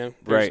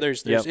 Right.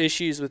 There's Yep.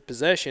 issues with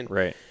possession.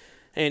 Right.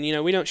 And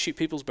we don't shoot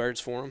people's birds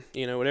for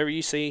them. Whatever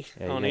you see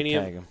Yeah, you on gotta any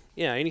tag 'em.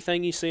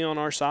 anything you see on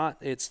our site,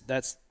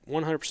 that's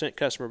 100%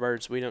 customer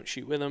birds. We don't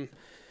shoot with them.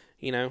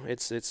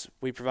 It's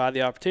we provide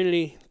the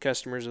opportunity.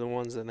 Customers are the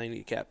ones that they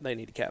need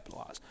to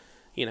capitalize.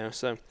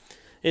 So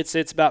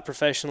it's about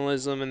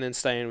professionalism and then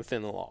staying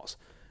within the laws.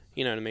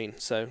 You know what I mean?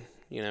 So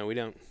we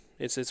don't.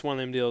 It's one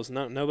of them deals.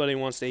 Nobody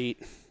wants to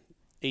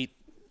eat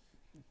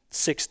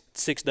six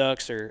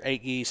ducks or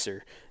 8 geese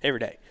or every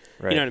day.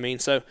 Right. You know what I mean?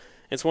 So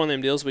it's one of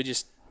them deals. We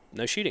just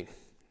no shooting.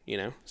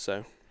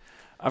 So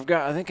I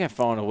think I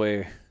found a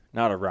way,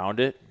 not around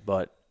it,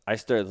 but I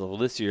started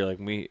this year. Like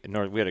we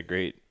had a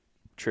great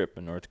trip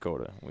in North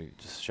Dakota. We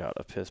just shot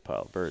a piss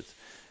pile of birds.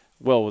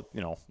 Well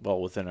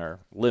within our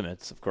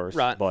limits, of course.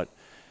 Right. But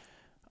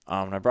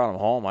when I brought them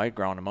home, I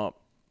ground them up.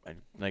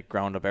 I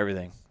ground up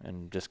everything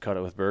and just cut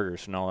it with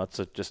burgers. So now that's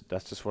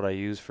just what I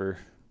use for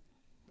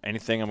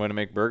anything I'm going to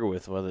make burger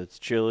with, whether it's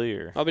chili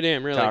or I'll be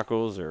damned, really.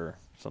 tacos or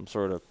some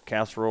sort of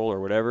casserole or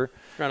whatever.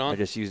 Right on. I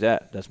just use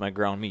that. That's my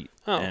ground meat.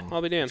 Oh, and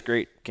I'll be damned. It's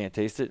great. Can't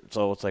taste it.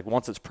 So it's like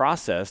once it's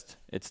processed,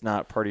 it's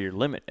not part of your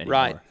limit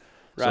anymore.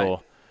 Right.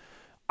 So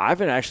I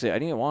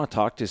didn't want to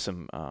talk to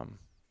some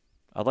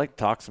I'd like to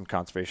talk to some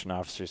conservation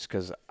officers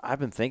because I've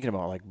been thinking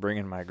about like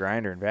bringing my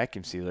grinder and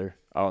vacuum sealer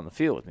out in the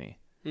field with me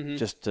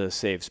just to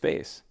save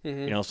space.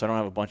 Mm-hmm. So I don't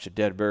have a bunch of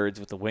dead birds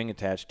with the wing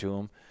attached to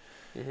them.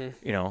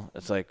 Mm-hmm.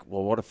 It's like,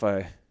 well, what if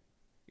I,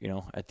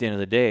 at the end of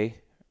the day,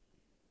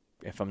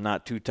 if I'm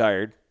not too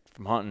tired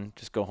from hunting,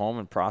 just go home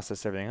and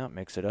process everything up,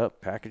 mix it up,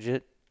 package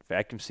it,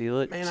 vacuum seal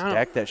it, Man,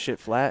 stack that shit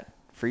flat,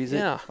 freeze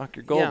Yeah. it, fuck,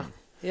 you're golden.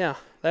 Yeah.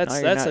 That's Now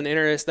you're not- an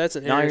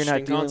interesting Now you're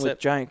not dealing with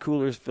concept. giant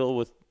coolers filled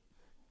with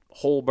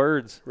whole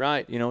birds,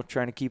 Right.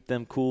 trying to keep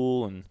them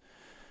cool and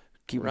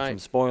keep them Right. from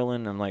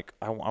spoiling. I'm like,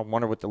 I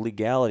wonder what the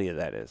legality of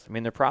that is. I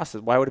mean, they're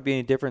processed. Why would it be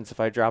any difference if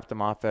I dropped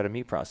them off at a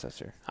meat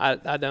processor? I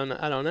don't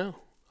know.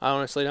 I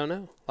honestly don't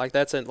know. Like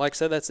I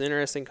said, that's an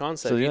interesting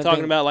concept. So the You're only talking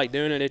thing- about like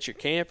doing it at your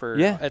camp or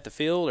Yeah. at the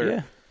field or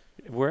Yeah,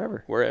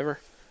 wherever. wherever.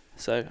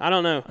 So I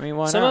don't know. I mean,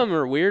 why Some not? of them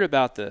are weird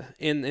about the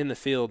in the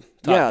field.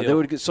 Top Yeah, deal. they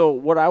would get, so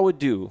what I would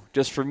do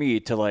just for me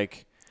to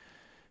like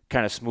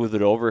kind of smooth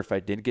it over if I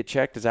did get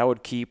checked is I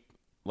would keep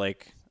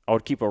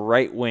a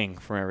right wing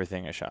from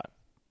everything I shot.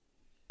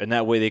 And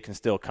that way they can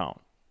still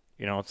count.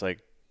 It's like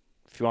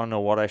if you want to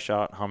know what I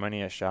shot, how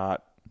many I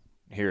shot,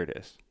 here it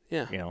is.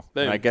 Yeah. Boom,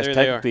 Boom, and I guess there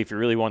they are. technically if you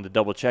really wanted to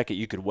double check it,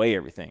 you could weigh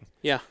everything.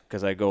 Yeah.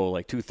 Because I go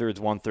like 2/3,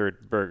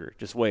 1/3 burger.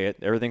 Just weigh it.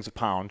 Everything's a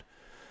pound.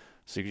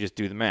 So you can just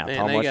do the math. Man,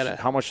 how they much? gotta-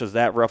 How much does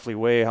that roughly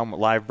weigh? How much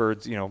live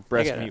birds,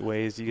 breast gotta- meat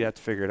weighs? You have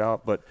to figure it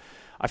out. But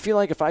I feel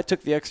like if I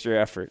took the extra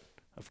effort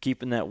of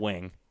keeping that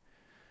wing,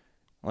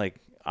 like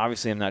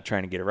obviously I'm not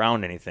trying to get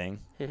around anything,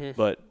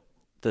 but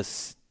the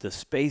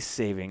space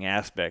saving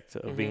aspect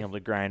of being able to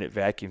grind it,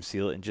 vacuum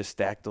seal it, and just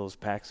stack those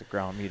packs of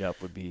ground meat up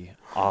would be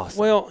awesome.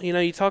 Well,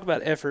 you talk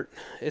about effort.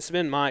 It's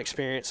been my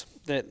experience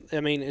that,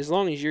 as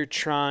long as you're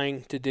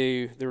trying to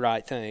do the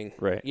right thing,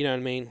 Right. You know what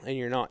I mean? And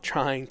you're not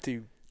trying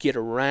to get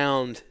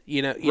around,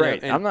 right.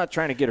 and I'm not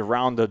trying to get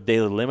around the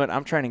daily limit.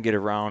 I'm trying to get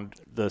around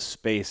the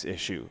space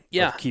issue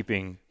Yeah. of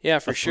keeping Yeah,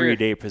 for a sure.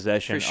 3-day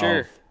possession For sure.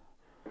 of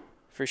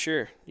For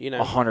sure.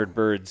 100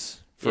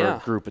 birds for Yeah. a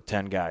group of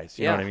 10 guys.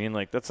 You Yeah. know what I mean?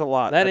 Like that's a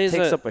lot. That That is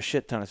takes a- up a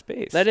shit ton of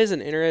space. That's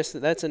an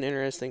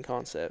interesting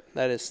concept.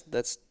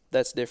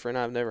 That's different.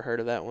 I've never heard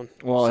of that one.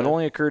 Well, it So-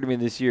 only occurred to me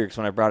this year because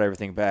when I brought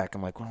everything back,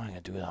 I'm like, what am I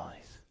going to do with all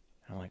these?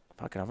 And I'm like,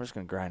 fuck it, I'm just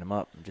going to grind them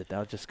up.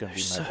 That's just going to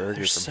be my burger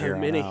there's from so here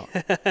many. on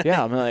out.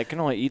 Yeah, I can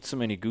only eat so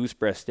many goose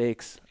breast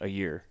steaks a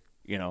year,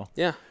 Yeah.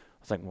 I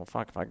was like, well,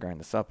 fuck, if I grind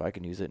this up, I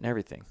can use it in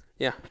everything.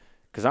 Yeah.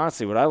 Because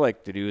honestly, what I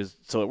like to do is,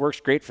 so it works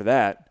great for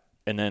that,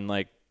 and then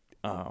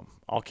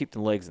I'll keep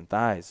the legs and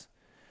thighs,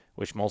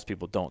 which most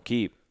people don't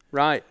keep.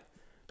 Right.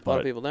 A lot But-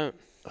 of people don't.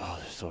 Oh,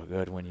 they're so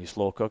good when you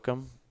slow cook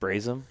them,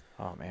 braise them.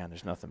 Oh man,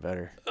 there's nothing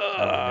better.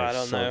 I They're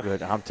don't so know.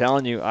 good. I'm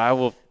telling you, I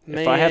will.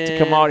 If I have to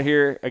come Man. out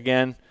here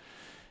again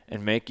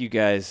and make you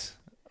guys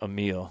a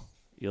meal,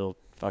 you'll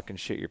fucking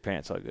shit your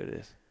pants how good it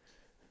is.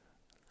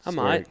 I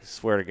might.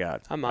 Swear to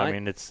God. I might. I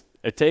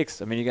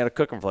mean, you got to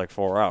cook them for like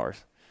 4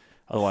 hours.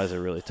 Otherwise, they're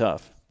really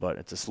tough. But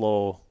it's a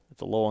low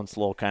and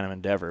slow kind of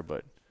endeavor.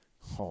 But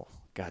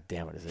God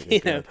damn it, is it You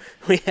good? know,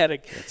 we had a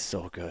It's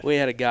so good. We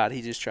had a guy.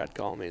 He just tried to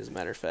call me. As a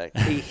matter of fact,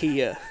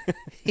 he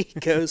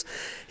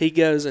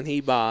goes and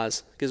he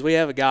buys, because we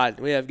have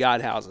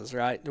guide houses,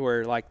 right,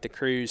 where like the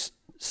crews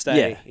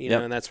stay. Yeah, You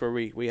know, and that's where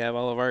we have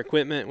all of our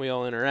equipment. We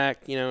all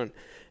interact. You know, and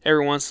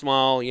every once in a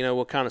while, you know,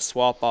 we'll kind of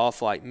swap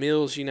off like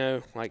meals. You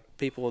know, like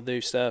people will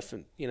do stuff,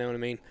 and you know what I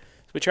mean.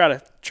 So we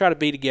try to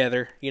be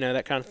together. You know,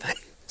 that kind of thing.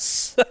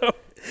 So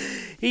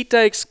he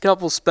takes a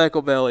couple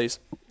speckle bellies.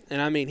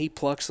 And I mean, he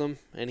plucks them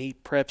and he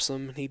preps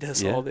them and he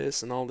does all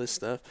this and all this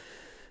stuff.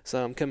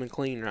 So I'm coming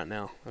clean right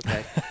now.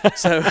 Okay.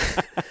 so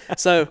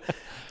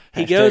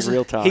he goes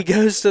real talk. he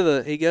goes to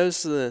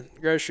the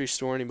grocery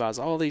store and he buys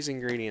all these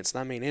ingredients.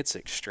 And I mean, it's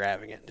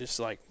extravagant, just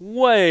like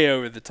way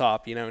over the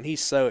top, you know. And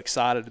he's so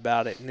excited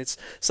about it. And it's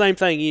same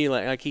thing.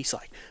 Like he's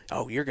like,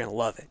 oh, you're gonna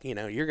love it. You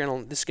know,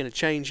 this is gonna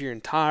change your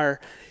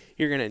entire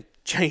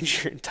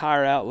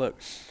outlook.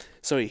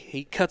 So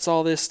he cuts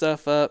all this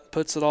stuff up,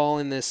 puts it all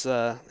in this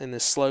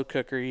slow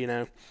cooker, you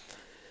know,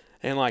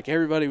 and like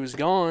everybody was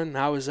gone, and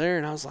I was there,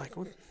 and I was like,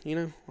 what, you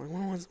know, like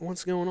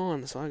what's going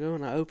on? So I go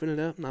and I open it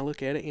up and I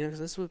look at it, you know, because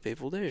that's what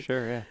people do.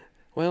 Sure, yeah.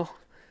 Well,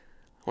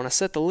 when I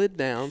set the lid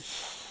down,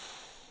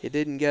 it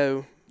didn't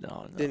go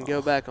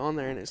back on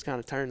there, and it's kind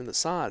of turned to the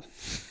side.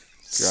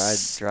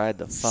 Dried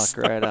the fuck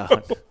right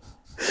out.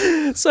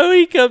 So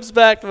he comes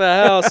back to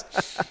the house,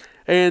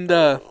 and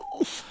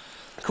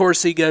of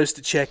course, he goes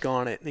to check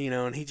on it, you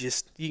know, and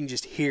you can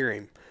just hear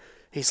him.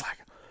 He's like,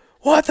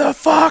 what the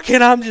fuck?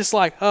 And I'm just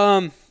like,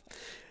 I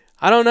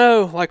don't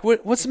know. Like,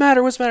 what's the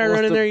matter? What's the matter?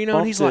 Run in there, you know,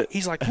 and he's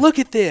like, look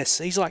at this.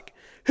 He's like,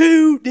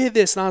 who did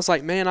this? And I was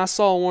like, man, I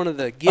saw one of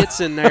the Gits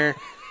in there.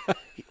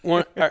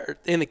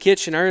 In the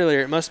kitchen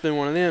earlier. It must have been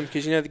one of them,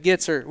 because you know the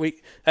Gits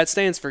that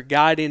stands for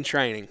guide in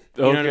training.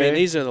 You know what I mean?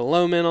 These are the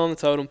low men on the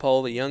totem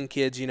pole, the young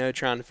kids, you know,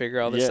 trying to figure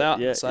all this out.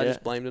 So I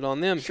just blamed it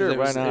on them, because it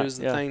was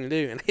the thing to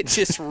do, and it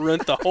just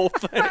ruined the whole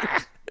thing.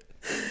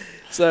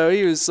 So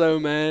he was so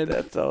mad.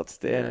 That's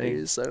outstanding. Yeah,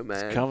 he was so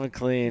mad. It's coming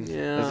clean.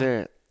 Yeah. Is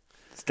there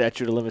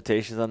statute of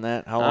limitations on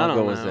that? How long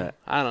ago was that?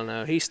 I don't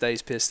know. He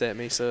stays pissed at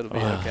me, so it'll be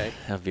okay.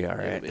 That'll be all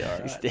right. It'll be all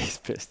right. He stays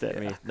pissed at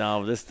me.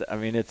 No,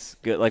 it's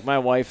good. Like, my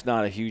wife's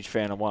not a huge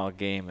fan of wild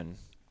game, and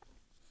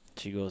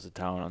she goes to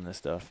town on this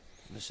stuff.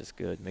 It's just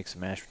good. Make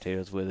some mashed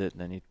potatoes with it,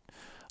 and then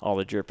all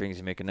the drippings.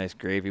 You make a nice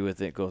gravy with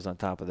it. It goes on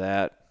top of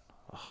that.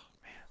 Oh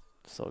man,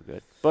 so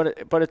good.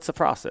 But it's a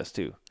process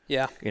too.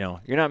 Yeah. You know,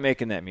 you're not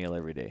making that meal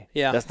every day.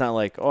 Yeah. That's not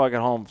like, I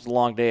got home, it's a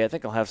long day, I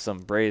think I'll have some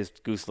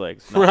braised goose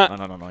legs. No,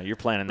 right. no. You're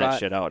planning that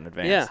shit out in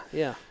advance.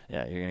 Yeah.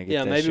 Yeah, you're going to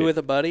get that maybe shit. with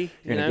a buddy.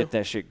 You're going to get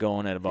that shit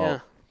going at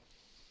about,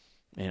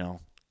 Yeah.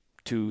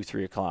 2,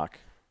 3 o'clock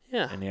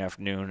Yeah. in the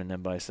afternoon, and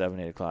then by 7,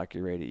 8 o'clock,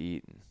 you're ready to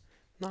eat.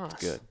 And Nice.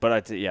 it's good.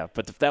 But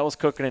but if that was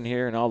cooking in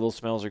here and all those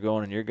smells are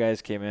going and your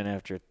guys came in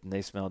after it and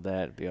they smelled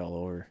that, it'd be all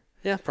over.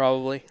 Yeah,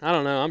 probably. I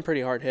don't know. I'm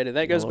pretty hard-headed.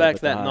 That goes back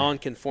to that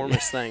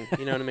nonconformist thing.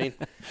 You know what I mean?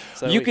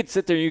 So you could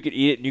sit there, you could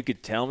eat it, and you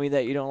could tell me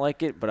that you don't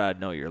like it, but I'd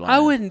know you're lying. I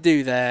wouldn't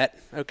do that.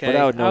 Okay. But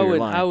I would know you're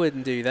lying. I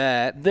wouldn't do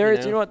that.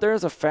 You know what? There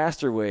is a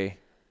faster way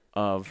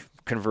of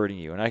converting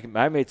you, and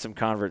I made some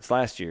converts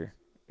last year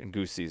in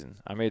goose season.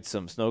 I made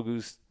some snow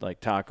goose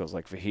like tacos,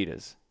 like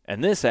fajitas,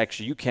 and this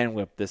actually you can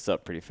whip this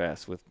up pretty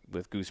fast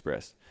with goose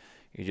breast.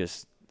 You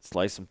just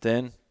slice them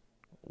thin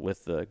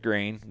with the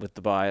grain, with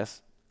the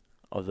bias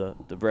of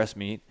the breast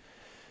meat,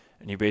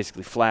 and you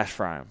basically flash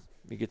fry them.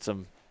 You get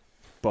some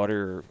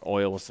butter or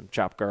oil with some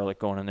chopped garlic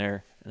going in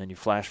there, and then you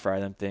flash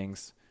fry them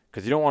things,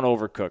 because you don't want to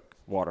overcook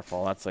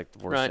waterfall. That's like the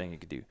worst thing you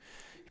could do. You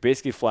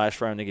basically flash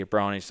fry them to get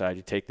brown on each side.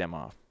 You take them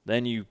off.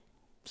 Then you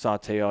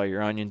saute all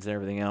your onions and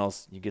everything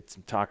else. You get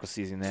some taco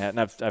seasoning in that, and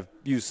I've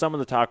used some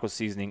of the taco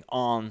seasoning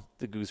on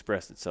the goose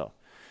breast itself.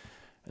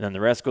 And then the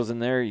rest goes in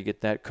there. You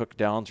get that cooked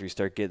down, so you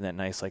start getting that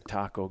nice like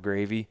taco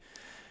gravy.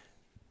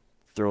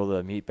 Throw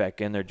the meat back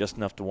in there just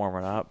enough to warm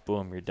it up.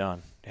 Boom, you're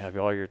done. You have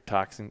all your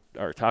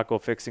taco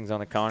fixings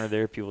on the counter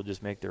there. People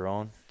just make their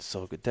own.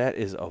 So good. That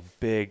is a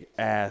big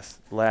ass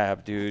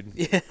lab, dude.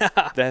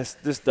 Yeah.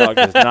 This dog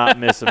does not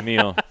miss a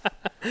meal.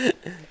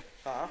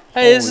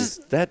 Hey,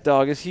 that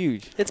dog is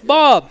huge. It's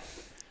Bob.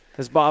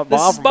 This Bob.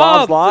 This is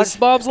Bob's Lodge. This is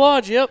Bob's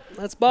Lodge. Yep,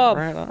 that's Bob.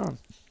 Right on.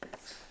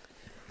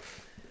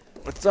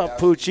 What's up,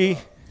 Poochie?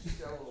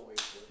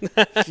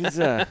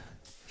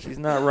 She's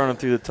not running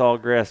through the tall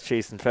grass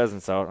chasing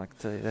pheasants out, I can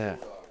tell you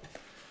that.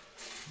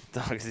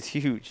 Dog is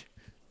huge.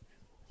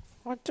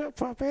 What's up,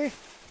 puppy?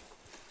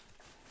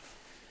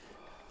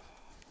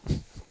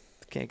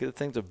 Can't get the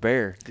thing's a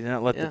bear. Do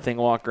not let the thing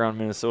walk around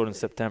Minnesota in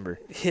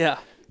September. Yeah.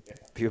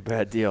 Be a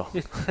bad deal.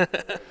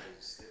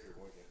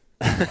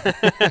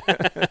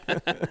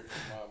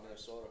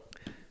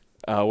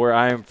 Where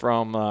I am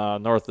from,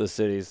 north of the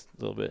cities,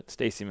 a little bit.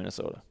 Stacy,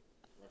 Minnesota.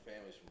 My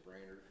family's from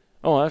Brainerd.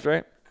 Oh, that's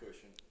right.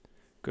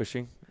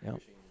 Cushing. Yep.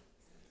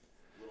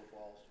 Little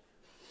Falls.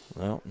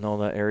 Well, know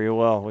that area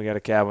well. We got a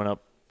cabin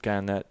up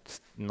kind of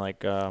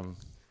like, now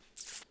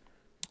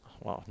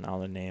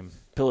the name,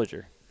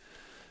 Pillager,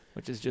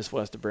 which is just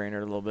west of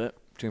Brainerd a little bit,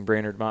 between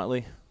Brainerd and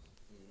Motley.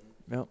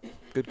 Yep.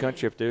 Good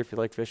country up there if you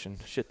like fishing.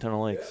 Shit ton of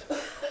lakes.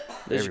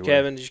 Does your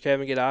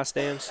cabin get ice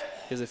dams?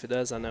 Because if it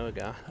does, I know a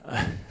guy.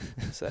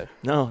 So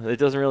No, it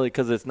doesn't really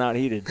because it's not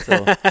heated,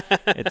 so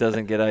it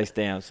doesn't get ice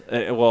dams.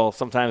 Well,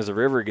 sometimes the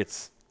river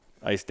gets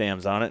ice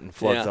dams on it and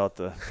floods out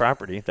the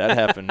property. That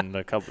happened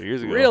a couple of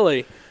years ago.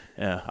 Really?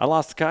 Yeah, I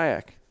lost the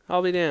kayak.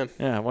 I'll be damned.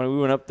 Yeah, when we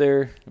went up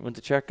there, went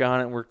to check on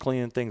it, and we're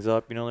cleaning things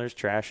up. You know, there's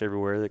trash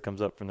everywhere that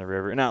comes up from the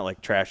river. Not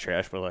like trash,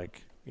 but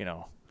like, you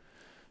know,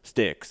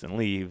 sticks and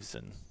leaves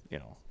and, you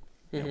know,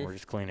 we're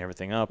just cleaning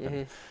everything up.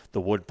 And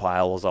the wood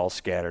pile was all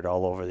scattered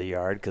all over the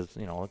yard because,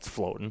 you know, it's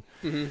floating.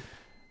 And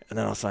then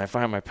all of a sudden I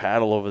find my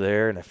paddle over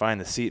there and I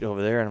find the seat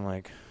over there and I'm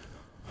like,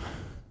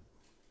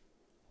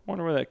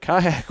 wonder where that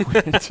kayak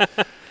went.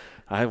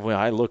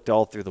 I looked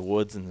all through the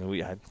woods and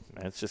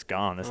it's just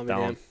gone. It's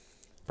down.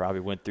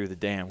 Probably went through the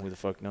dam. Who the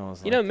fuck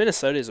knows? You know,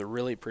 Minnesota is a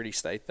really pretty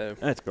state, though.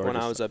 That's gorgeous.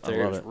 When I was up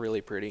there, it was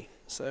really pretty.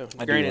 So,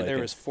 granted, there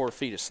was 4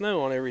 feet of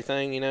snow on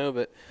everything, you know,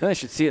 but I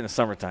should see it in the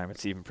summertime.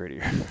 It's even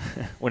prettier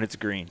when it's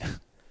green.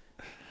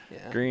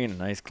 Yeah. Green and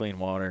nice, clean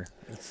water.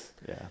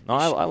 No,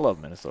 I love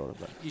Minnesota.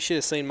 But you should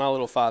have seen my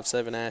little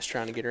 5'7" ass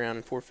trying to get around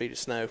in 4 feet of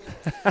snow.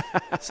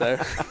 So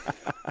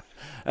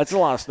that's a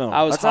lot of snow.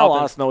 That's a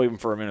lot of snow even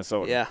for a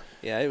Minnesota.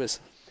 Yeah, it was.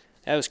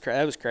 That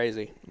was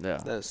crazy.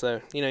 Yeah.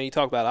 So, you know, you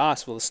talk about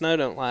ice. Well, the snow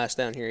don't last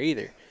down here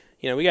either.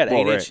 You know, we got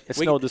 8 inches. It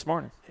snowed this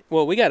morning.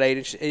 Well, we got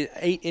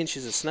 8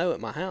 inches of snow at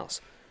my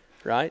house,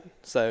 right?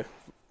 So,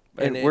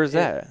 and where's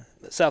that?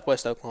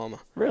 Southwest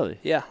Oklahoma. Really?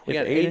 Yeah, we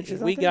got 8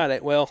 inches. We got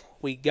it. Well,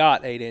 we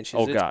got 8 inches.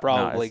 Oh, it's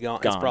probably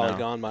gone. It's probably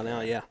gone by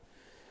now. Yeah.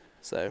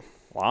 So.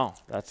 Wow,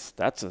 that's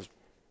a.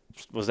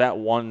 Was that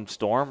one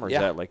storm or is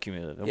that like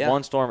cumulative? Yeah.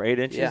 One storm, 8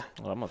 inches? Yeah.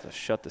 Well, I'm going to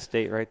shut the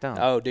state right down.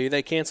 Oh, dude,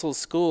 they canceled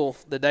school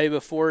the day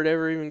before it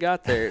ever even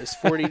got there. It was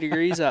 40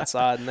 degrees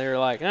outside, and they were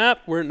like,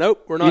 we're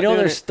not doing it. You know,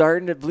 they're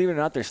starting to, believe it or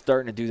not, they're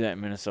starting to do that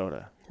in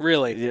Minnesota.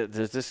 Really? Yeah,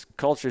 this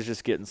culture is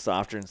just getting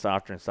softer and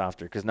softer and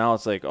softer because now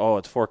it's like,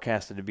 it's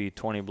forecasted to be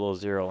 20 below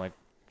zero, like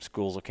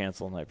schools will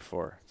cancel the night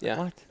before. It's like,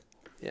 what?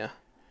 Yeah.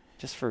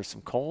 Just for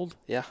some cold?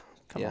 Yeah.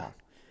 Come on.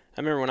 I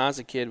remember when I was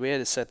a kid, we had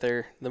to sit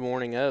there the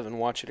morning of and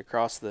watch it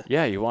across the.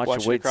 Yeah, you watch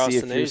it, wait to see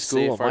if your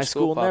school. My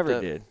school never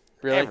did.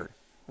 Really? Ever.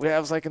 I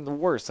was like in the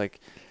worst. Like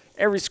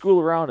every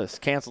school around us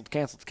canceled.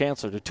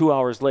 They're 2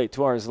 hours late.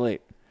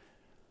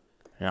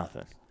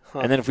 Nothing. Huh.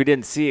 And then if we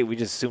didn't see it, we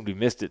just assumed we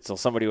missed it. So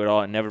somebody would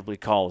all inevitably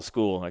call the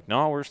school like,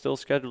 no, we're still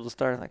scheduled to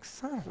start. I'm like,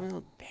 son of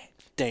a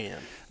bitch. Damn.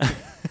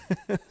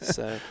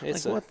 So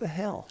it's like, what the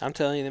hell? I'm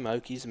telling you, them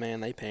Okies,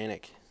 man, they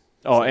panic.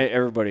 Oh, so,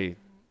 everybody.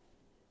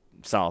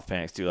 South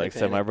panics too. Like I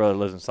said, my brother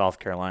lives in South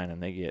Carolina,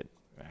 and they get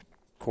a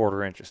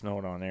quarter inch of snow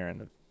down there, and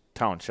the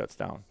town shuts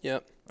down.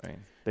 Yep. I mean,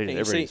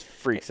 everybody just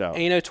freaks out.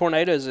 And you know,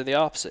 tornadoes are the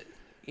opposite.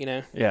 You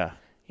know. Yeah.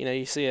 You know,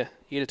 you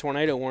get a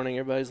tornado warning,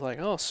 everybody's like,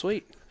 "Oh,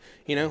 sweet."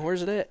 You know,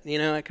 where's it at? You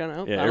know, that kind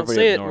of. Yeah, I don't see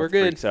it. We're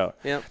good. Freaks out.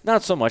 Yep.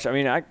 Not so much. I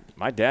mean,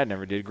 my dad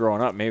never did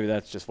growing up. Maybe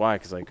that's just why.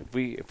 Because like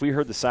if we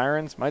heard the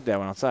sirens, my dad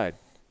went outside.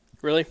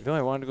 Really? He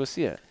only wanted to go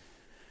see it.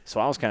 So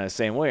I was kind of the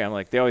same way. I'm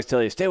like, they always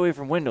tell you, stay away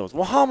from windows.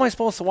 Well, how am I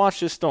supposed to watch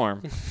this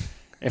storm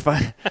if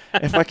I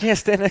can't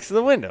stand next to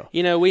the window?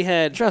 You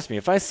know, trust me,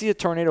 if I see a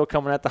tornado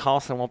coming at the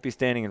house, I won't be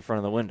standing in front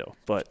of the window.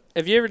 But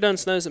have you ever done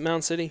snows at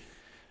Mound City?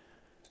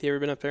 You ever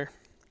been up there?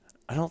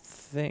 I don't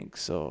think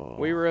so.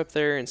 We were up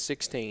there in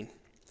 2016,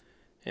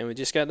 and we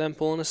just got done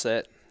pulling a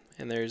set.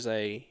 And there's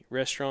a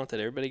restaurant that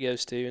everybody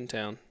goes to in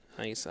town.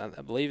 I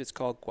believe it's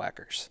called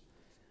Quackers.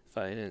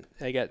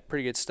 They got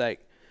pretty good steak.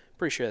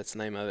 Pretty sure that's the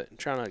name of it. I'm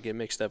trying not to get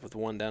mixed up with the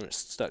one down at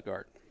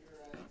Stuttgart.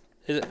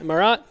 Am I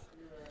right?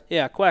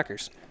 Yeah,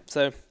 Quackers.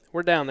 So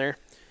we're down there.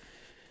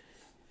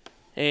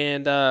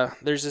 And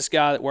there's this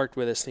guy that worked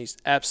with us, and he's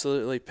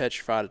absolutely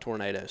petrified of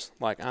tornadoes.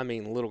 Like, I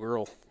mean, little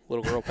girl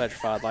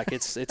petrified. Like,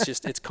 it's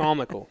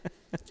comical.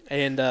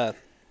 And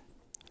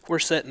we're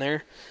sitting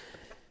there.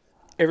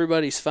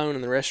 Everybody's phone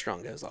in the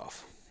restaurant goes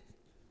off.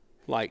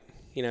 Like,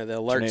 you know, the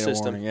alert tornado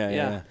system. Warning.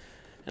 Yeah.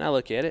 And I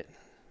look at it.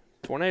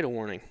 Tornado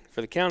warning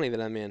for the county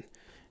that I'm in.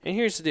 And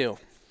here's the deal.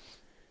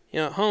 You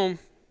know, at home,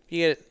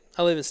 I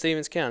live in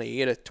Stevens County.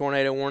 You get a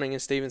tornado warning in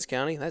Stevens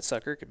County, that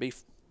sucker could be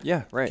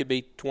could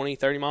be 20,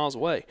 30 miles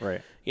away.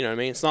 Right. You know what I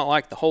mean? It's not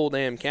like the whole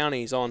damn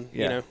county's on,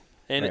 you know.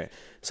 And right.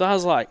 So I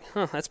was like,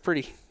 that's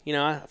pretty, you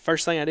know,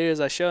 first thing I do is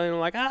I show him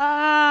like,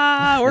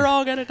 we're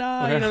all going to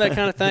die, you know, that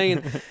kind of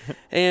thing.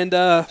 And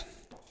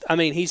I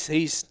mean, he's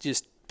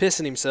just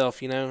pissing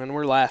himself, you know, and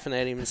we're laughing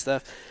at him and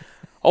stuff.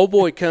 Old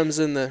boy comes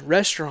in the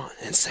restaurant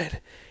and said,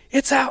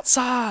 it's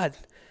outside.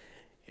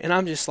 And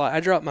I'm just like, I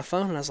dropped my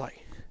phone and I was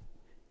like,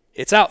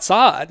 it's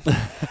outside.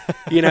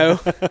 You know,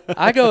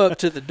 I go up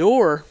to the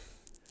door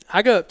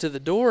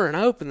and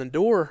I open the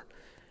door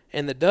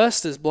and the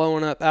dust is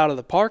blowing up out of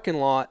the parking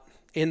lot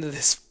into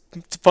this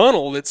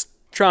funnel that's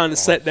trying to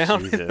set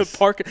down in the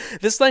parking.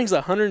 This thing's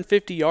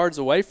 150 yards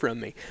away from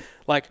me,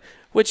 like,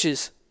 which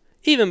is,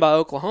 even by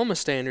Oklahoma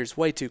standards,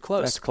 way too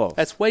close. That's close.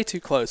 That's way too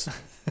close.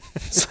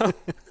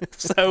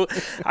 So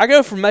I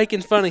go from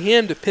making fun of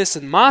him to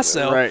pissing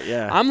myself. Right,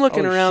 yeah. I'm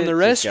looking around the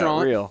Just got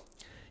restaurant. real.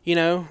 You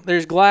know,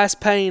 there's glass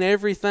pane,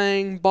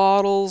 everything,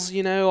 bottles,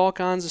 you know, all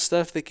kinds of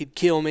stuff that could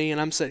kill me.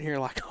 And I'm sitting here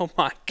like, oh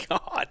my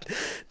God,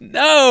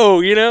 no,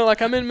 you know,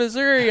 like I'm in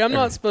Missouri. I'm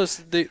not supposed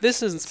to do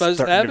this. Isn't supposed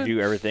to Starting happen. to view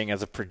everything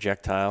as a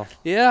projectile.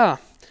 Yeah.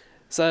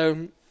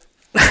 So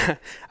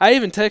I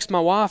even texted my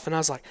wife and I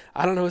was like,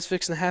 I don't know what's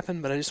fixing to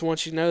happen, but I just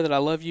want you to know that I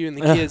love you and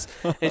the kids.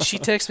 And she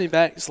texted me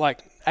back. It's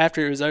like,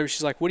 after it was over,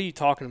 she's like, what are you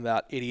talking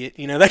about, idiot?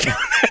 You know, that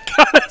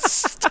kind of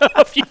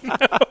stuff, you know.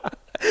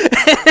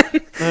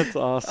 That's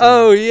awesome.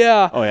 Oh,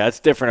 yeah. Oh, yeah, it's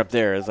different up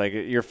there. It's like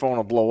your phone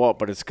will blow up,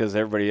 but it's because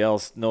everybody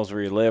else knows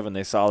where you live, and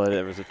they saw that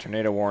there was a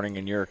tornado warning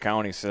in your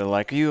county. So they're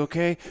like, are you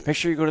okay? Make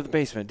sure you go to the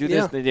basement. Do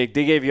this. Yeah. They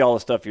gave you all the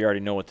stuff you already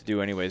know what to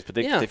do anyways, but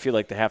Yeah. they feel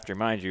like they have to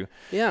remind you.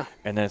 Yeah.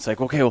 And then it's like,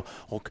 okay, well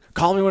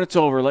call me when it's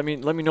over. Let me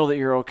know that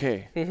you're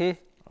okay.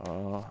 Mm-hmm.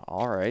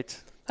 All right.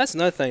 That's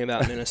another thing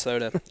about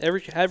Minnesota.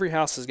 Every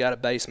house has got a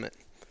basement.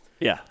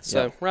 Yeah.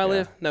 So yeah, where I yeah.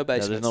 live, no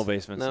basements. Yeah, there's no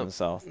basements No, in the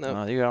south.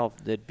 no.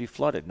 They'd be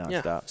flooded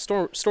Yeah.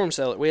 nonstop. Storm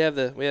cellar. We have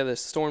the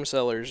storm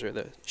cellars or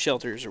the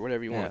shelters or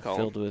whatever you want to call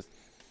filled them. with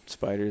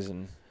spiders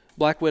and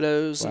Black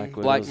widows and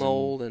black and-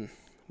 mold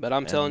but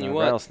I'm telling you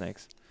what.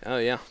 rattlesnakes. Oh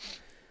yeah.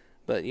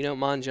 But you don't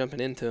mind jumping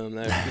into them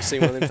though. You see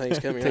one of them things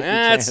coming. You're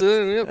Take like,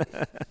 your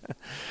yep.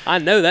 I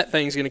know that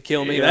thing's gonna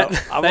kill me. You know,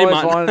 That I've they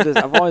always might.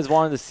 I've always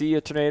wanted to see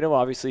a tornado,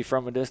 obviously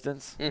from a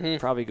distance, Mhm.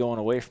 probably going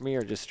away from me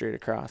or just straight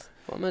across.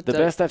 Well, I'm gonna The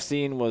tell- best I've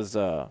seen was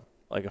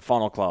like a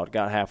funnel cloud,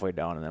 got halfway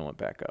down and then went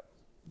back up.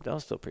 That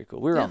was still pretty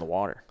cool. We were Yeah. on the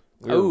water.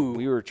 Ooh.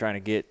 We were trying to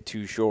get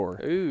to shore.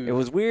 Ooh. It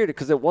was weird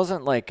because it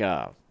wasn't like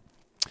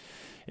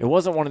it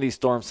wasn't one of these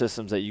storm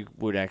systems that you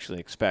would actually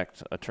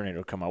expect a tornado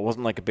to come out. It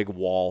wasn't like a big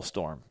wall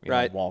storm,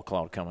 Right. wall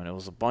cloud coming. It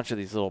was a bunch of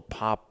these little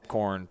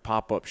popcorn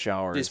pop-up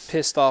showers. Just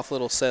pissed off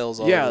little cells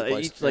all Yeah, over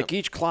the place.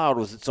 each cloud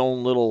was its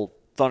own little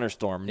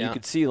thunderstorm. Yeah. You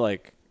could see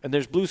and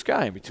there's blue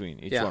sky in between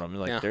each Yeah, one of them.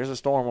 Like yeah. there's a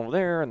storm over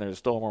there, and there's a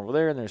storm over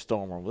there, and there's a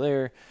storm over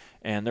there.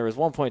 And there was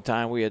one point in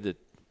time we had to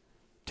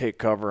take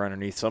cover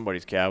underneath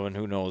somebody's cabin,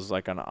 who knows,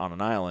 like on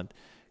an island,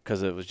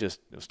 because it was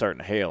starting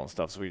to hail and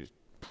stuff. So we just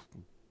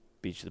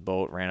beached the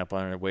boat, ran up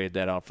under, waited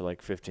that out for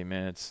like 15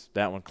 minutes.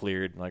 That one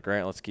cleared. Like, all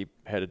right, let's keep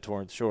headed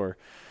towards shore.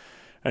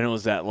 And it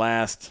was that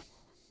last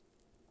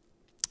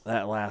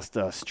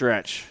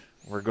stretch.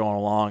 We're going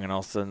along, and all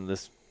of a sudden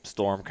this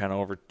storm kind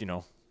of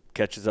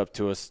catches up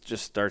to us,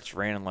 just starts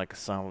raining like a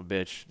son of a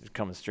bitch,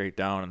 coming straight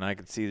down, and I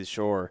could see the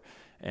shore.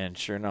 And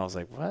sure enough, I was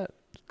like, what?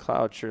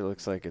 Cloud sure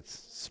looks like it's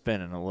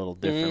spinning a little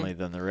differently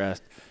than the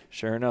rest.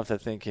 Sure enough,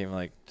 that thing came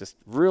like just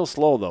real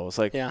slow, though. It's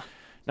like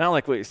not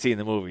like what you see in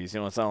the movies.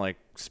 It's not like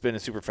spinning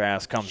super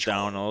fast, comes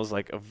down. It was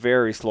like a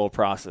very slow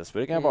process.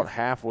 But it got about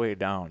halfway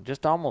down,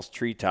 just almost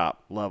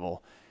treetop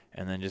level,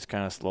 and then just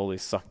kind of slowly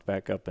sucked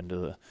back up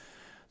into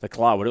the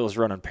cloud. But it was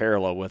running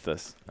parallel with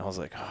us. I was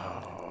like,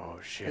 oh,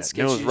 shit. That And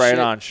it was sketchy right shit.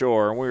 on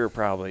shore, and we were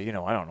probably, I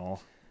don't know,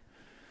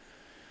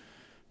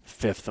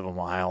 fifth of a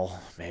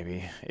mile,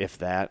 maybe, if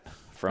that,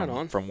 Right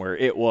on. from where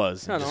it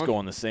was, Right and just on.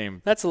 going the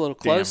same That's a little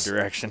damn close.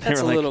 direction. They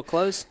That's were a like- little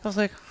close. I was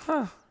like,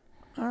 huh,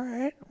 all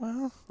right,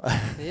 well.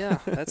 Yeah,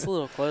 that's a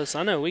little close.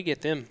 I know we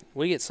get them.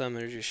 We get some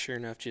that are just sure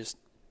enough just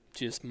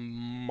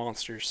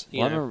monsters. You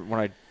Well, I know? remember when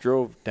I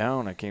drove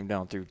down, I came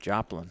down through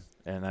Joplin,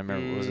 and I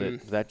remember,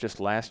 was that just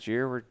last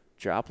year where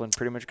Joplin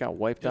pretty much got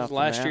wiped It was off the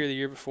last map? year, or the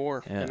year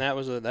before, Yeah. and that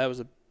was a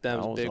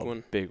big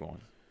one. Big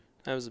one.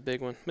 That was a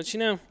big one. But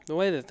the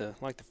way that the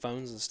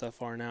phones and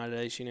stuff are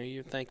nowadays,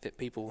 you'd think that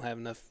people have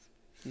enough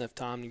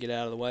time to get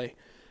out of the way.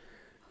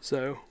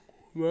 So,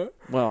 what?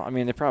 Well, I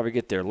mean, they probably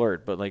get their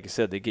alert, but like you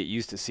said, they get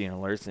used to seeing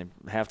alerts, and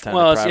half time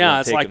Well, they it's, probably yeah, don't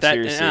it's take like them that.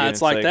 seriously, Yeah, and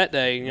it's like that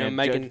day. man,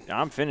 Making.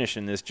 I'm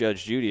finishing this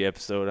Judge Judy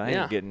episode. I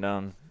Yeah. ain't getting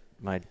down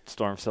my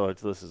storm cellar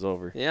till this is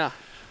over. Yeah.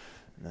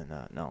 And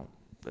then no,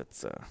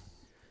 that's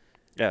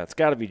yeah, it's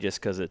got to be just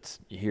because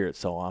you hear it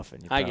so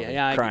often. You I probably get-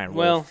 yeah, I crying get-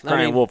 wolf, well, I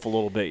crying mean- wolf a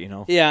little bit,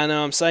 Yeah, I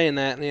know. I'm saying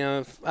that.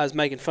 I was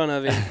making fun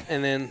of him,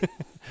 and then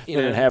Then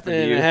it happened to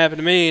then you. it happened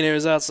to me, and it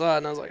was outside,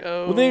 and I was like,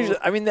 oh. Well,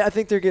 I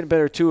think they're getting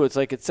better too. It's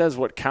like it says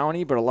what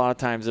county, but a lot of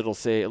times it'll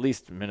say, at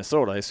least in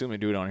Minnesota, I assume they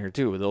do it on here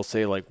too. They'll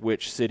say like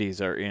which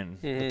cities are in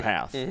the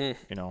path. Mhm.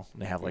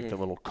 They have like the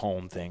little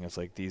cone thing. It's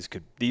like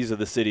these are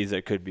the cities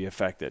that could be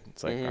affected.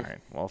 It's like, all right,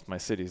 well, if my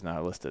city's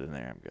not listed in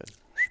there, I'm good.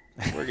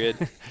 We're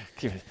good.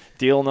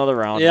 Deal another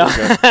round. Yeah.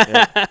 We're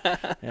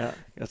good. Yeah.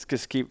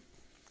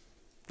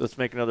 Let's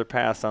make another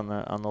pass on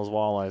those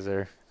walleyes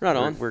there. Right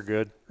on. We're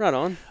good. Right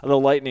on. Although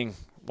lightning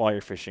while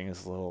you're fishing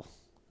is a little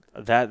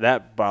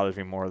that bothers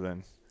me more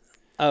than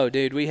Oh,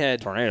 dude,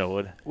 tornado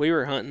would. we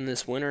were hunting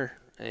this winter,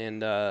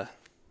 and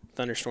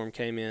thunderstorm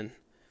came in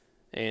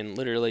and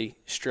literally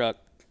struck,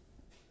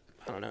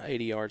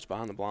 80 yards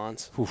behind the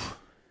blinds. Oof.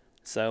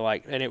 So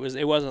and it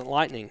wasn't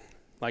lightning,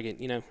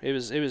 it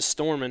was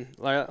storming,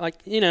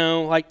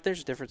 like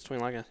there's a difference between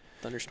like a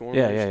thunderstorm.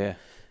 Yeah.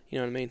 You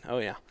know what I mean? Oh,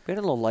 yeah. We had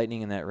a little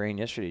lightning in that rain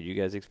yesterday. Did you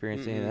guys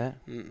experience any of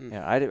that? Mm-mm.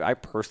 Yeah, I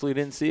personally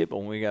didn't see it, but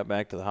when we got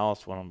back to the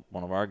house, one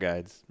of our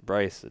guides,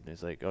 Bryce,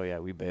 he's like, "Oh yeah,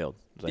 we bailed."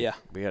 It was like, Yeah.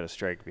 we had a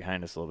strike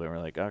behind us a little bit. We're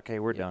like, "Okay,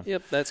 we're done."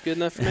 Yep, that's good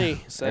enough for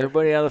me. So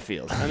Everybody out of the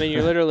field. I mean,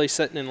 you're literally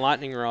sitting in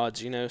lightning rods,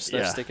 stuff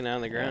Yeah. sticking out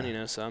of the ground,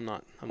 Yeah. So I'm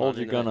not. Hold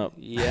your into gun that. up.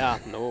 Yeah,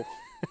 no.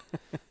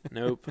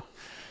 Nope.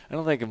 I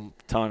don't think a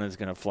ton is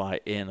gonna fly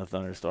in a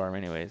thunderstorm,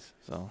 anyways.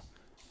 So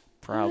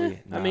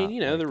probably. I mean,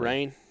 not the likely.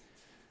 rain.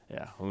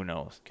 Yeah, who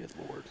knows? Good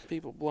Lord,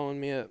 people blowing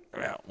me up.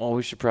 Yeah. Well,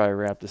 we should probably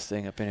wrap this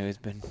thing up. Anyway, it's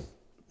been.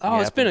 Oh,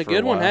 it's been a yapping for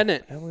good one, while. hasn't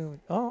it? And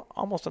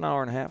almost an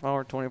hour and a half,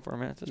 hour 24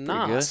 minutes. That's pretty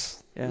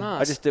Nice. good. Yeah.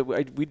 Nice. I just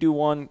did. We do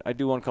one. I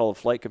do one called a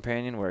Flight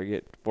Companion, where I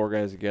get 4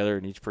 guys together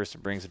and each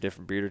person brings a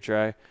different beer to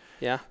try.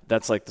 Yeah.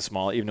 That's like the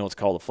small. Even though it's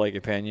called a Flight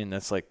Companion,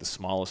 that's like the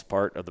smallest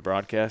part of the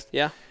broadcast.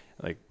 Yeah.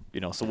 Like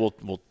so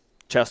we'll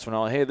test one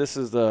out. Hey, this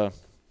is the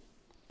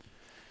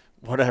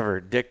whatever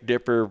Dick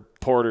Dipper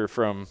Porter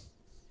from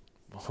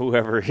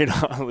whoever,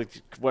 like,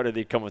 what do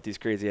they come with these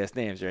crazy ass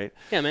names, right?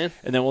 Yeah, man.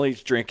 And then we'll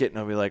each drink it, and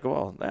I'll be like,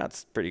 well,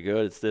 that's pretty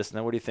good. It's this, and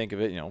then what do you think of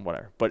it?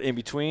 Whatever. But in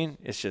between,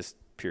 it's just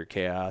pure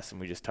chaos,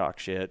 and we just talk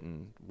shit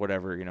and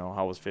whatever,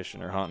 how was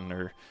fishing or hunting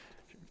or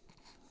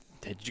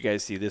did you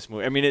guys see this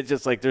movie? I mean, it's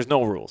just like there's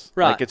no rules.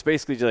 Right. Like it's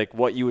basically just like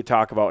what you would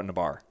talk about in a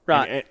bar.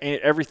 Right. And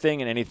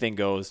everything and anything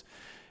goes,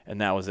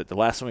 and that was it. The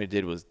last one we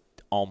did was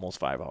almost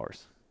 5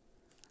 hours.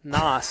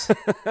 Nice.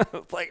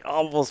 It's like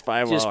almost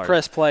 5 hours. Just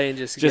press play and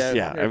just go.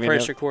 Yeah. I mean,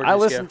 press record. I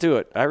and just listened to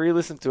it. I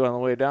re-listened to it on the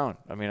way down.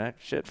 I mean,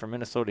 from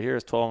Minnesota here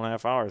is 12 and a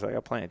half hours. I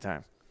got plenty of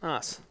time. go.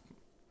 Nice.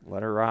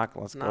 Let her rock.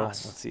 Let's go.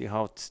 Nice. Let's see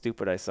how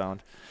stupid I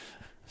sound.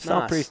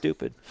 Sound Nice. pretty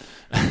stupid.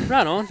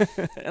 Right on.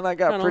 And I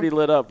got Right pretty on.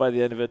 lit up by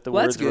the end of it. The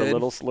Well, words that's were a good.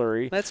 little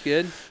slurry. That's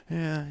good.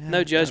 Yeah.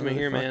 No judgment really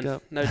here, man. fucked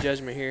up. No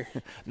judgment here.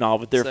 No,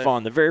 but they're So-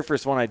 fun. The very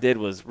first one I did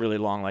was really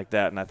long like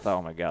that, and I thought,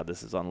 oh, my God,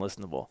 this is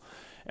unlistenable.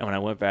 And when I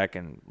went back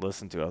and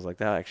listened to it, I was like,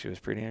 that actually was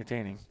pretty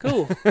entertaining.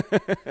 Cool.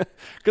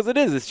 Because it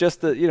is. It's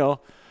just that,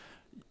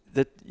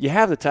 that you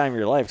have the time of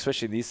your life,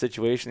 especially in these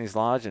situations, these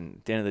lodge, and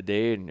at the end of the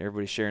day, and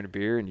everybody's sharing a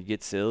beer, and you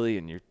get silly,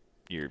 and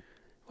you're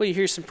Well, you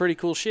hear some pretty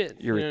cool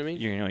shit. You know what I mean?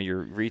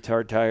 You're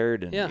retard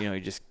tired, and Yeah. you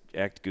just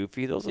act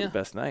goofy. Those are Yeah. the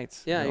best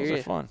nights. Yeah, I those hear are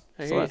you. fun.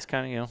 I So hear that's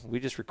kind of we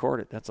just record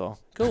it. That's all.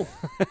 Cool.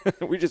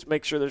 We just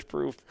make sure there's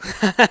proof.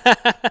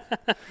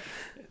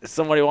 If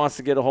somebody wants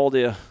to get a hold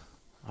of you,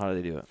 how do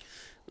they do it?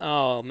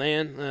 Oh,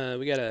 man.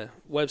 We got a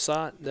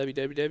website,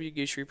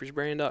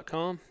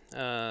 www.goosereapersbrand.com.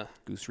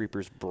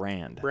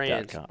 GooseReapersBrand.com.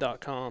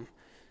 Brand.com.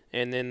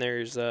 And then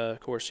there's, of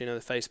course, the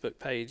Facebook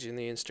page and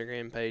the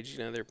Instagram page.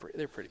 They're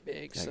pretty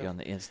big. Gotta So. get on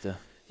the Insta.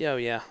 Yeah, oh,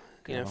 yeah.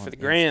 Get For on the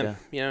gram. Insta.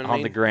 You know what I mean?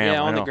 On the gram.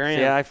 Yeah, I on the know. gram.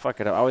 Yeah, I fuck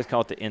it up. I always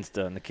call it the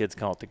Insta, and the kids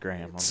call it the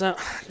gram. So,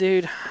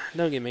 dude,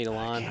 don't get me to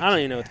line. I don't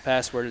even know what the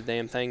password of the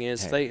damn thing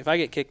is. Hey. If I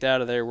get kicked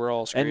out of there, we're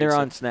all screwed. And they're so-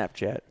 on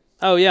Snapchat.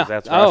 Oh, yeah. 'Cause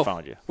that's where I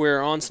found you.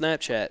 We're on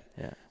Snapchat.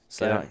 Yeah.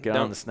 So Get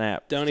on the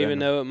Snap. Don't Send even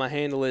them. know what my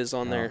handle is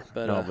on there.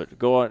 But but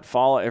go on,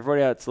 follow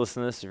everybody that's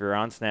listening to this. If you're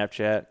on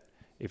Snapchat,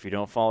 if you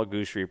don't follow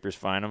Goose Reapers,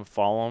 find them,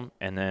 follow them,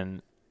 and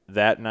then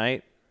that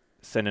night,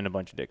 send in a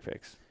bunch of dick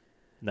pics.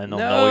 Then they'll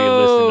know you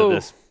listen to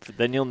this.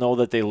 Then you'll know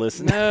that they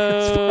listen.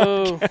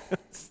 No.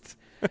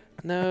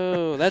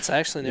 No, that's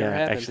actually never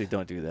happened. Actually,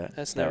 don't do that.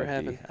 That's That never would be-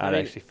 happened. I'd I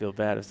mean- actually feel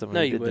bad if No,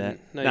 somebody you did wouldn't.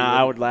 that. No, you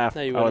I wouldn't. would laugh.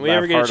 No, you I would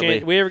wouldn't. laugh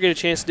heartily. We ever get a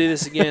chance to do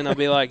this again, I'll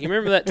be like, you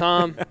remember that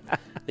time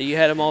that you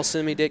had them all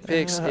send me dick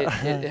pics? It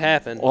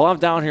happened. Well, I'm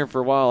down here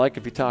for a while. I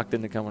could be talked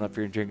into coming up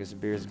here and drinking some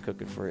beers and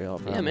cooking for you.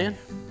 Yeah, man.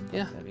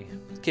 Yeah. That'd be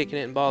Kicking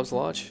it in Bob's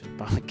Lodge.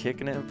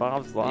 kicking it in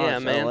Bob's Lodge. Yeah,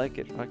 man. I like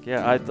it. Fuck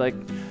yeah.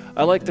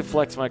 I like to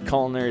flex my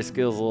culinary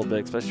skills a little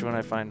bit, especially when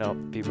I find out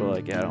people are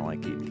like, yeah, I don't like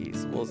eating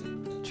geese. Well,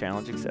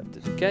 challenge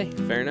accepted. Okay,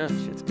 fair enough.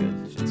 Shit's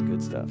good. Shit's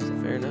good stuff. So.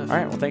 Fair enough. All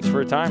right. Well, thanks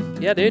for your time.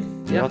 Yeah, dude.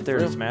 Get Yeah, out there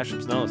for and real. smash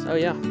some snows. Oh,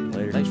 yeah.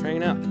 Later. Thanks for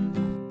hanging out.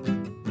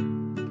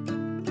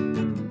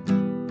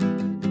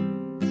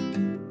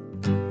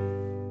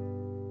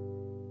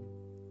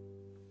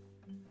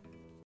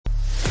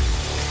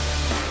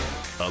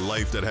 A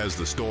life that has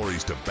the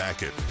stories to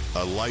back it.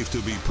 A life to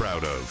be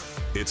proud of.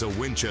 It's a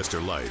Winchester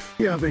life.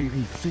 Yeah,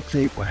 baby.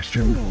 6'8"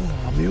 Western.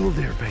 Oh, mule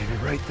deer, baby,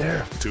 right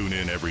there. Tune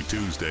in every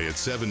Tuesday at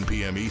 7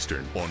 p.m.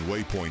 Eastern on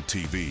Waypoint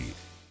TV.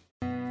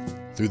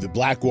 Through the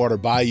Blackwater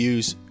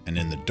bayous and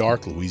in the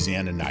dark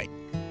Louisiana night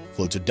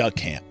floats a duck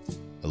camp,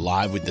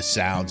 alive with the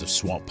sounds of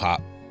swamp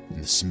pop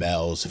and the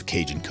smells of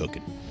Cajun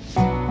cooking.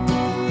 From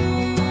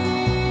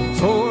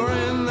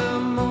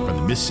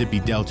the Mississippi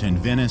Delta in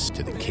Venice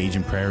to the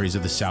Cajun prairies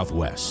of the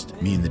Southwest,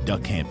 me and the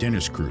Duck Camp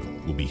Dinners crew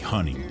will be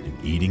hunting and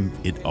eating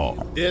it all.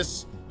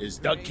 This is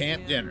Duck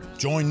Camp Dinner.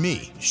 Join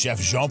me,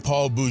 Chef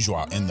Jean-Paul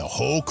Bourgeois, and the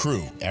whole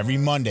crew every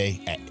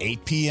Monday at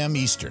 8 p.m.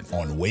 Eastern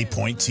on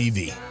Waypoint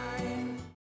TV.